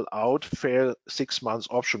spell out fair 6 months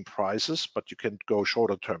option prices, but you can go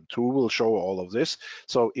shorter term too. We'll show all of this.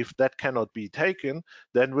 So if that cannot be taken,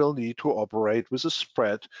 then we'll need to operate with a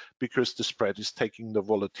spread, because the spread is taking the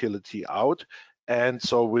volatility out. And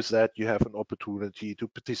so with that, you have an opportunity to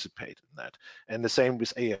participate in that. And the same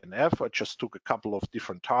with ANF. I just took a couple of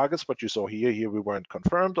different targets, but you saw here we weren't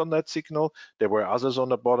confirmed on that signal. There were others on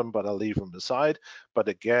the bottom, but I'll leave them aside. But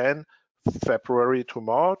again, February to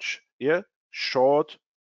March, yeah, short,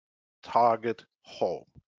 target, home,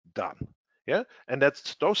 done. Yeah, and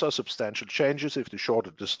those are substantial changes. If you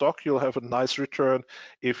shorted the stock, you'll have a nice return.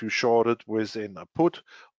 If you shorted within a put,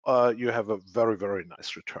 you have a very, very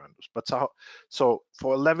nice return. But so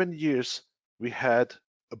for 11 years, we had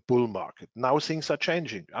a bull market. Now things are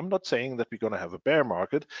changing. I'm not saying that we're going to have a bear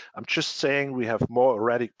market. I'm just saying we have more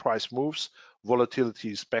erratic price moves.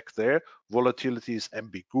 Volatility is back there. Volatility is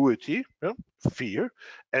ambiguity, yeah? Fear.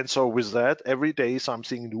 And so with that, every day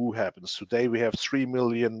something new happens. Today we have 3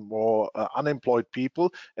 million more unemployed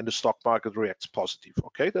people, and the stock market reacts positive.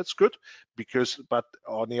 Okay, that's good, but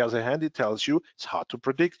on the other hand, it tells you it's hard to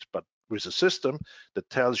predict, but with a system that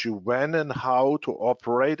tells you when and how to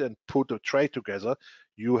operate and put a trade together,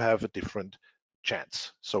 you have a different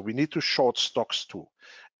chance. So we need to short stocks too.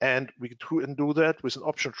 And we can do that with an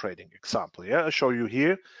option trading example. Yeah, I'll show you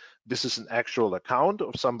here. This is an actual account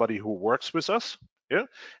of somebody who works with us. Yeah,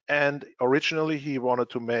 and originally he wanted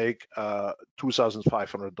to make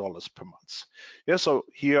 $2,500 per month. Yeah, so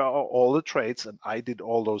here are all the trades, and I did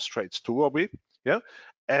all those trades too, Obi. Yeah,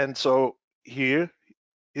 and so here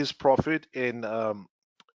his profit in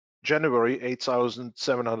January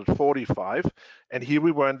 8,745, and here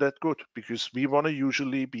we weren't that good, because we want to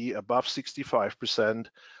usually be above 65%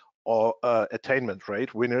 or attainment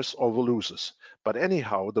rate, winners over losers. But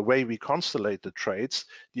anyhow, the way we constellate the trades,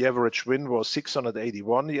 the average win was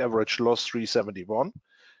 681, the average loss 371.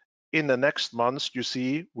 In the next months, you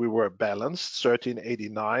see we were balanced,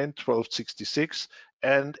 1389, 1266,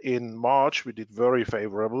 and in March we did very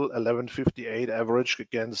favorable, 1158 average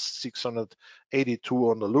against 682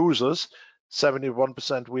 on the losers,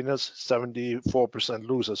 71% winners, 74%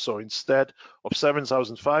 losers. So instead of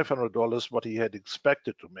 $7,500, what he had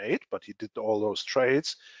expected to make, but he did all those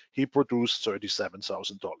trades, he produced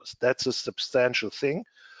 $37,000. That's a substantial thing.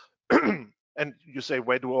 And you say,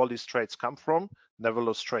 where do all these trades come from? Never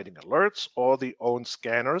lost trading alerts or the own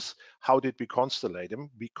scanners. How did we constellate them?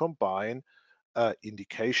 We combine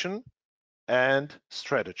indication and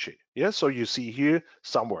strategy. Yeah, so you see here,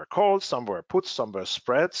 some were calls, some were puts, some were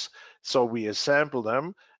spreads. So we assemble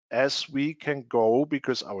them as we can go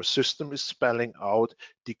because our system is spelling out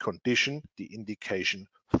the condition, the indication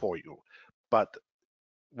for you. But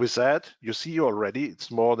with that, you see already,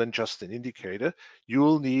 it's more than just an indicator.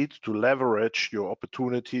 You'll need to leverage your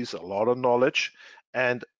opportunities, a lot of knowledge,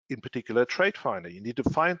 and in particular, Trade Finder. You need to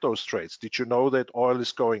find those trades. Did you know that oil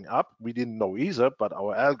is going up? We didn't know either, but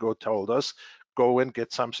our algo told us, go and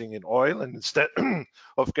get something in oil. And instead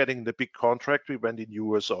of getting the big contract, we went in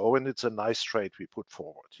USO, and it's a nice trade we put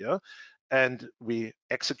forward, yeah? And we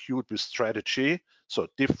execute with strategy, so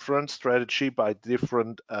different strategy by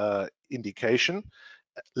different indication,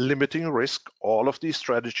 limiting risk. All of these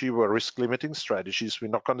strategies were risk limiting strategies. We're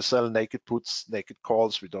not going to sell naked puts, naked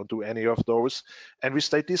calls. We don't do any of those. And we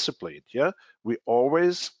stay disciplined. Yeah, we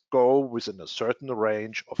always go within a certain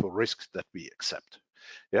range of a risk that we accept.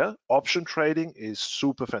 Yeah, option trading is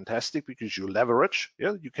super fantastic because you leverage.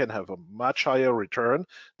 Yeah, you can have a much higher return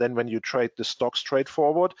than when you trade the stocks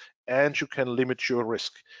straightforward, and you can limit your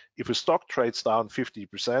risk. If a stock trades down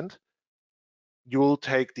 50%, you'll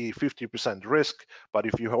take the 50% risk, but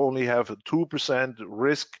if you only have a 2%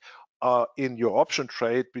 risk in your option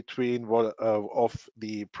trade between what of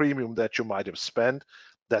the premium that you might have spent,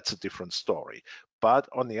 that's a different story. But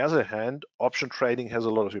on the other hand, option trading has a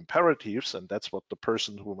lot of imperatives, and that's what the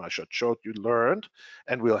person whom I just showed you learned,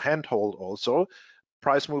 and will handhold also.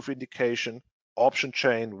 Price move indication, option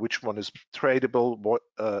chain, which one is tradable, what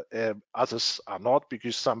others are not,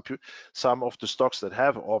 because some of the stocks that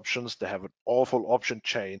have options, they have an awful option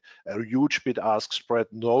chain, a huge bid-ask spread,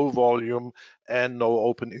 no volume, and no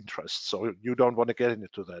open interest. So you don't want to get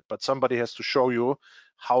into that. But somebody has to show you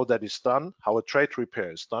how that is done, how a trade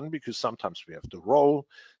repair is done, because sometimes we have to roll,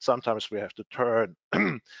 sometimes we have to turn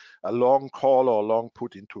a long call or a long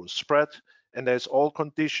put into a spread. And there's all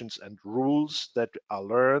conditions and rules that are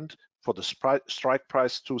learned for the strike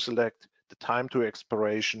price to select, the time to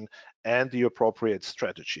expiration, and the appropriate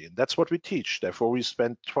strategy. And that's what we teach. Therefore, we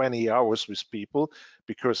spend 20 hours with people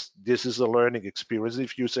because this is a learning experience.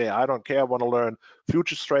 If you say, I don't care, I want to learn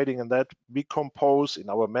futures trading and that, we compose in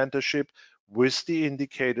our mentorship with the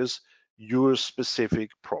indicators your specific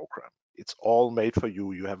program. It's all made for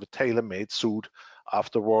you. You have a tailor-made suit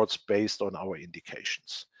afterwards based on our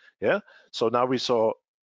indications. Yeah, so now we saw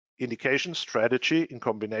indication, strategy in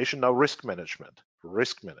combination. Now risk management.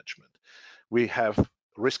 We have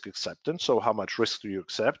risk acceptance. So how much risk do you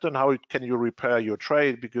accept and how can you repair your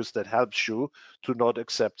trade, because that helps you to not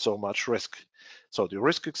accept so much risk. So the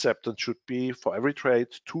risk acceptance should be for every trade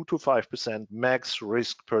 2 to 5% max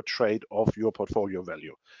risk per trade of your portfolio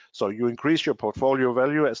value. So you increase your portfolio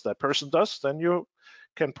value as that person does, then you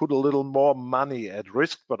can put a little more money at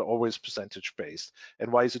risk, but always percentage based.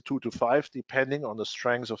 And why is it 2 to 5? Depending on the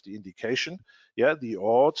strength of the indication. Yeah, the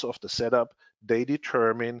odds of the setup, they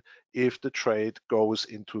determine if the trade goes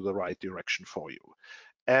into the right direction for you.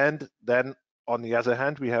 And then on the other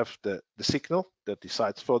hand, we have the signal that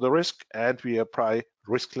decides for the risk, and we apply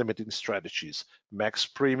risk limiting strategies. Max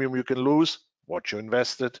premium you can lose, what you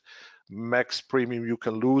invested, max premium you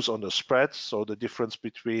can lose on the spread, so the difference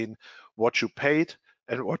between what you paid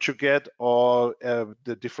and what you get, or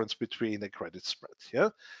the difference between a credit spread. Yeah.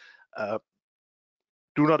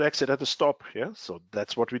 Do not exit at the stop. Yeah. So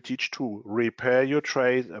that's what we teach too. Repair your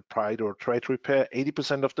trade, apply or trade repair.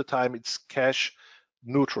 80% of the time it's cash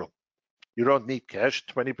neutral. You don't need cash.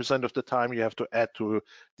 20% of the time you have to add to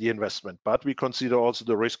the investment. But we consider also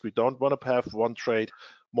the risk. We don't want to have one trade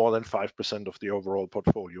more than 5% of the overall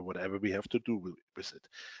portfolio, whatever we have to do with it.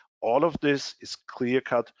 All of this is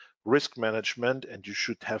clear-cut risk management, and you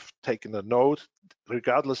should have taken a note,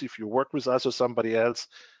 regardless if you work with us or somebody else.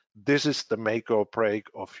 This is the make or break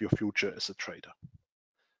of your future as a trader.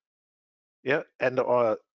 Yeah, and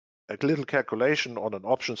a little calculation on an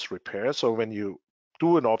options repair. So when you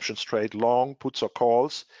do an options trade, long puts or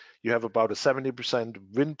calls, you have about a 70%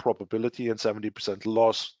 win probability and 70%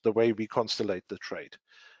 loss the way we constellate the trade.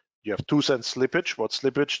 You have 2 cents slippage. What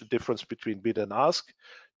slippage? The difference between bid and ask.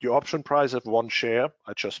 The option price of 1 share,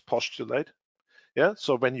 I just postulate. Yeah,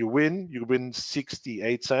 so when you win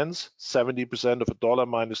 68 cents, 70% of a dollar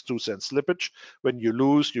minus 2 cents slippage. When you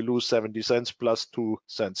lose 70 cents plus 2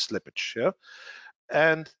 cents slippage. Yeah,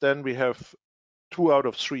 and then we have 2 out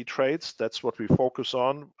of 3 trades. That's what we focus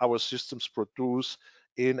on. Our systems produce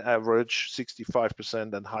in average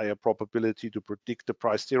 65% and higher probability to predict the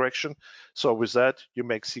price direction. So with that, you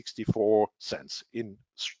make 64 cents in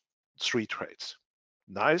 3 trades.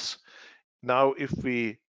 Nice. Now, if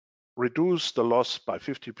we reduce the loss by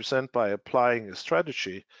 50% by applying a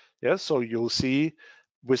strategy, yeah, so you'll see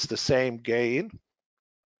with the same gain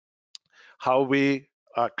how we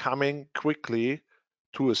are coming quickly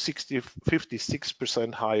to a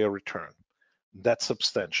 56% higher return. That's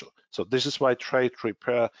substantial. So this is why trade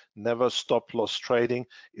repair, never stop loss trading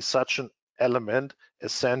is such an element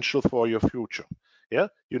essential for your future. Yeah,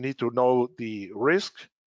 you need to know the risk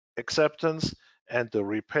acceptance and the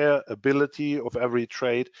repair ability of every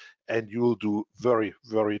trade, and you'll do very,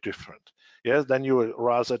 very different. Yeah, then you are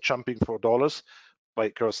rather jumping for dollars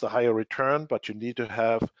because the higher return, but you need to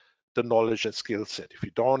have the knowledge and skill set. If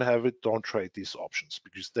you don't have it, don't trade these options,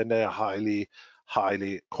 because then they are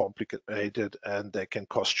highly complicated and they can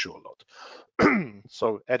cost you a lot.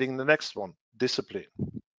 So adding the next one, discipline.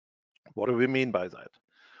 What do we mean by that?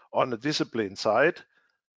 On the discipline side,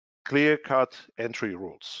 clear-cut entry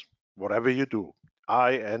rules. Whatever you do,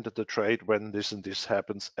 I enter the trade when this and this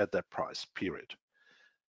happens at that price, period.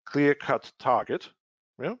 Clear-cut target,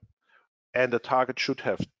 yeah? And the target should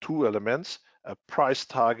have 2 elements, a price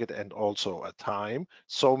target and also a time.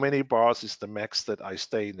 So many bars is the max that I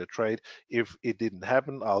stay in the trade. If it didn't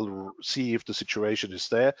happen, I'll see if the situation is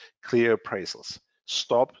there. Clear appraisals.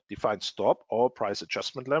 Stop, define stop or price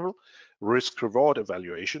adjustment level. Risk reward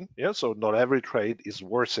evaluation. Yeah, so not every trade is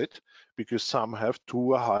worth it because some have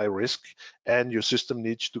too high risk, and your system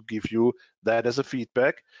needs to give you that as a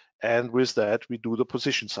feedback. And with that, we do the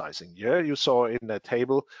position sizing. Yeah, you saw in that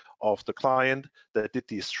table of the client that did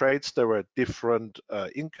these trades, there were different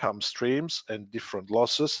income streams and different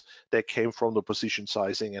losses that came from the position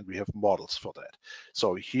sizing, and we have models for that.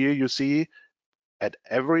 So here you see at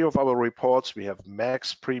every of our reports, we have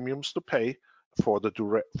max premiums to pay for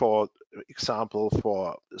example,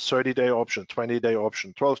 for 30-day option, 20-day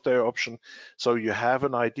option, 12-day option. So you have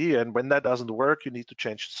an idea, and when that doesn't work, you need to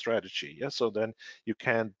change the strategy. Yeah, so then you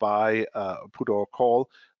can't buy put or call,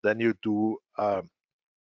 then you do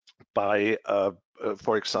buy,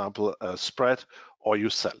 for example, a spread, or you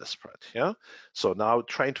sell a spread. Yeah. So now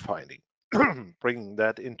trend finding, bringing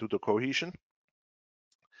that into the cohesion.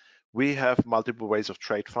 We have multiple ways of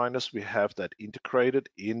trade finders. We have that integrated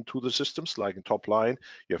into the systems, like in top line,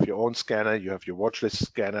 you have your own scanner, you have your watchlist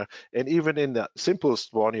scanner, and even in the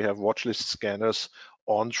simplest one, you have watchlist scanners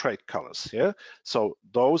on trade colors. Yeah. So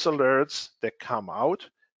those alerts that come out,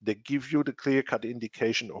 they give you the clear-cut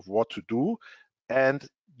indication of what to do, and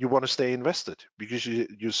you want to stay invested, because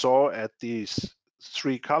you saw at these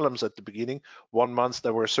 3 columns at the beginning, 1 month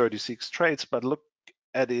there were 36 trades, but look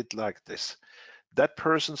at it like this. That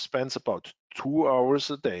person spends about 2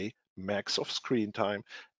 hours a day, max of screen time.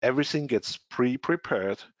 Everything gets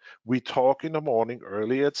pre-prepared. We talk in the morning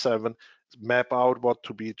early at 7, map out what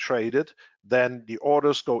to be traded. Then the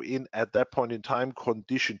orders go in at that point in time,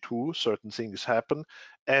 condition 2, certain things happen.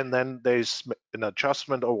 And then there's an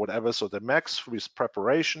adjustment or whatever. So the max with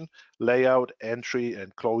preparation, layout, entry,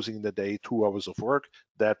 and closing the day, 2 hours of work.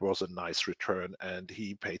 That was a nice return, and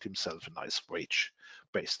he paid himself a nice wage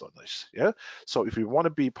based on this. Yeah. So if you want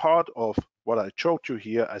to be part of what I showed you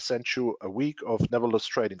here, I sent you a week of Never Lost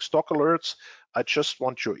Trading stock alerts. I just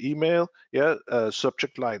want your email, yeah,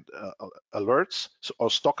 subject line alerts or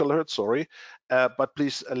stock alerts, sorry, but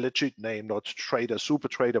please a legit name, not trader, super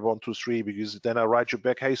trader 123, because then I write you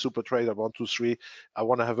back, hey, super trader 123, I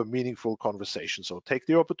want to have a meaningful conversation. So take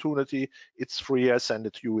the opportunity, it's free, I send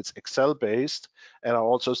it to you, it's Excel based, and I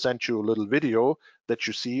also sent you a little video that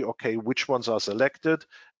you see, okay, which ones are selected,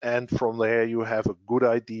 and from there you have a good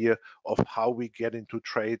idea of how we get into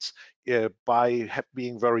trades. By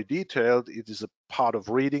being very detailed, it is a part of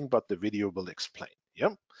reading, but the video will explain.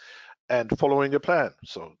 Yeah. And following a plan.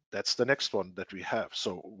 So that's the next one that we have.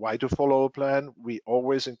 So why to follow a plan? We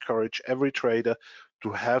always encourage every trader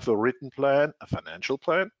to have a written plan, a financial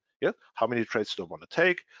plan. Yeah. How many trades do I want to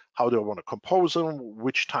take? How do I want to compose them?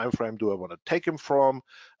 Which time frame do I want to take them from?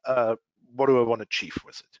 What do I want to achieve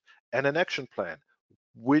with it? And an action plan.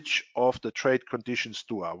 Which of the trade conditions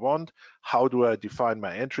do I want? How do I define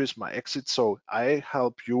my entries, my exits? So I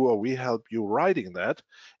help you, or we help you writing that.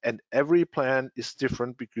 And every plan is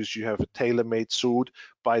different because you have a tailor-made suit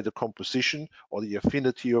by the composition or the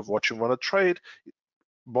affinity of what you want to trade.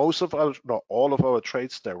 Most of our, not all of our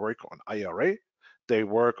trades, they work on IRA, they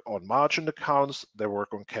work on margin accounts, they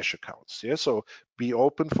work on cash accounts. Yeah, so be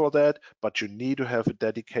open for that, but you need to have a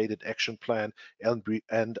dedicated action plan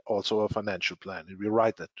and also a financial plan, and we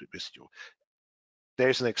write that with you.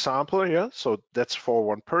 There's an example here, so that's for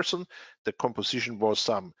one person. The composition was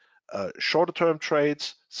some shorter term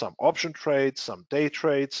trades, some option trades, some day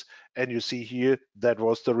trades, and you see here that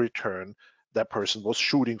was the return that person was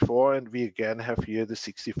shooting for. And we again have here the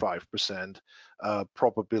 65%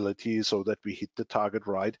 probability so that we hit the target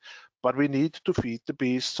right. But we need to feed the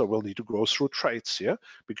beast, so we'll need to go through trades, yeah?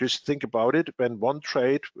 Because think about it, when one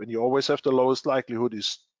trade, when you always have the lowest likelihood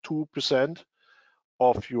is 2%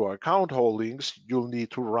 of your account holdings, you'll need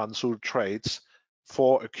to run through trades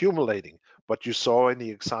for accumulating. But you saw in the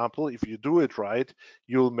example, if you do it right,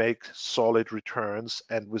 you'll make solid returns,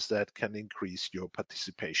 and with that can increase your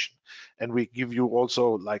participation. And we give you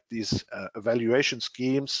also like these evaluation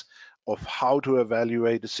schemes of how to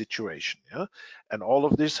evaluate the situation. Yeah, and all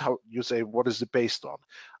of this, how you say, what is it based on?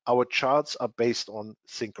 Our charts are based on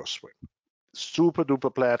Thinkorswim. Super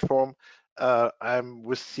duper platform. I'm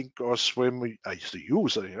with Thinkorswim. I used to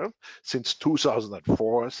use it, since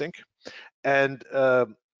 2004, I think, and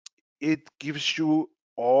it gives you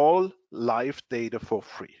all live data for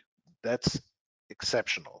free. That's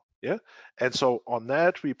exceptional, yeah. And so on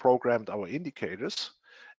that, we programmed our indicators,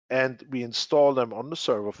 and we install them on the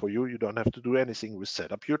server for you. You don't have to do anything. We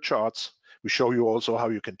set up your charts. We show you also how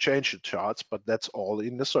you can change the charts, but that's all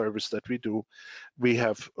in the service that we do. We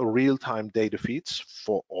have real-time data feeds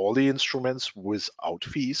for all the instruments without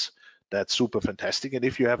fees. That's super fantastic. And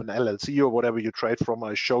if you have an LLC or whatever you trade from,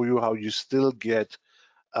 I show you how you still get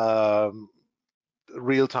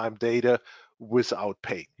real-time data without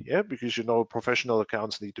paying, yeah, because professional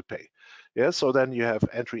accounts need to pay. Yeah, so then you have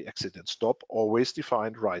entry, exit, and stop always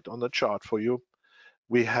defined right on the chart for you.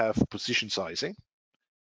 We have position sizing,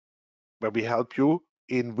 where we help you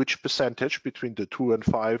in which percentage between the 2 and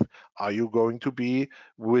 5 are you going to be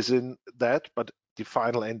within that, but the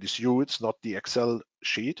final end is you, it's not the Excel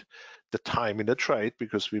sheet. The time in the trade,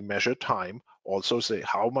 because we measure time, also say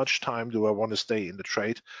how much time do I want to stay in the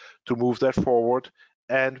trade to move that forward.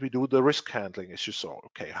 And we do the risk handling, as you saw.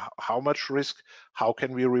 Okay, how much risk, how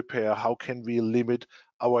can we repair, how can we limit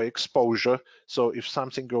our exposure? So if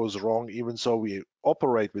something goes wrong, even so we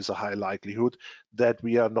operate with a high likelihood that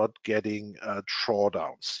we are not getting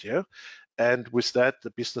drawdowns, yeah? And with that,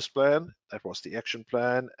 the business plan, that was the action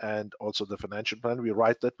plan, and also the financial plan, we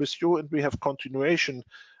write that with you, and we have continuation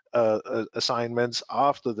assignments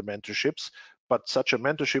after the mentorships. But such a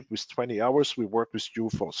mentorship with 20 hours, we work with you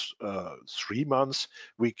for 3 months.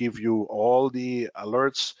 We give you all the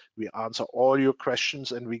alerts, we answer all your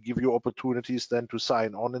questions, and we give you opportunities then to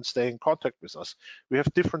sign on and stay in contact with us. We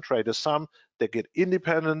have different traders. Some, they get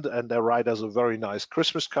independent and they write us a very nice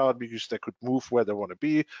Christmas card because they could move where they want to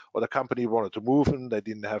be, or the company wanted to move and they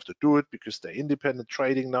didn't have to do it because they're independent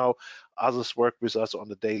trading now. Others work with us on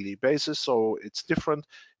a daily basis, so it's different.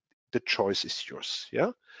 The choice is yours,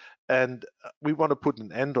 yeah? And we want to put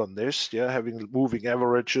an end on this, yeah, having moving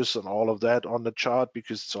averages and all of that on the chart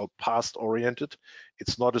because it's all past oriented.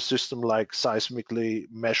 It's not a system like seismically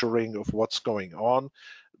measuring of what's going on.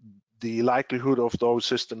 The likelihood of those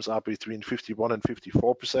systems are between 51 and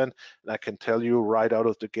 54%. And I can tell you right out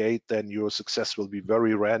of the gate, then your success will be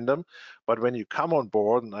very random. But when you come on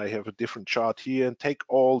board, and I have a different chart here, and take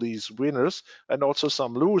all these winners and also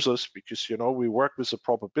some losers, because we work with a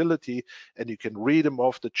probability and you can read them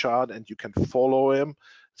off the chart and you can follow them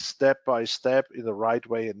step by step in the right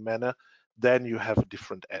way and manner, then you have a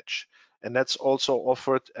different edge. And that's also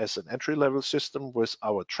offered as an entry-level system with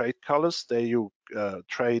our trade colors. There you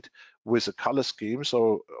trade with a color scheme.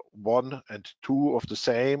 So 1 and 2 of the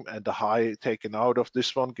same, and the high taken out of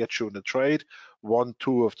this one gets you in the trade. 1,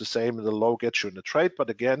 2 of the same, and the low gets you in the trade.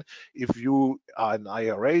 But again, if you are an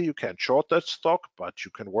IRA, you can't short that stock, but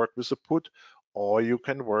you can work with a put, or you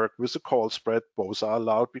can work with a call spread. Both are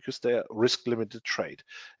allowed because they're risk-limited trade.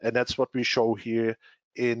 And that's what we show here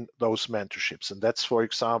in those mentorships. And that's, for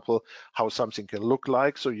example, how something can look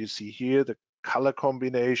like. So you see here the color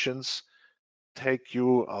combinations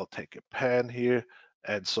I'll take a pen here.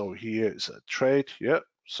 And so here is a trade, yeah.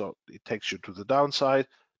 So it takes you to the downside.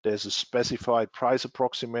 There's a specified price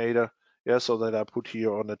approximator, yeah, so that I put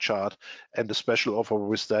here on the chart. And the special offer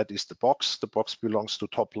with that is the box. The box belongs to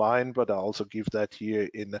top line, but I also give that here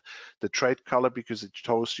in the trade color because it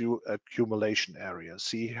shows you accumulation area.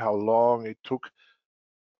 See how long it took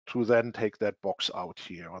to then take that box out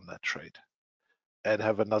here on that trade and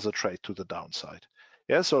have another trade to the downside.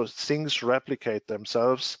 Yeah, so things replicate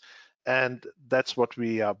themselves, and that's what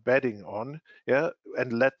we are betting on. Yeah,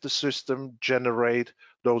 and let the system generate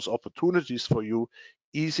those opportunities for you,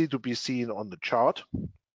 easy to be seen on the chart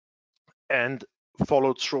and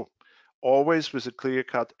followed through, always with a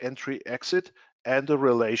clear-cut entry exit and a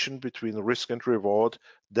relation between risk and reward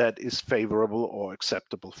that is favorable or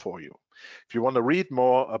acceptable for you. If you want to read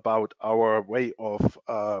more about our way of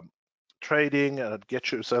trading and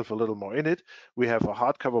get yourself a little more in it, we have a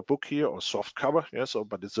hardcover book here, or soft cover. Yeah, so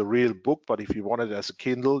but it's a real book. But if you want it as a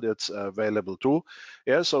Kindle, it's available too.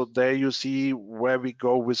 Yeah, so there you see where we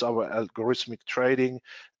go with our algorithmic trading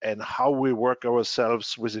and how we work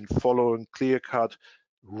ourselves within following clear-cut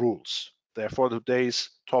rules. Therefore, today's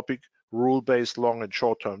topic: rule-based long and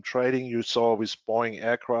short-term trading. You saw with Boeing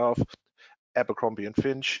Aircraft, Abercrombie and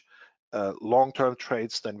Finch, long-term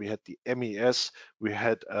trades. Then we had the MES. We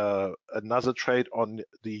had another trade on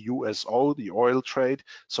the USO, the oil trade.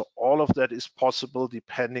 So all of that is possible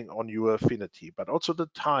depending on your affinity, but also the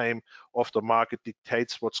time of the market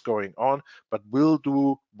dictates what's going on. But we'll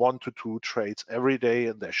do 1 to 2 trades every day,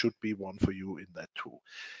 and there should be one for you in that too.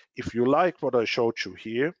 If you like what I showed you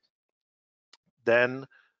here, then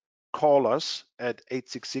call us at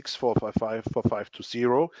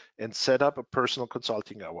 866-455-4520 and set up a personal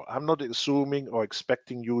consulting hour. I'm not assuming or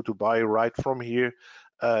expecting you to buy right from here.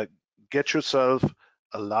 Get yourself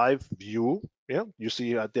a live view. Yeah, you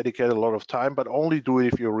see, I dedicate a lot of time, but only do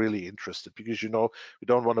it if you're really interested, because you know we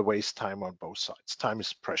don't want to waste time on both sides. Time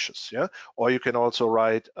is precious. Yeah, or you can also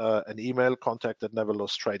write an email,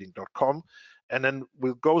 contact@neverlosttrading.com. And then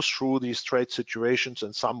we'll go through these trade situations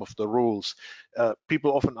and some of the rules.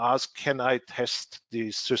 People often ask, can I test the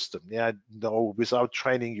system? Yeah, no, without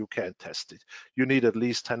training, you can't test it. You need at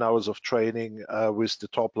least 10 hours of training with the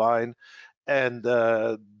top line, and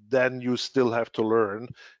then you still have to learn.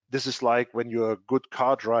 This is like when you're a good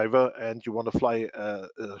car driver and you want to fly a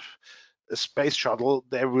space shuttle,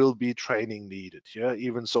 there will be training needed. Yeah,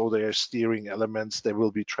 even so there are steering elements, there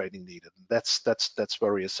will be training needed. That's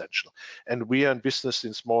very essential. And we are in business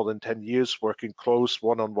since more than 10 years, working close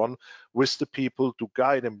one-on-one with the people to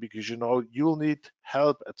guide them, because you know you'll need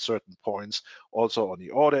help at certain points, also on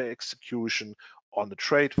the order execution, on the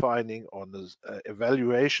trade finding, on the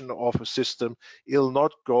evaluation of a system. It'll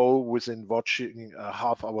not go within watching a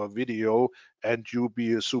half-hour video and you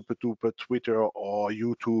be a super duper Twitter or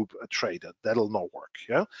YouTube trader. That'll not work.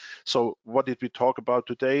 Yeah. So what did we talk about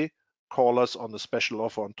today? Call us on the special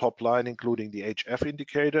offer on top line, including the HF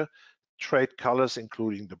indicator, trade colors,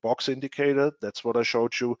 including the box indicator. That's what I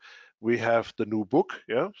showed you. We have the new book.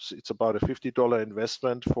 Yeah, so it's about a $50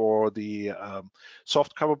 investment for the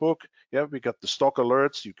soft cover book. Yeah, we got the stock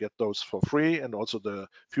alerts. You get those for free, and also the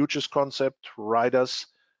futures concept. Write us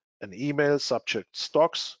an email, subject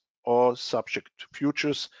stocks or subject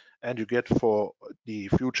futures, and you get for the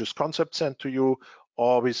futures concept sent to you,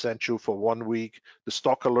 or we sent you for 1 week the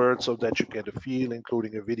stock alert, so that you get a feel,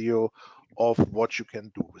 including a video of what you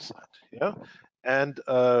can do with that. Yeah. And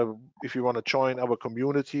if you want to join our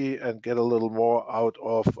community and get a little more out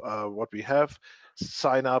of what we have,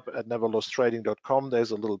 sign up at neverlosttrading.com.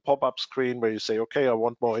 There's a little pop-up screen where you say, okay, I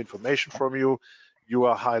want more information from you. You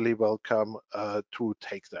are highly welcome to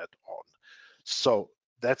take that on. So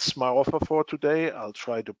that's my offer for today. I'll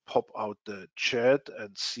try to pop out the chat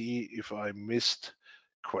and see if I missed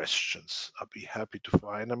questions. I'll be happy to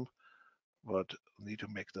find them, but I need to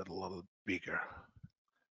make that a little bigger.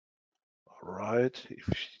 All right,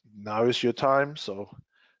 now is your time, so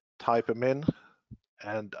type them in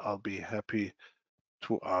and I'll be happy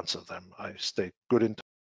to answer them. I stay good in.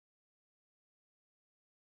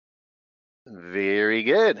 Very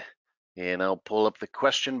good. And I'll pull up the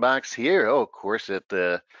question box here. Oh, of course, it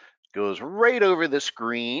goes right over the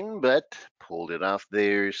screen, but pulled it off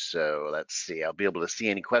there. So let's see. I'll be able to see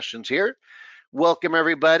any questions here. Welcome,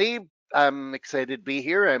 everybody. I'm excited to be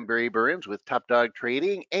here. I'm Barry Burns with Top Dog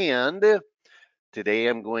Trading, and today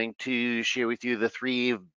I'm going to share with you the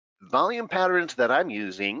 3 volume patterns that I'm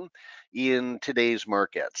using in today's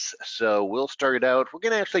markets. So we'll start out, we're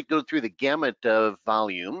going to actually go through the gamut of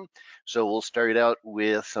volume. So we'll start out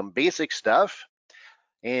with some basic stuff,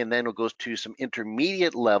 and then we'll go to some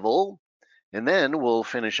intermediate level, and then we'll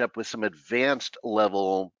finish up with some advanced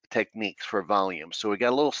level techniques for volume. So we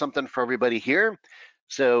got a little something for everybody here.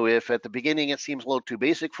 So if at the beginning it seems a little too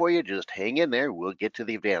basic for you, just hang in there. We'll get to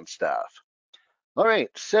the advanced stuff. All right,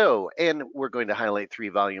 so, and we're going to highlight 3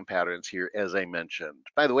 volume patterns here, as I mentioned.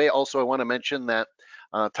 By the way, also I want to mention that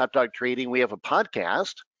Top Dog Trading, we have a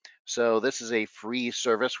podcast. So this is a free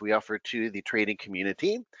service we offer to the trading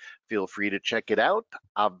community. Feel free to check it out.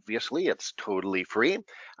 Obviously, it's totally free.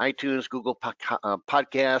 iTunes, Google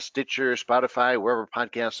Podcasts, Stitcher, Spotify, wherever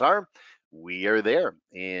podcasts are, we are there.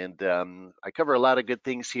 And I cover a lot of good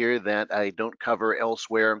things here that I don't cover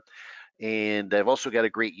elsewhere. And I've also got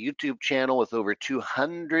a great YouTube channel with over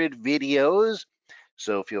 200 videos.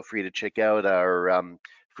 So feel free to check out our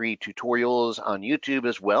free tutorials on YouTube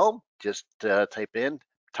as well. Just type in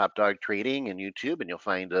Top Dog Trading in YouTube and you'll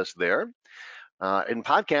find us there. In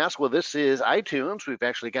podcasts, well, this is iTunes. We've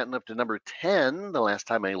actually gotten up to number 10 the last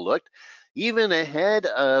time I looked, even ahead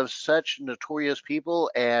of such notorious people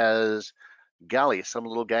as, golly, some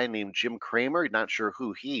little guy named Jim Cramer, not sure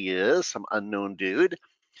who he is, some unknown dude.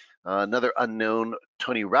 Another unknown,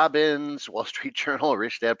 Tony Robbins, Wall Street Journal,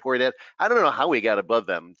 Rich Dad, Poor Dad. I don't know how we got above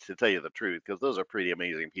them, to tell you the truth, because those are pretty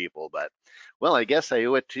amazing people. But, well, I guess I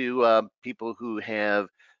owe it to people who have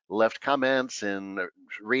left comments and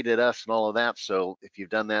rated us and all of that. So if you've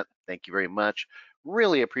done that, thank you very much.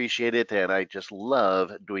 Really appreciate it. And I just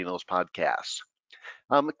love doing those podcasts.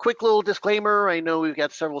 Quick little disclaimer. I know we've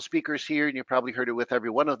got several speakers here, and you probably heard it with every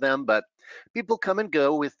one of them, but people come and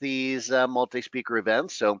go with these multi-speaker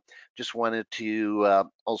events. So just wanted to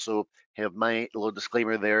also have my little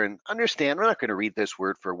disclaimer there and understand we're not going to read this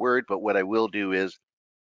word for word, but what I will do is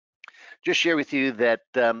just share with you that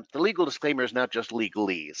the legal disclaimer is not just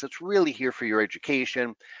legalese. It's really here for your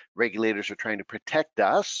education. Regulators are trying to protect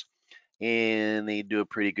us, and they do a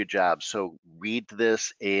pretty good job. So read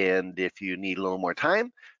this, and if you need a little more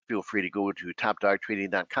time, feel free to go to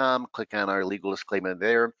topdogtrading.com, click on our legal disclaimer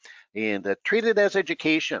there, and treat it as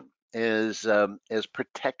education, as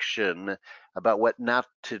protection about what not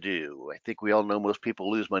to do. I think we all know most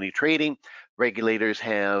people lose money trading. Regulators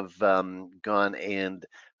have gone and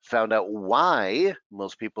found out why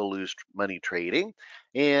most people lose money trading,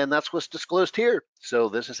 and that's what's disclosed here. So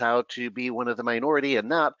this is how to be one of the minority and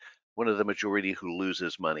not one of the majority who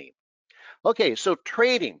loses money. Okay, so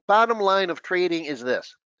trading, bottom line of trading is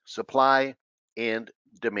this: supply and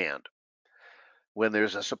demand. When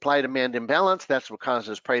there's a supply-demand imbalance, that's what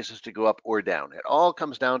causes prices to go up or down. It all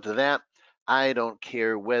comes down to that. I don't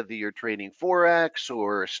care whether you're trading Forex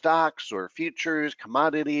or stocks or futures,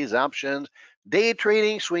 commodities, options, day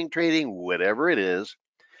trading, swing trading, whatever it is.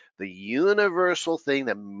 The universal thing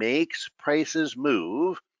that makes prices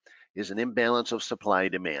move is an imbalance of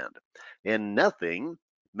supply-demand. And nothing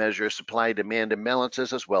measures supply-demand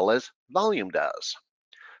imbalances as well as volume does.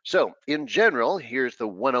 So in general, here's the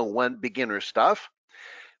 101 beginner stuff.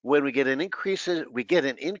 When we get an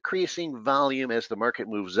increasing volume as the market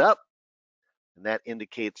moves up, and that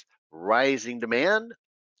indicates rising demand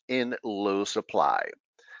in low supply.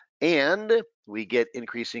 And we get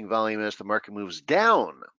increasing volume as the market moves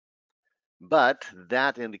down, but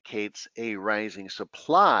that indicates a rising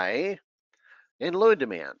supply and low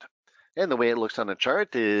demand. And the way it looks on the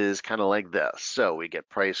chart is kind of like this. So we get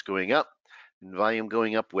price going up and volume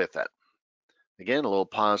going up with it. Again, a little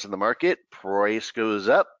pause in the market, price goes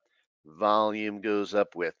up, volume goes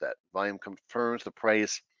up with it. Volume confirms the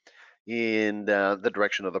price in the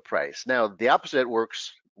direction of the price. Now, the opposite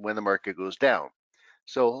works when the market goes down.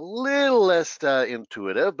 So a little less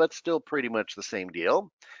intuitive, but still pretty much the same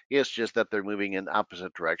deal. It's just that they're moving in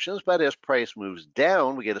opposite directions. But as price moves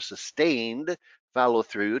down, we get a sustained follow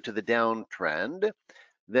through to the downtrend.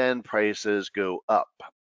 Then prices go up.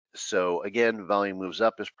 So again, volume moves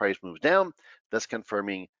up as price moves down, thus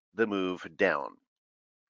confirming the move down.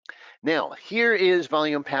 Now, here is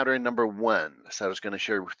volume pattern number 1. So I was going to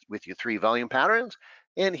share with you 3 volume patterns,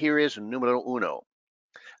 and here is numero uno.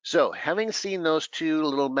 So having seen those 2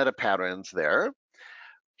 little meta patterns there,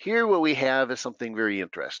 here what we have is something very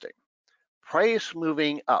interesting. Price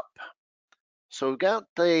moving up. So we've got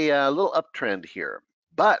the little uptrend here,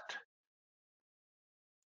 but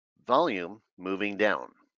volume moving down.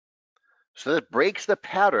 So that breaks the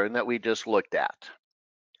pattern that we just looked at.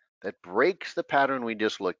 That breaks the pattern we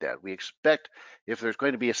just looked at. We expect if there's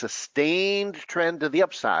going to be a sustained trend to the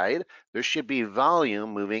upside, there should be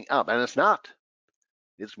volume moving up, and it's not.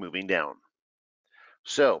 It's moving down.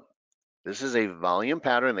 So this is a volume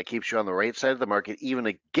pattern that keeps you on the right side of the market, even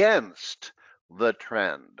against the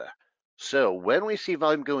trend. So when we see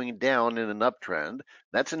volume going down in an uptrend,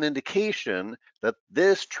 that's an indication that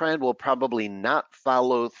this trend will probably not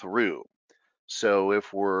follow through. So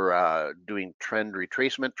if we're doing trend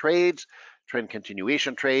retracement trades, trend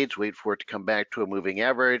continuation trades, wait for it to come back to a moving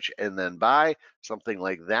average and then buy, something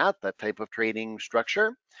like that type of trading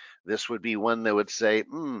structure, this would be one that would say,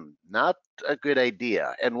 not a good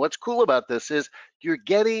idea. And what's cool about this is you're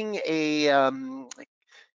getting a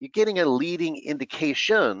leading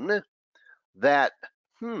indication that,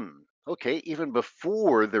 okay, even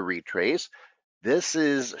before the retrace, this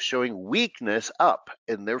is showing weakness up,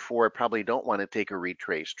 and therefore I probably don't want to take a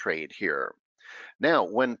retrace trade here. Now,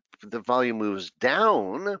 when the volume moves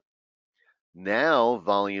down, now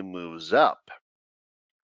volume moves up.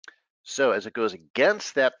 So as it goes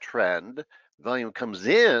against that trend, volume comes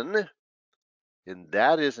in, and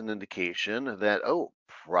that is an indication that, oh,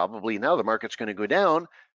 probably now the market's going to go down,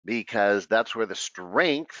 because that's where the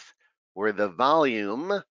strength, where the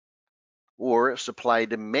volume or supply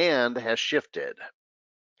demand has shifted.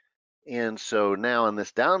 And so now on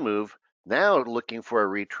this down move, now looking for a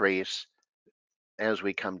retrace as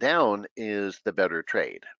we come down is the better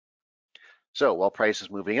trade. So while price is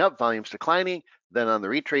moving up, volume's declining, then on the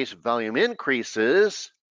retrace, volume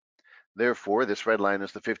increases. Therefore, this red line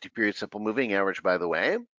is the 50-period simple moving average, by the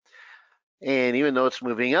way. And even though it's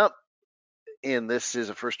moving up, and this is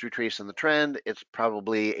a first retrace in the trend, it's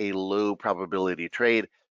probably a low probability trade,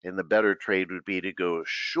 and the better trade would be to go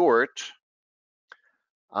short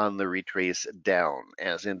on the retrace down,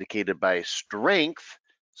 as indicated by strength,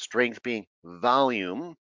 strength being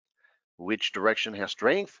volume. Which direction has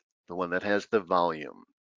strength? The one that has the volume.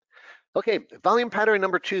 Okay, volume pattern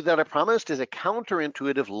number 2 that I promised is a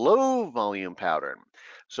counterintuitive low volume pattern.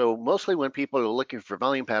 So mostly when people are looking for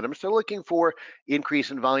volume patterns, they're looking for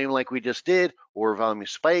increase in volume like we just did, or volume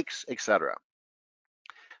spikes, etc.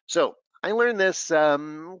 So I learned this I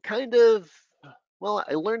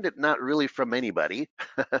learned it not really from anybody,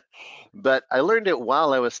 but I learned it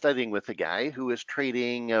while I was studying with a guy who was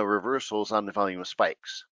trading reversals on the volume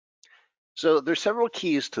spikes. So there's several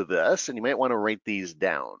keys to this, and you might want to write these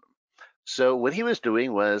down. So what he was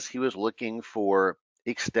doing was he was looking for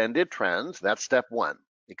extended trends. That's step 1.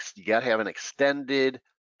 You got to have an extended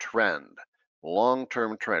trend,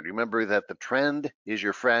 long-term trend. Remember that the trend is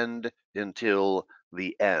your friend until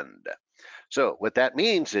the end. So what that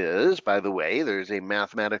means is, by the way, there's a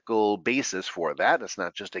mathematical basis for that. It's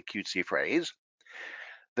not just a cutesy phrase.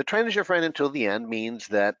 The trend is your friend until the end means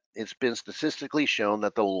that it's been statistically shown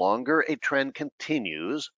that the longer a trend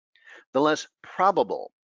continues, the less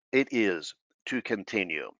probable it is to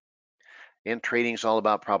continue. And trading is all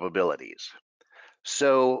about probabilities.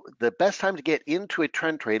 So the best time to get into a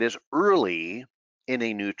trend trade is early in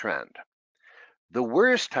a new trend. The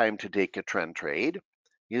worst time to take a trend trade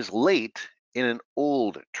is late in an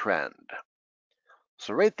old trend.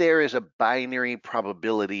 So right there is a binary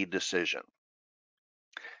probability decision.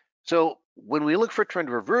 So when we look for trend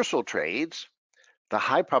reversal trades, the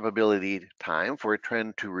high probability time for a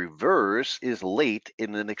trend to reverse is late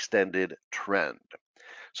in an extended trend.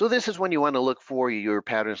 So this is when you want to look for your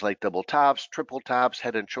patterns like double tops, triple tops,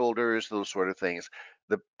 head and shoulders, those sort of things.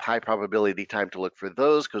 The high probability time to look for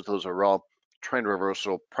those, because those are all trend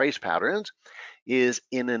reversal price patterns, is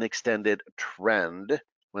in an extended trend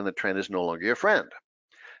when the trend is no longer your friend.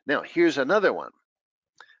 Now, here's another one.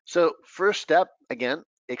 So first step, again,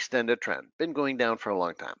 extended trend. Been going down for a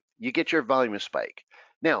long time. You get your volume spike.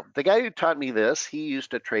 Now, the guy who taught me this, he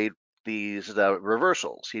used to trade these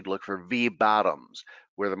reversals. He'd look for V bottoms,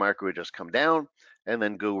 where the market would just come down and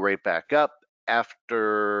then go right back up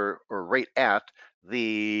after or right at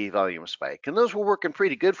the volume spike. And those were working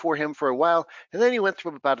pretty good for him for a while. And then he went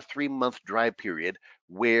through about a 3-month dry period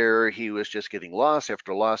where he was just getting loss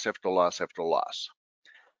after loss after loss after loss.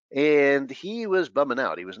 And he was bumming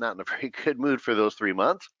out. He was not in a very good mood for those 3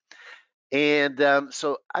 months. And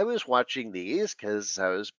so I was watching these because I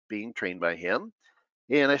was being trained by him.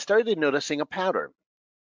 And I started noticing a pattern.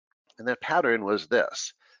 And that pattern was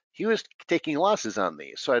this. He was taking losses on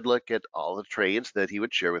these. So I'd look at all the trades that he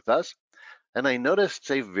would share with us. And I noticed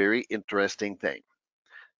a very interesting thing.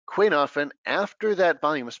 Quite often, after that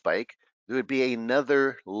volume spike, there would be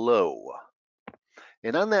another low.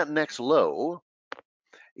 And on that next low,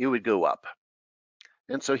 it would go up.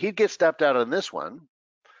 And so he'd get stopped out on this one,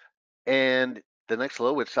 and the next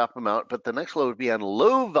low would stop him out, but the next low would be on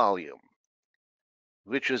low volume,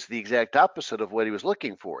 which is the exact opposite of what he was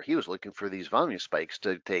looking for. He was looking for these volume spikes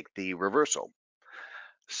to take the reversal.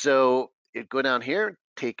 So it'd go down here,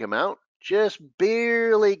 take him out, just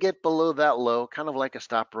barely get below that low, kind of like a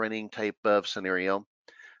stop running type of scenario,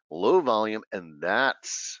 low volume, and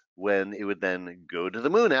that's when it would then go to the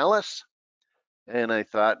moon, Alice. And I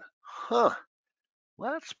thought, well,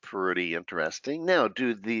 that's pretty interesting. Now,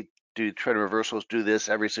 do trend reversals do this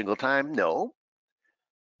every single time? No,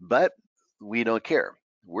 but we don't care.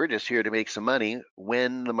 We're just here to make some money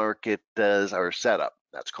when the market does our setup.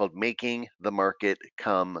 That's called making the market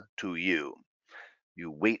come to you. You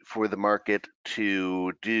wait for the market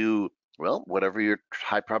to do, well, whatever your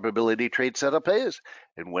high probability trade setup is.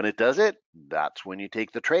 And when it does it, that's when you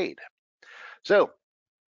take the trade. So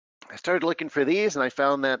I started looking for these, and I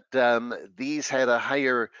found that these had a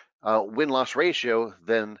higher win-loss ratio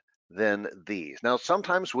than these. Now,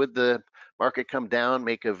 sometimes would the market come down,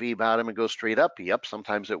 make a V bottom, and go straight up? Yep,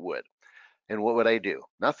 sometimes it would. And what would I do?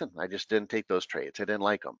 Nothing. I just didn't take those trades. I didn't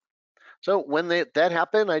like them. So when that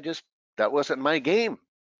happened, that wasn't my game.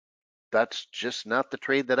 That's just not the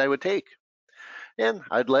trade that I would take. And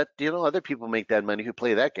I'd let other people make that money who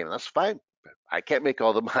play that game. That's fine. I can't make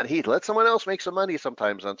all the money. Let someone else make some money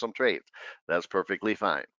sometimes on some trades. That's perfectly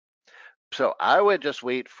fine. So I would just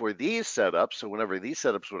wait for these setups. So whenever these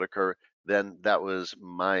setups would occur, then that was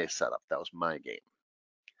my setup. That was my game.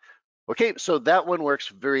 Okay, so that one works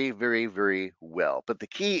very, very, very well. But the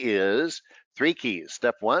key is 3 keys.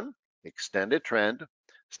 Step 1, extended trend.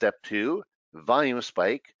 Step 2, volume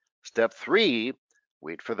spike. Step 3,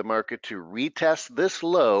 wait for the market to retest this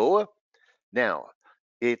low. Now,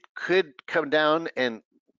 it could come down and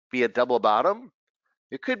be a double bottom.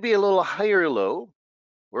 It could be a little higher low,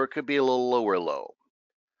 or it could be a little lower low.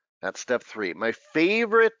 That's step 3. My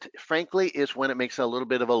favorite, frankly, is when it makes a little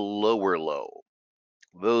bit of a lower low.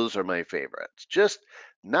 Those are my favorites. Just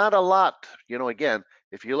not a lot. You know, again,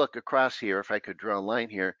 if you look across here, if I could draw a line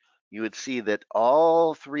here, you would see that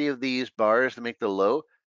all 3 of these bars that make the low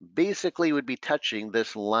basically would be touching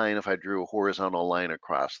this line if I drew a horizontal line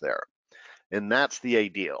across there. And that's the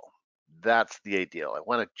ideal. That's the ideal. I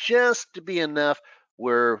want it just to be enough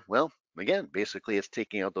where, well, again, basically it's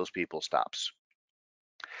taking out those people stops.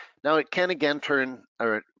 Now it can again turn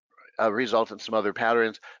or result in some other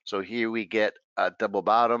patterns. So here we get a double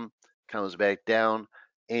bottom, comes back down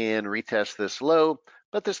and retest this low,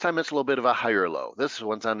 but this time it's a little bit of a higher low. This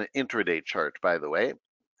one's on an intraday chart, by the way.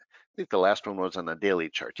 I think the last one was on a daily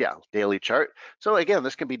chart. Yeah, daily chart. So again,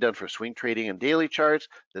 this can be done for swing trading and daily charts.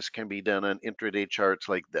 This can be done on intraday charts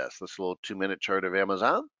like this. This little 2-minute chart of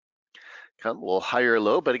Amazon. Come a little higher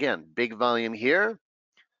low, but again, big volume here.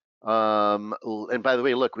 And by the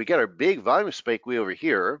way, look, we get our big volume spike way over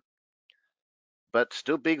here, but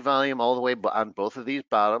still big volume all the way on both of these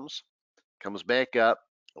bottoms. Comes back up,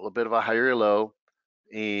 a little bit of a higher low,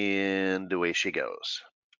 and away she goes.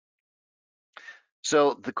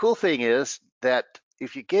 So the cool thing is that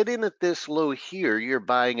if you get in at this low here, you're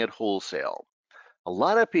buying at wholesale. A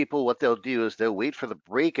lot of people, what they'll do is they'll wait for the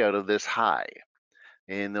breakout of this high,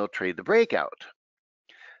 and they'll trade the breakout.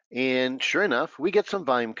 And sure enough, we get some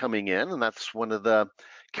volume coming in, and that's one of the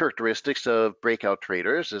characteristics of breakout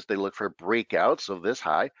traders is they look for breakouts of this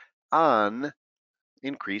high on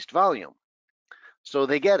increased volume. So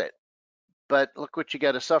they get it. But look what you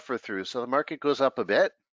got to suffer through. So the market goes up a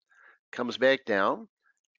bit, comes back down,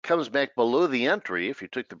 comes back below the entry. If you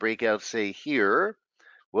took the breakout, say here,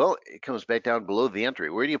 well, it comes back down below the entry.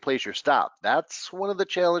 Where do you place your stop? That's one of the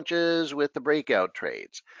challenges with the breakout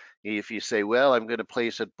trades. If you say, well, I'm going to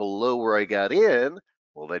place it below where I got in,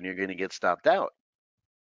 well, then you're going to get stopped out.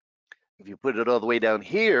 If you put it all the way down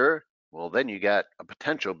here, well, then you got a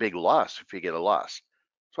potential big loss if you get a loss.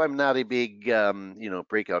 So I'm not a big,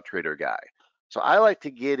 breakout trader guy. So I like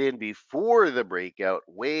to get in before the breakout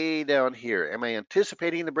way down here. Am I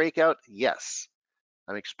anticipating the breakout? Yes.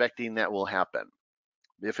 I'm expecting that will happen.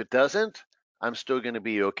 If it doesn't, I'm still going to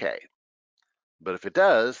be okay. But if it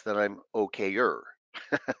does, then I'm okayer.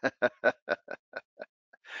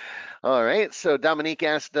 All right, so Dominique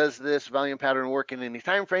asked, does this volume pattern work in any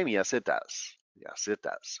time frame? Yes, it does. Yes, it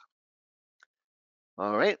does.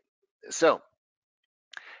 All right, so,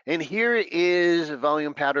 and here is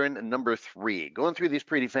volume pattern number 3. Going through these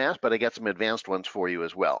pretty fast, but I got some advanced ones for you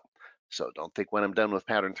as well. So don't think when I'm done with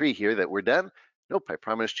pattern 3 here that we're done. Nope, I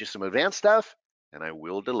promised you some advanced stuff, and I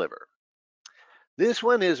will deliver. This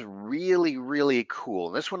one is really, really cool.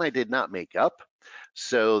 This one I did not make up.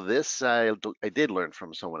 So this I did learn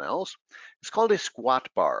from someone else. It's called a squat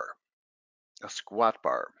bar. A squat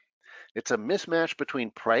bar. It's a mismatch between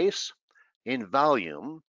price and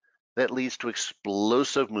volume that leads to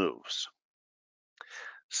explosive moves.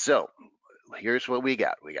 So here's what we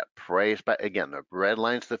got. We got price, but again, the red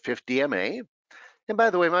line's the 50 MA. And by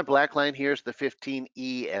the way, my black line here is the 15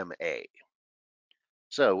 EMA.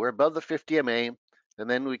 So we're above the 50 MA, and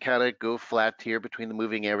then we kind of go flat here between the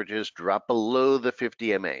moving averages, drop below the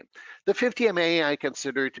 50 MA. The 50 MA I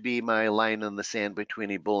consider to be my line in the sand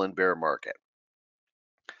between a bull and bear market.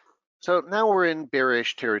 So now we're in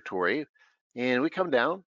bearish territory, and we come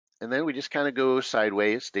down, and then we just kind of go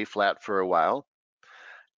sideways, stay flat for a while.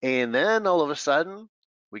 And then all of a sudden,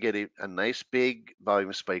 we get a nice big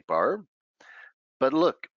volume spike bar. But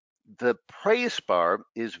look, the price bar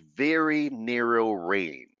is very narrow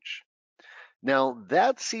range. Now,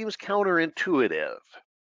 that seems counterintuitive.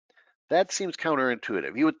 That seems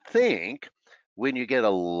counterintuitive. You would think when you get a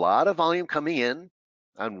lot of volume coming in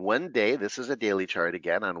on one day, this is a daily chart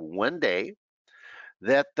again, on one day,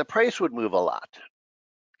 that the price would move a lot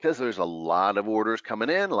because there's a lot of orders coming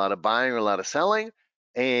in, a lot of buying, or a lot of selling,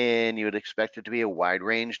 and you would expect it to be a wide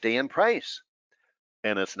range day in price.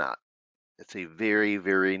 And it's not. It's a very,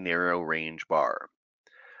 very narrow range bar.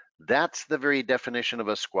 That's the very definition of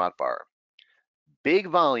a squat bar. Big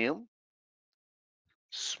volume,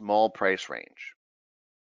 small price range.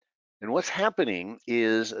 And what's happening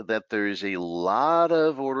is that there's a lot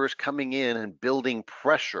of orders coming in and building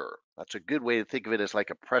pressure. That's a good way to think of it, as like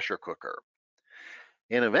a pressure cooker.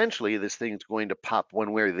 And eventually this thing's going to pop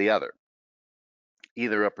one way or the other,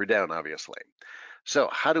 either up or down, obviously. So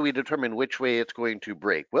how do we determine which way it's going to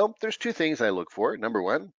break? Well, there's two things I look for. Number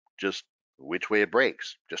one, just which way it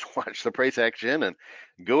breaks. Just watch the price action and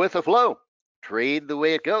go with the flow. Trade the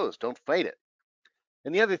way it goes. Don't fight it.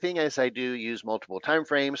 And the other thing is I do use multiple time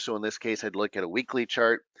frames. So in this case, I'd look at a weekly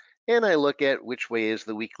chart and I look at which way is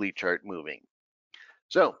the weekly chart moving.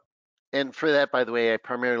 So, and for that, by the way, I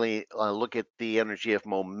primarily look at the energy of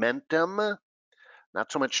momentum,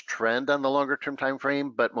 not so much trend on the longer term time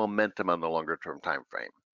frame, but momentum on the longer term time frame.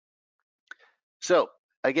 So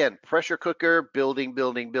again, pressure cooker, building,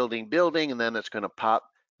 building, building, building, and then it's going to pop.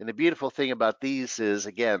 And the beautiful thing about these is,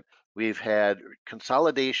 again, we've had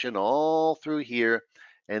consolidation all through here,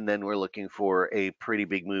 and then we're looking for a pretty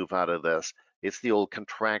big move out of this. It's the old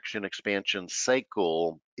contraction expansion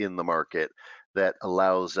cycle in the market that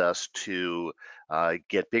allows us to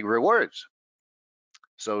get big rewards.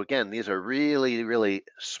 So again, these are really, really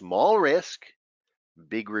small risk,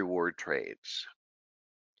 big reward trades.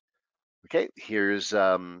 Okay, here's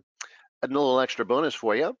a little extra bonus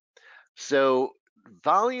for you. So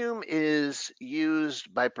volume is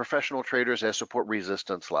used by professional traders as support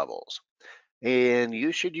resistance levels, and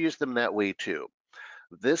you should use them that way too.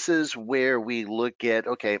 This is where we look at,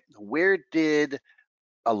 okay, where did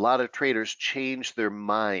a lot of traders change their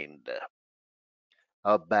mind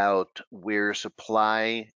about where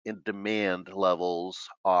supply and demand levels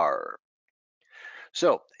are?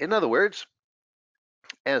 So in other words,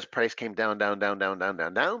 as price came down, down, down, down, down,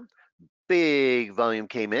 down, down, big volume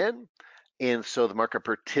came in. And so the market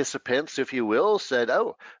participants, if you will, said,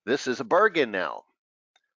 oh, this is a bargain now.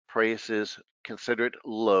 Price is considered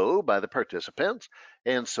low by the participants.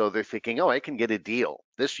 And so they're thinking, oh, I can get a deal.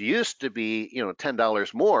 This used to be,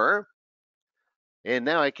 $10 more. And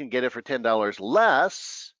now I can get it for $10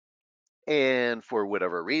 less. And for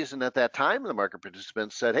whatever reason at that time, the market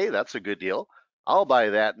participants said, hey, that's a good deal. I'll buy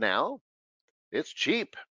that now. It's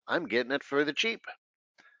cheap. I'm getting it for the cheap.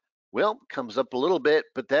 Well, comes up a little bit,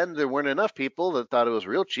 but then there weren't enough people that thought it was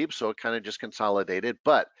real cheap, so it kind of just consolidated.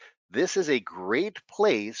 But this is a great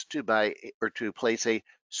place to buy or to place a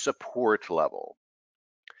support level,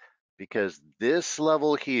 because this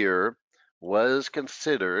level here was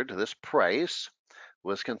considered, this price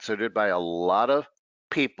was considered by a lot of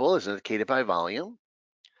people, as indicated by volume,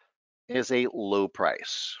 as a low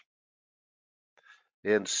price.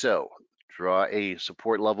 And so draw a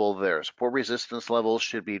support level there. Support resistance levels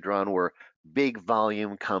should be drawn where big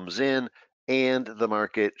volume comes in and the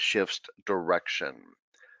market shifts direction.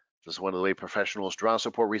 This is one of the way professionals draw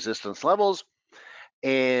support resistance levels,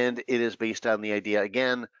 and it is based on the idea,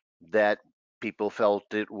 again, that people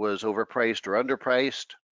felt it was overpriced or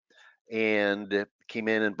underpriced and came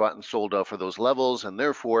in and bought and sold off of those levels, and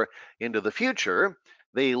therefore into the future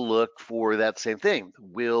they look for that same thing.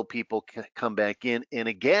 Will people come back in and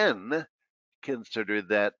again consider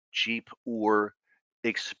that cheap or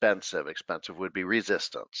expensive? Expensive would be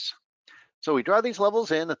resistance. So we draw these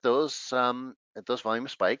levels in at those volume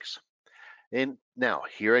spikes. And now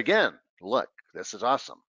here again, look, this is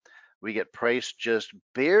awesome. We get price just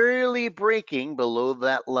barely breaking below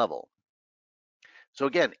that level. So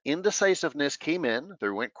again, indecisiveness came in.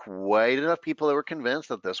 There weren't quite enough people that were convinced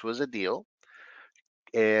that this was a deal.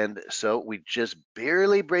 And so we just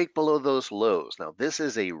barely break below those lows. Now, this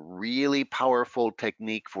is a really powerful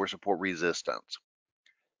technique for support resistance.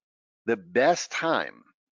 The best time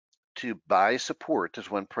to buy support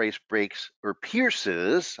is when price breaks or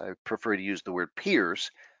pierces, I prefer to use the word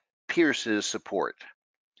pierces support.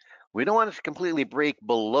 We don't want it to completely break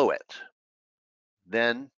below it.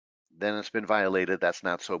 Then it's been violated. That's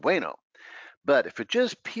not so bueno. But if it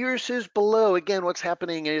just pierces below, again, what's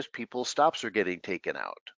happening is people's stops are getting taken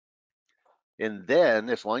out. And then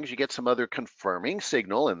as long as you get some other confirming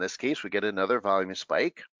signal, in this case, we get another volume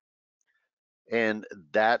spike. And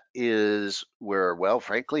that is where, well,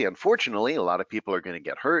 frankly, unfortunately, a lot of people are going to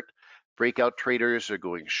get hurt. Breakout traders are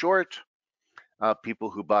going short.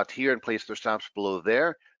 People who bought here and placed their stops below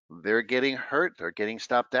there, they're getting hurt. They're getting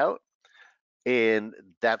stopped out. And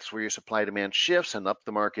that's where your supply demand shifts and up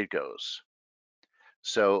the market goes.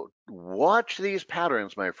 So watch these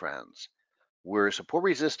patterns, my friends, where support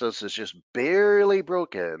resistance is just barely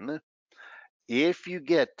broken. If you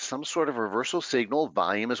get some sort of reversal signal,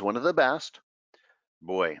 volume is one of the best.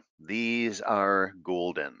 Boy, these are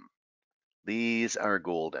golden. These are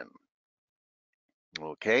golden.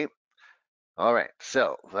 Okay. All right,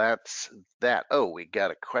 so that's that. Oh, we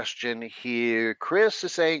got a question here. Chris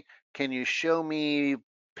is saying, can you show me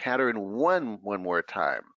pattern one more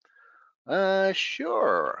time?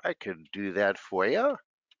 Sure, I could do that for you.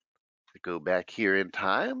 Go back here in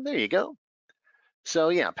time. There you go. So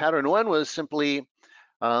yeah, pattern one was simply,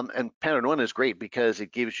 and pattern one is great because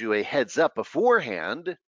it gives you a heads up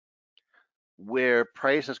beforehand where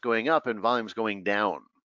price is going up and volume is going down.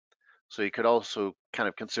 So you could also kind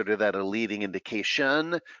of consider that a leading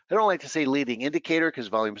indication. I don't like to say leading indicator because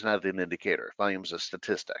volume is not an indicator. Volume is a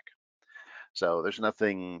statistic. So there's not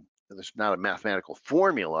a mathematical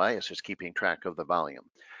formula. It's just keeping track of the volume.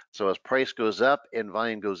 So as price goes up and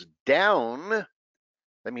volume goes down,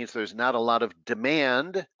 that means there's not a lot of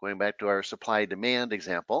demand, going back to our supply demand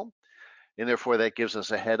example. And therefore that gives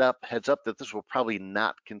us a heads up that this will probably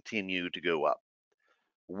not continue to go up.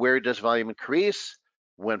 Where does volume increase?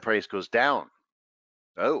 When price goes down.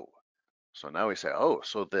 Oh, so now we say, oh,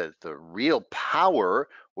 so the real power,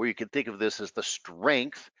 or you can think of this as the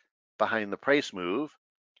strength behind the price move,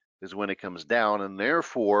 is when it comes down, and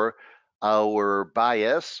therefore our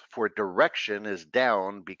bias for direction is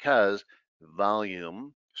down because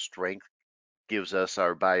volume strength gives us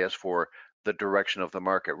our bias for the direction of the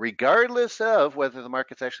market, regardless of whether the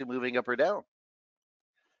market's actually moving up or down.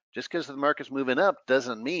 Just because the market's moving up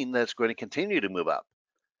doesn't mean that it's going to continue to move up,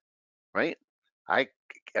 right? I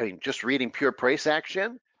mean, just reading pure price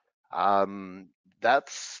action,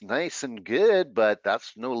 that's nice and good, but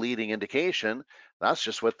that's no leading indication. That's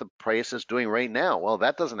just what the price is doing right now. Well,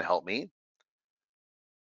 that doesn't help me.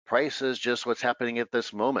 Price is just what's happening at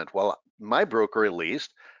this moment. Well, my broker, at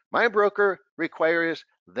least, my broker requires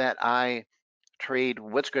that I trade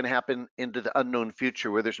what's going to happen into the unknown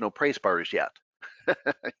future where there's no price bars yet.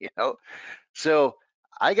 You know, so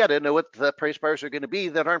I got to know what the price bars are going to be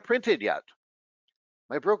that aren't printed yet.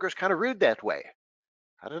 My broker's kind of rude that way.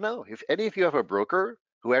 I don't know if any of you have a broker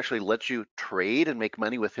who actually lets you trade and make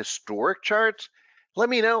money with historic charts. Let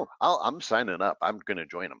me know. I'm signing up. I'm going to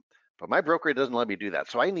join them. But my broker doesn't let me do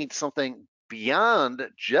that. So I need something beyond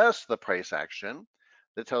just the price action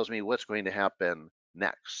that tells me what's going to happen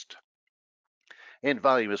next. And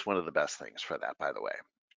volume is one of the best things for that, by the way.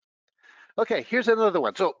 Okay, here's another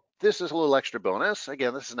one. So this is a little extra bonus.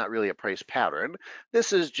 Again, this is not really a price pattern.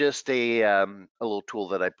 This is just a little tool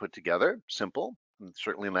that I put together, simple. I'm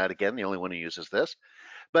certainly not, again, the only one who uses this.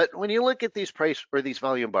 But when you look at these price or these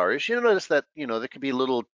volume bars, you notice that, there can be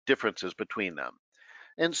little differences between them.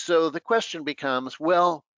 And so the question becomes,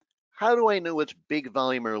 well, how do I know what's big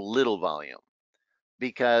volume or little volume?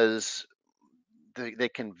 Because they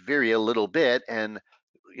can vary a little bit, and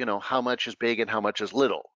how much is big and how much is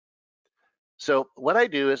little. So what I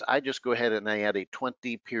do is I just go ahead and I add a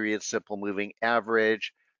 20-period simple moving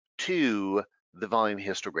average to the volume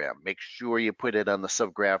histogram. Make sure you put it on the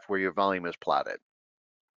subgraph where your volume is plotted.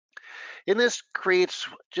 And this creates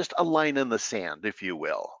just a line in the sand, if you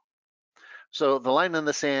will. So the line in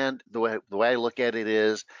the sand, the way I look at it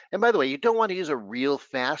is, and by the way, you don't want to use a real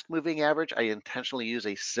fast moving average. I intentionally use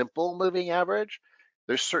a simple moving average.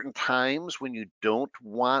 There's certain times when you don't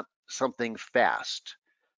want something fast.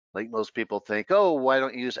 Like most people think, oh, why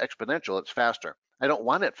don't you use exponential? It's faster. I don't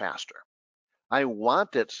want it faster. I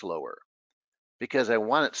want it slower because I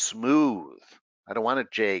want it smooth. I don't want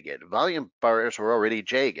it jagged. Volume bars are already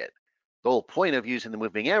jagged. The whole point of using the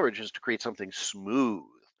moving average is to create something smooth,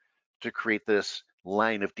 to create this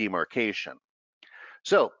line of demarcation.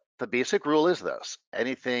 So the basic rule is this: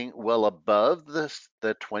 anything well above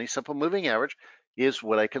the 20 simple moving average is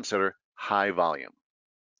what I consider high volume.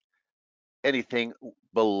 Anything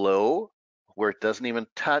below where it doesn't even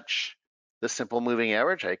touch the simple moving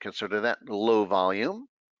average, I consider that low volume.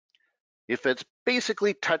 If it's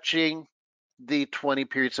basically touching the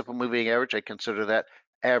 20-period simple moving average, I consider that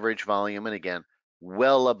average volume, and again,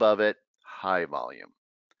 well above it, high volume.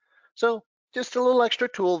 So just a little extra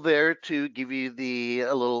tool there to give you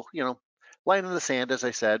a little, line in the sand, as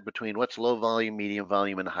I said, between what's low volume, medium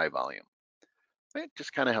volume, and high volume. It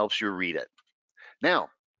just kind of helps you read it. Now,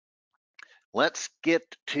 let's get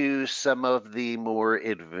to some of the more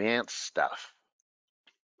advanced stuff.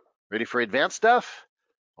 Ready for advanced stuff?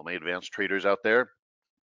 All my advanced traders out there.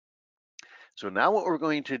 So now what we're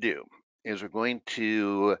going to do is we're going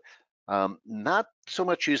to not so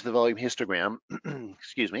much use the volume histogram,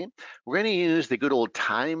 excuse me. We're going to use the good old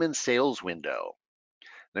time and sales window.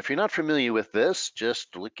 And if you're not familiar with this,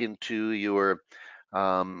 just look into your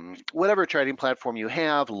whatever trading platform you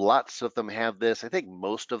have. Lots of them have this. I think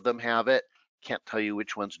most of them have it. Can't tell you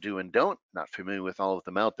which ones do and don't. Not familiar with all of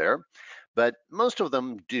them out there, but most of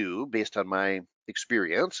them do based on my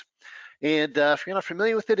experience. And if you're not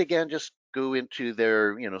familiar with it, again, just go into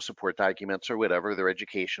their support documents or whatever, their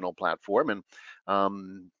educational platform,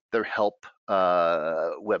 and their help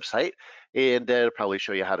website, and it'll probably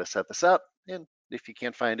show you how to set this up. And if you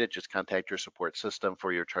can't find it, just contact your support system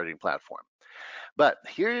for your charting platform. But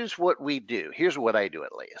here's what we do. Here's what I do,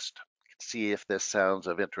 at least. See if this sounds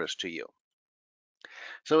of interest to you.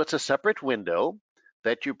 So it's a separate window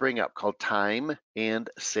that you bring up called time and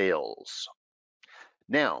sales.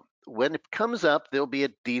 Now, when it comes up, there'll be a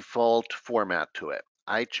default format to it.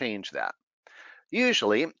 I change that.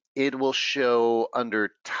 Usually, it will show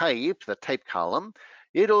under type, the type column,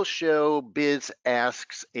 it'll show bids,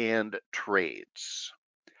 asks, and trades.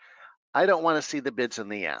 I don't want to see the bids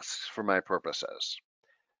and the asks for my purposes.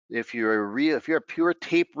 If you're a pure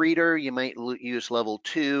tape reader, you might use level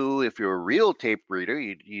 2. If you're a real tape reader,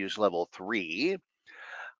 you'd use level 3.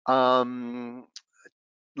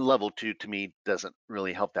 Level 2 to me doesn't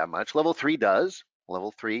really help that much. Level 3 does.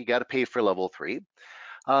 Level 3, you got to pay for level 3.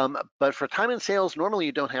 But for time and sales, normally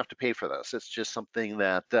you don't have to pay for this. It's just something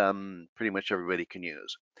that pretty much everybody can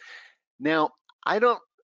use. Now, I don't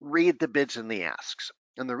read the bids and the asks.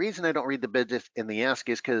 And the reason I don't read the bids and the ask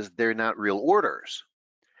is because they're not real orders.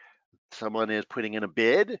 Someone is putting in a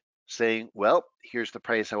bid saying, well, here's the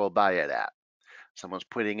price I will buy it at. Someone's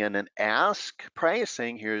putting in an ask price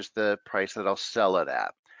saying, here's the price that I'll sell it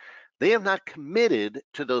at. They have not committed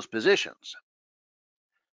to those positions.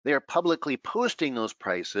 They are publicly posting those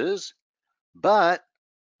prices, but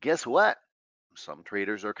guess what? Some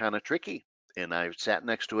traders are kind of tricky. And I sat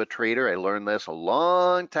next to a trader. I learned this a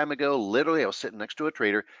long time ago. Literally, I was sitting next to a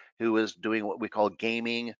trader who was doing what we call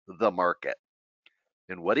gaming the market.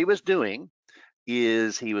 And what he was doing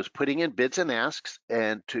is he was putting in bids and asks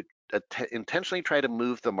and to intentionally try to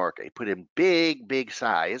move the market. He put in big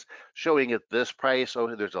size, showing at this price,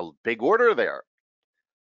 oh, there's a big order there.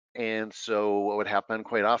 And so what would happen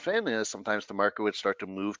quite often is sometimes the market would start to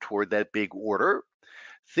move toward that big order,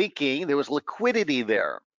 thinking there was liquidity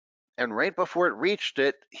there. And right before it reached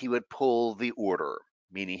it, he would pull the order,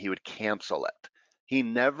 meaning he would cancel it. He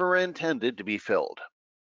never intended to be filled.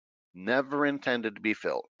 Never intended to be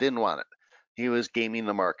filled. Didn't want it. He was gaming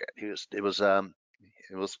the market. He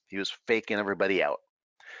was faking everybody out.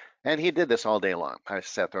 And he did this all day long. I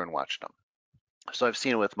sat there and watched him. So I've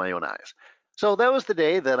seen it with my own eyes. So that was the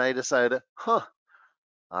day that I decided,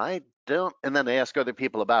 I don't, and then I asked other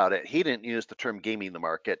people about it. He didn't use the term gaming the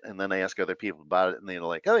market. And then I asked other people about it, and they're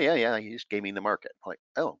like, oh, yeah, he's gaming the market. I'm like,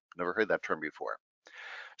 oh, never heard that term before.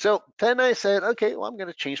 So then I said, okay, well, I'm going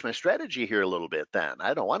to change my strategy here a little bit then.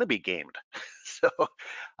 I don't want to be gamed. So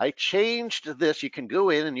I changed this. You can go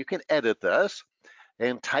in and you can edit this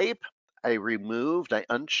and type. I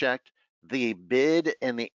unchecked the bid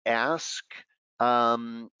and the ask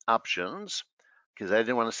options because I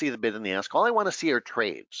didn't want to see the bid and the ask. All I want to see are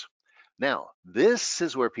trades. Now, this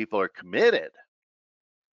is where people are committed.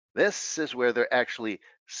 This is where they're actually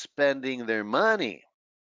spending their money.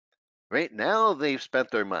 Right now, they've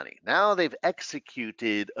spent their money. Now they've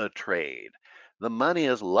executed a trade. The money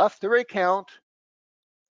has left their account.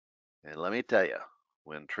 And let me tell you,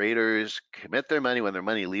 when traders commit their money, when their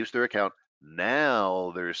money leaves their account,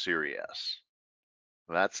 now they're serious.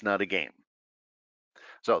 That's not a game.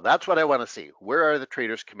 So that's what I want to see. Where are the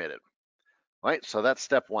traders committed? All right, so that's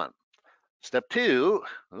step 1. Step 2,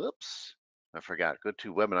 oops, I forgot. Go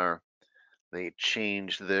to webinar. They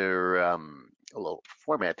changed their little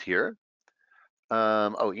format here.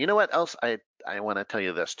 Oh, you know what else? I want to tell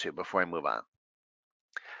you this too before I move on.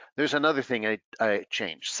 There's another thing I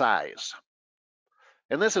changed, size.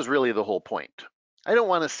 And this is really the whole point. I don't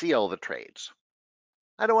want to see all the trades.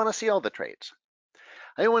 I don't want to see all the trades.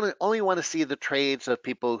 I only want to see the trades of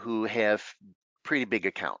people who have pretty big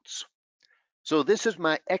accounts. So this is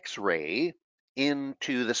my X-ray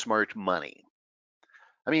into the smart money.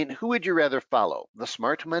 I mean, who would you rather follow? The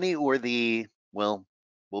smart money or the, well,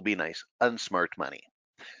 we'll be nice, unsmart money?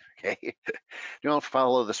 Okay. Do you want to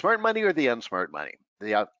follow the smart money or the unsmart money?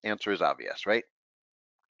 The answer is obvious, right?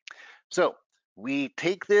 So we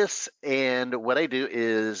take this, and what I do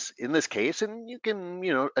is, in this case, and you can,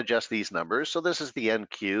 adjust these numbers. So this is the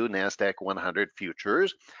NQ, NASDAQ 100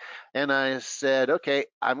 futures. And I said, okay,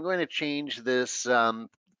 I'm going to change this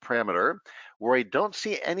parameter where I don't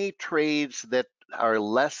see any trades that are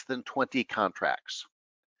less than 20 contracts.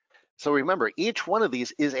 So remember, each one of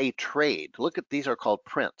these is a trade. Look at, these are called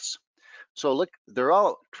prints. So look, they're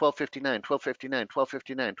all 1259, 1259,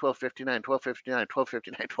 1259, 1259, 1259,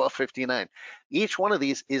 1259, 1259. Each one of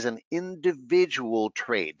these is an individual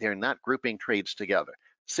trade. They're not grouping trades together.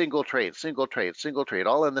 Single trade, single trade, single trade,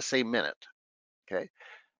 all in the same minute. Okay.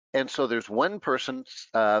 And so there's one person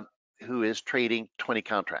who is trading 20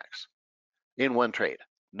 contracts. in one trade.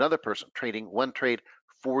 Another person trading one trade,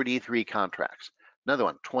 43 contracts. Another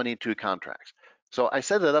one, 22 contracts. So I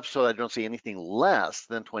set it up so I don't see anything less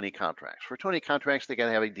than 20 contracts. For 20 contracts, they got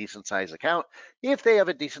to have a decent size account. If they have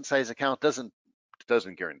a decent size account, doesn't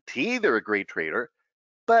guarantee they're a great trader,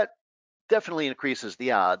 but definitely increases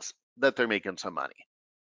the odds that they're making some money.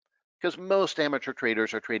 Because most amateur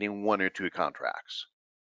traders are trading 1 or 2 contracts.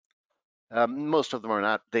 Most of them are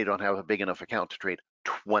not. They don't have a big enough account to trade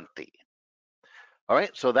 20. All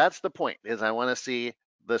right, so that's the point, is I want to see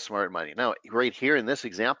the smart money. Now, right here in this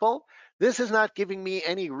example, this is not giving me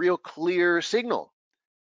any real clear signal.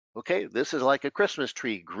 Okay, this is like a Christmas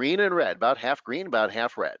tree, green and red, about half green, about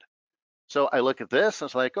half red. So I look at this, and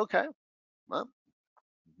it's like, okay, well,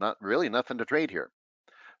 not really nothing to trade here.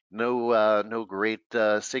 No great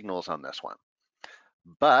signals on this one.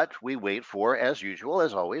 But we wait for, as usual,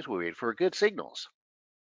 as always, we wait for good signals.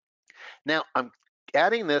 Now, I'm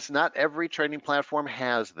adding this, not every trading platform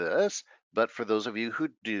has this, but for those of you who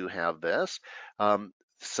do have this,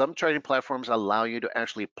 some trading platforms allow you to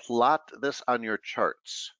actually plot this on your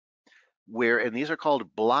charts, and these are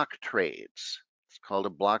called block trades. It's called a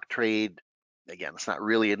block trade. Again, it's not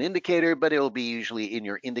really an indicator, but it'll be usually in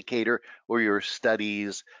your indicator or your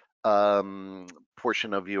studies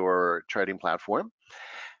portion of your trading platform,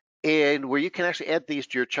 and where you can actually add these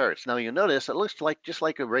to your charts. Now you notice it looks like just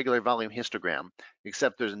like a regular volume histogram,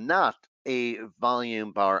 except there's not a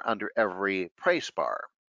volume bar under every price bar.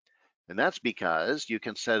 And that's because you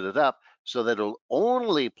can set it up so that it'll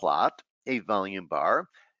only plot a volume bar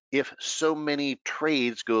if so many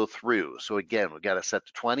trades go through. So again, we've got to set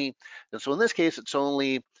to 20. And so in this case, it's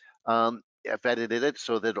only, I've edited it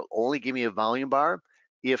so that it'll only give me a volume bar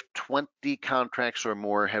if 20 contracts or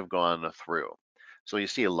more have gone through. So you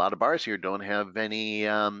see a lot of bars here don't have any,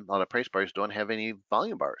 a lot of price bars don't have any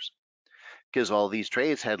volume bars, because all these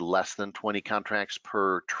trades had less than 20 contracts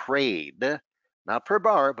per trade, not per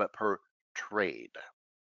bar, but per trade.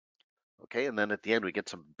 Okay, and then at the end we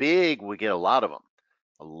get a lot of them,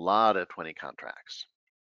 a lot of 20 contracts.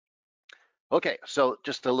 Okay, so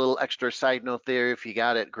just a little extra side note there. If you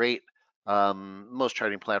got it, great. Most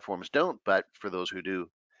trading platforms don't, but for those who do.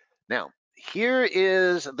 Now, here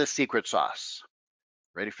is the secret sauce.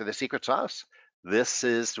 Ready for the secret sauce? This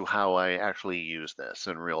is how I actually use this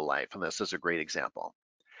in real life, and this is a great example.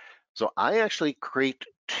 So I actually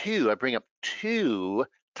I bring up 2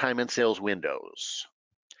 time and sales windows.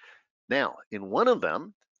 Now, in one of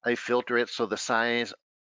them, I filter it so the size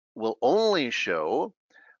will only show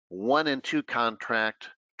 1 and 2 contract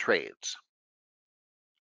trades.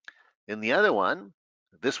 In the other one,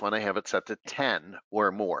 this one I have it set to 10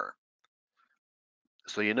 or more.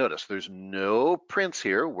 So you notice there's no prints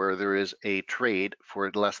here where there is a trade for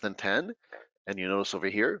less than 10. And you notice over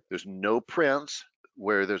here, there's no prints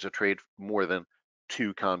where there's a trade more than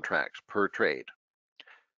 2 contracts per trade.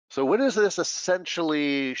 So what is this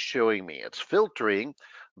essentially showing me? It's filtering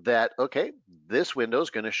that, okay, this window is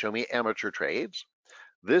going to show me amateur trades.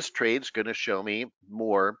 This trade's going to show me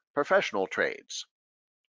more professional trades.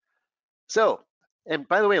 So, and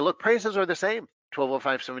by the way, look, prices are the same.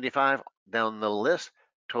 1205.75 down the list,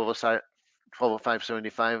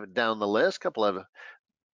 1205.75 down the list, couple of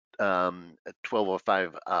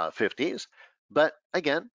 1205.50s. But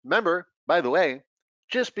again, remember, by the way,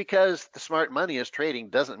 just because the smart money is trading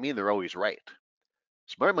doesn't mean they're always right.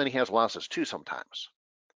 Smart money has losses too sometimes.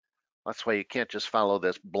 That's why you can't just follow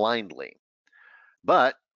this blindly.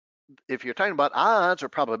 But if you're talking about odds or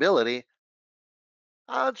probability,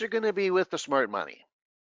 odds are going to be with the smart money.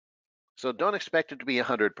 So don't expect it to be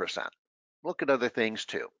 100%. Look at other things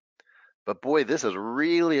too. But boy, this is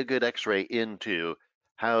really a good x-ray into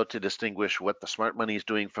how to distinguish what the smart money is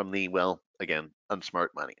doing from the, well, again, unsmart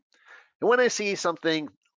money. And when I see something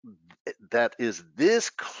that is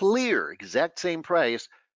this clear, exact same price,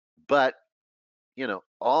 but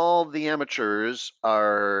all the amateurs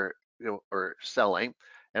are selling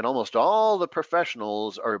and almost all the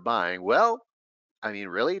professionals are buying, well, I mean,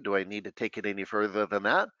 really, do I need to take it any further than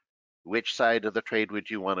that? Which side of the trade would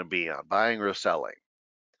you want to be on, buying or selling?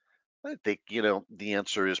 I think, the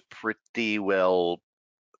answer is pretty well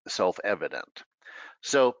self-evident.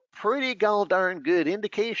 So pretty darn good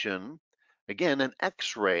indication. Again, an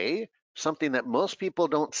x-ray, something that most people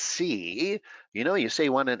don't see. You say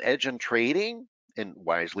you want an edge in trading, and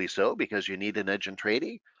wisely so, because you need an edge in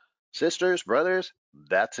trading. Sisters, brothers,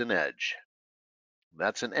 that's an edge.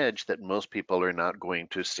 That's an edge that most people are not going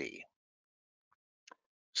to see.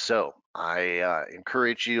 So I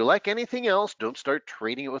encourage you, like anything else, don't start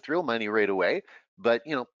trading it with real money right away, but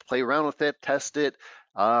play around with it, test it,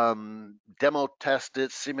 demo test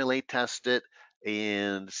it, simulate test it,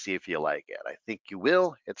 and see if you like it. I think you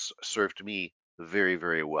will. It's served me very,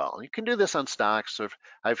 very well. You can do this on stocks. So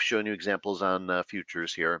I've shown you examples on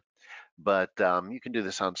futures here, but you can do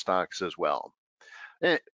this on stocks as well.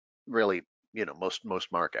 Really,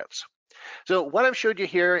 most markets. So what I've showed you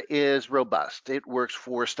here is robust. It works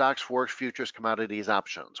for stocks, forex, futures, commodities,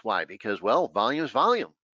 options. Why? Because, well, volume is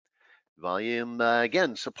volume. Volume,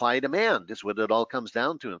 again, supply demand is what it all comes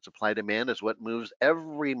down to. And supply demand is what moves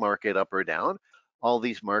every market up or down. All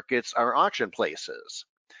these markets are auction places.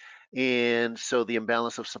 And so the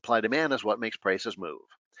imbalance of supply demand is what makes prices move.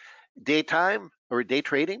 Daytime or day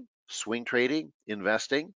trading, swing trading,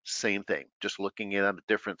 investing, same thing. Just looking at a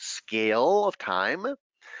different scale of time,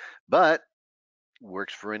 but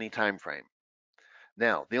works for any time frame.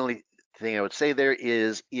 Now, the only thing I would say there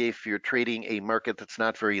is if you're trading a market that's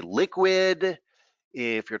not very liquid,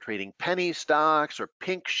 if you're trading penny stocks or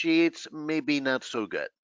pink sheets, maybe not so good,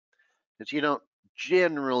 because you don't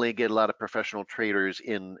generally get a lot of professional traders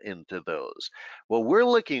into those. What we're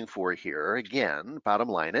looking for here, again, bottom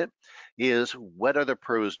line it, is what are the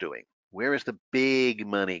pros doing? Where is the big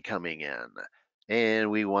money coming in?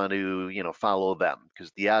 And we want to, follow them,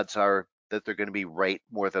 because the odds are that they're going to be right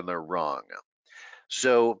more than they're wrong.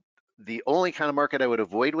 So the only kind of market I would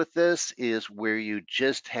avoid with this is where you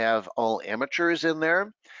just have all amateurs in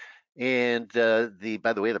there. And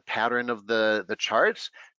by the way, the pattern of the charts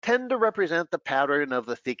tend to represent the pattern of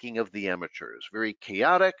the thinking of the amateurs. Very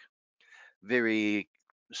chaotic, very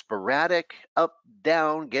sporadic, up,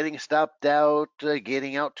 down, getting stopped out,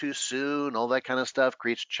 getting out too soon, all that kind of stuff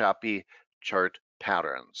creates choppy chart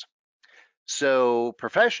patterns. So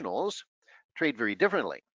professionals trade very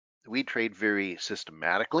differently. We trade very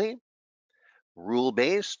systematically,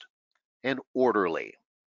 rule-based, and orderly.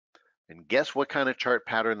 And guess what kind of chart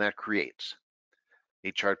pattern that creates?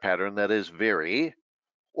 A chart pattern that is very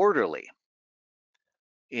orderly.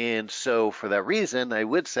 And so for that reason, I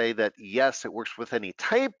would say that yes, it works with any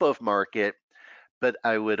type of market, but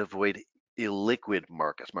I would avoid illiquid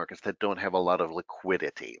markets, markets that don't have a lot of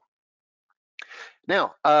liquidity.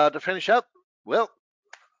 Now, to finish up, well,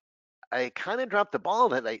 I kind of dropped the ball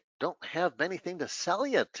that I don't have anything to sell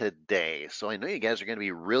you today. So I know you guys are going to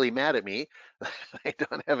be really mad at me. I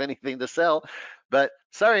don't have anything to sell, but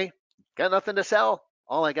sorry, got nothing to sell.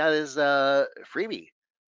 All I got is a freebie.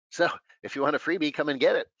 So if you want a freebie, come and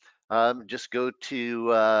get it. Just go to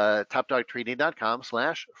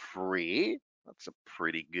topdogtrading.com/free. That's a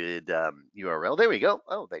pretty good URL. There we go.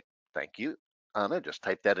 Oh, thank you, Anna. Just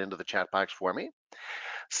type that into the chat box for me.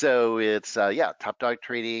 So it's,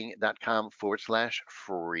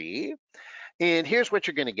 topdogtrading.com/free. And here's what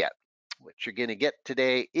you're going to get. What you're going to get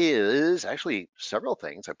today is actually several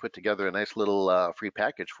things. I put together a nice little free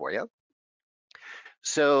package for you.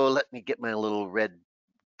 So let me get my little red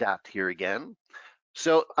dot here again.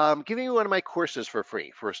 So I'm giving you one of my courses for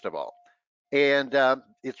free, first of all. And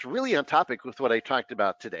it's really on topic with what I talked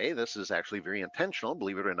about today. This is actually very intentional,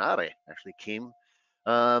 believe it or not. I actually came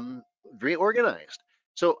very organized.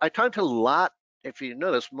 So I talked a lot, if you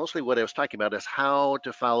notice, mostly what I was talking about is how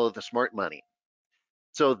to follow the smart money.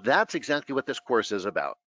 So that's exactly what this course is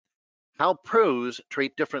about. How pros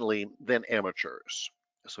trade differently than amateurs.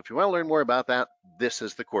 So if you want to learn more about that, this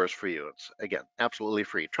is the course for you. It's, again, absolutely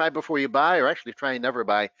free. Try before you buy, or actually try and never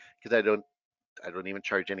buy, because I don't even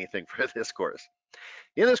charge anything for this course.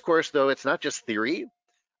 In this course, though, it's not just theory.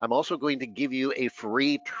 I'm also going to give you a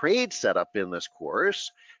free trade setup in this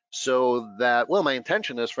course, so that, well, my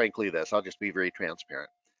intention is frankly this. I'll just be very transparent.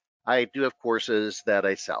 I do have courses that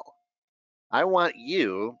I sell. I want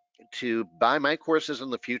you to buy my courses in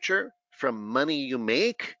the future from money you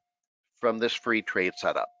make from this free trade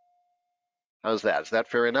setup. How's that? Is that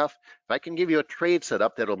fair enough? If I can give you a trade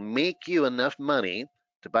setup that'll make you enough money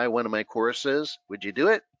to buy one of my courses, would you do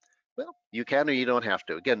it? Well, you can or you don't have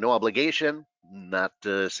to. Again, no obligation, not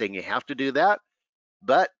saying you have to do that.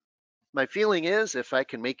 But my feeling is if I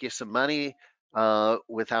can make you some money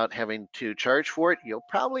without having to charge for it, you'll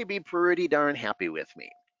probably be pretty darn happy with me.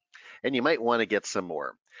 And you might want to get some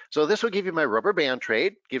more. So this will give you my rubber band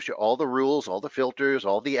trade, gives you all the rules, all the filters,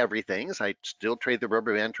 all the everythings. I still trade the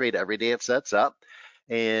rubber band trade every day it sets up,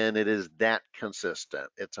 and it is that consistent.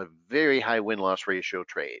 It's a very high win-loss ratio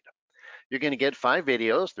trade. You're going to get 5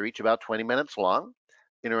 videos. They're each about 20 minutes long.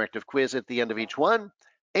 Interactive quiz at the end of each one.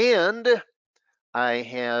 And I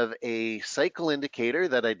have a cycle indicator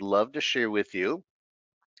that I'd love to share with you.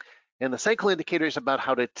 And the cycle indicator is about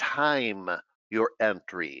how to time your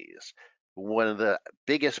entries. One of the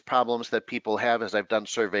biggest problems that people have, as I've done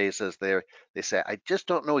surveys, is they say, I just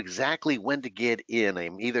don't know exactly when to get in.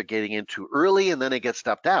 I'm either getting in too early and then I get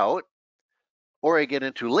stopped out, or I get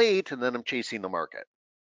in too late and then I'm chasing the market.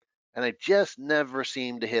 And I just never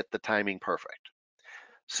seem to hit the timing perfect.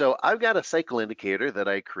 So I've got a cycle indicator that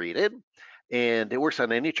I created, and it works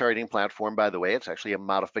on any charting platform, by the way. It's actually a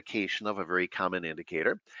modification of a very common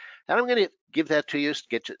indicator. And I'm going to give that to you,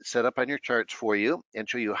 get it set up on your charts for you, and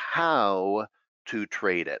show you how to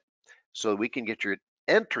trade it so we can get your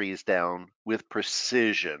entries down with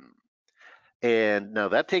precision. And now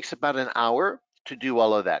that takes about an hour to do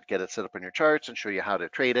all of that, get it set up on your charts and show you how to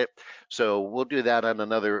trade it. So we'll do that on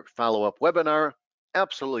another follow-up webinar,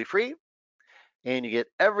 absolutely free. And you get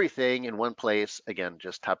everything in one place. Again,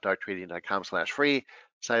 just topdogtrading.com/free.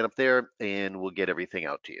 Sign up there and we'll get everything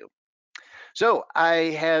out to you. So I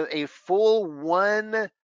have a full 1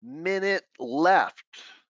 minute left.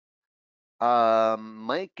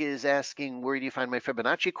 Mike is asking, where do you find my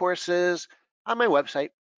Fibonacci courses? On my website,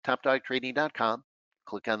 topdogtrading.com.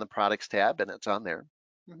 Click on the products tab and it's on there.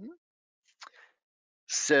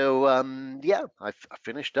 So yeah, I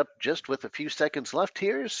finished up just with a few seconds left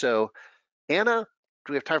here. So Anna,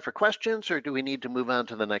 do we have time for questions or do we need to move on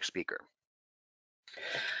to the next speaker?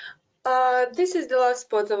 This is the last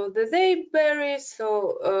spot of the day, Barry,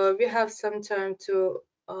 so we have some time to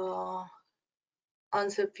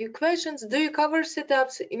answer a few questions. Do you cover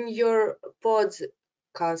setups in your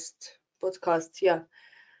podcast? Yeah,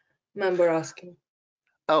 member asking.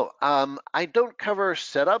 Oh, I don't cover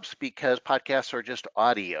setups because podcasts are just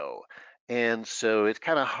audio. And so it's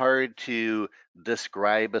kind of hard to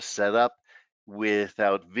describe a setup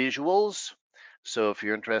without visuals. So if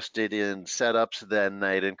you're interested in setups, then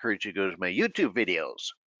I'd encourage you to go to my YouTube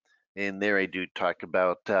videos. And there I do talk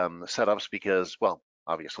about setups because, well,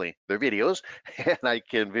 obviously they're videos and I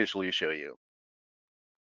can visually show you.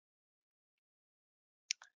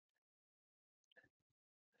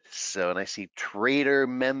 So, and I see trader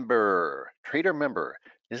member. Trader member.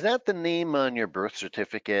 Is that the name on your birth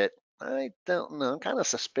certificate? I don't know. I'm kind of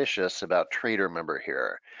suspicious about trader member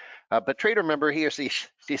here. But trader member here, see,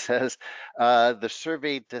 she says, the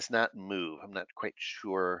survey does not move. I'm not quite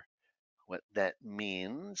sure what that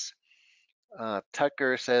means.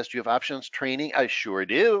 Tucker says, do you have options training? I sure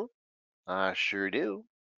do. I sure do.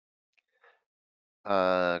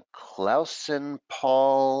 Clausen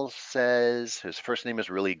Paul says his first name is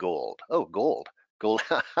really Gold. Oh, Gold. Gold.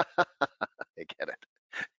 I get it.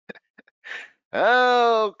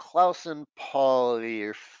 Oh, Clausen Paul,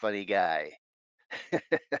 you're a funny guy.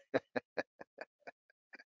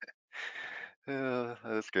 Oh,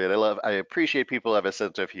 that's great. I appreciate people who have a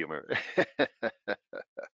sense of humor.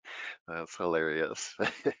 That's hilarious.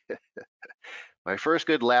 My first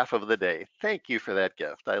good laugh of the day. Thank you for that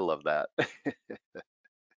gift. I love that.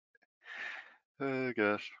 Oh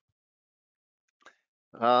gosh.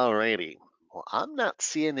 All righty. Well, I'm not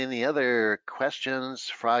seeing any other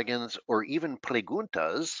questions, fragens, or even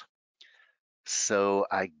preguntas. So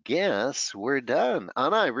I guess we're done.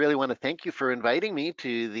 Anna, I really want to thank you for inviting me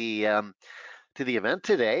to the event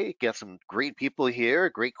today. Got some great people here,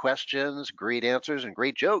 great questions, great answers, and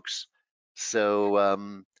great jokes. So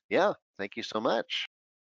yeah, thank you so much.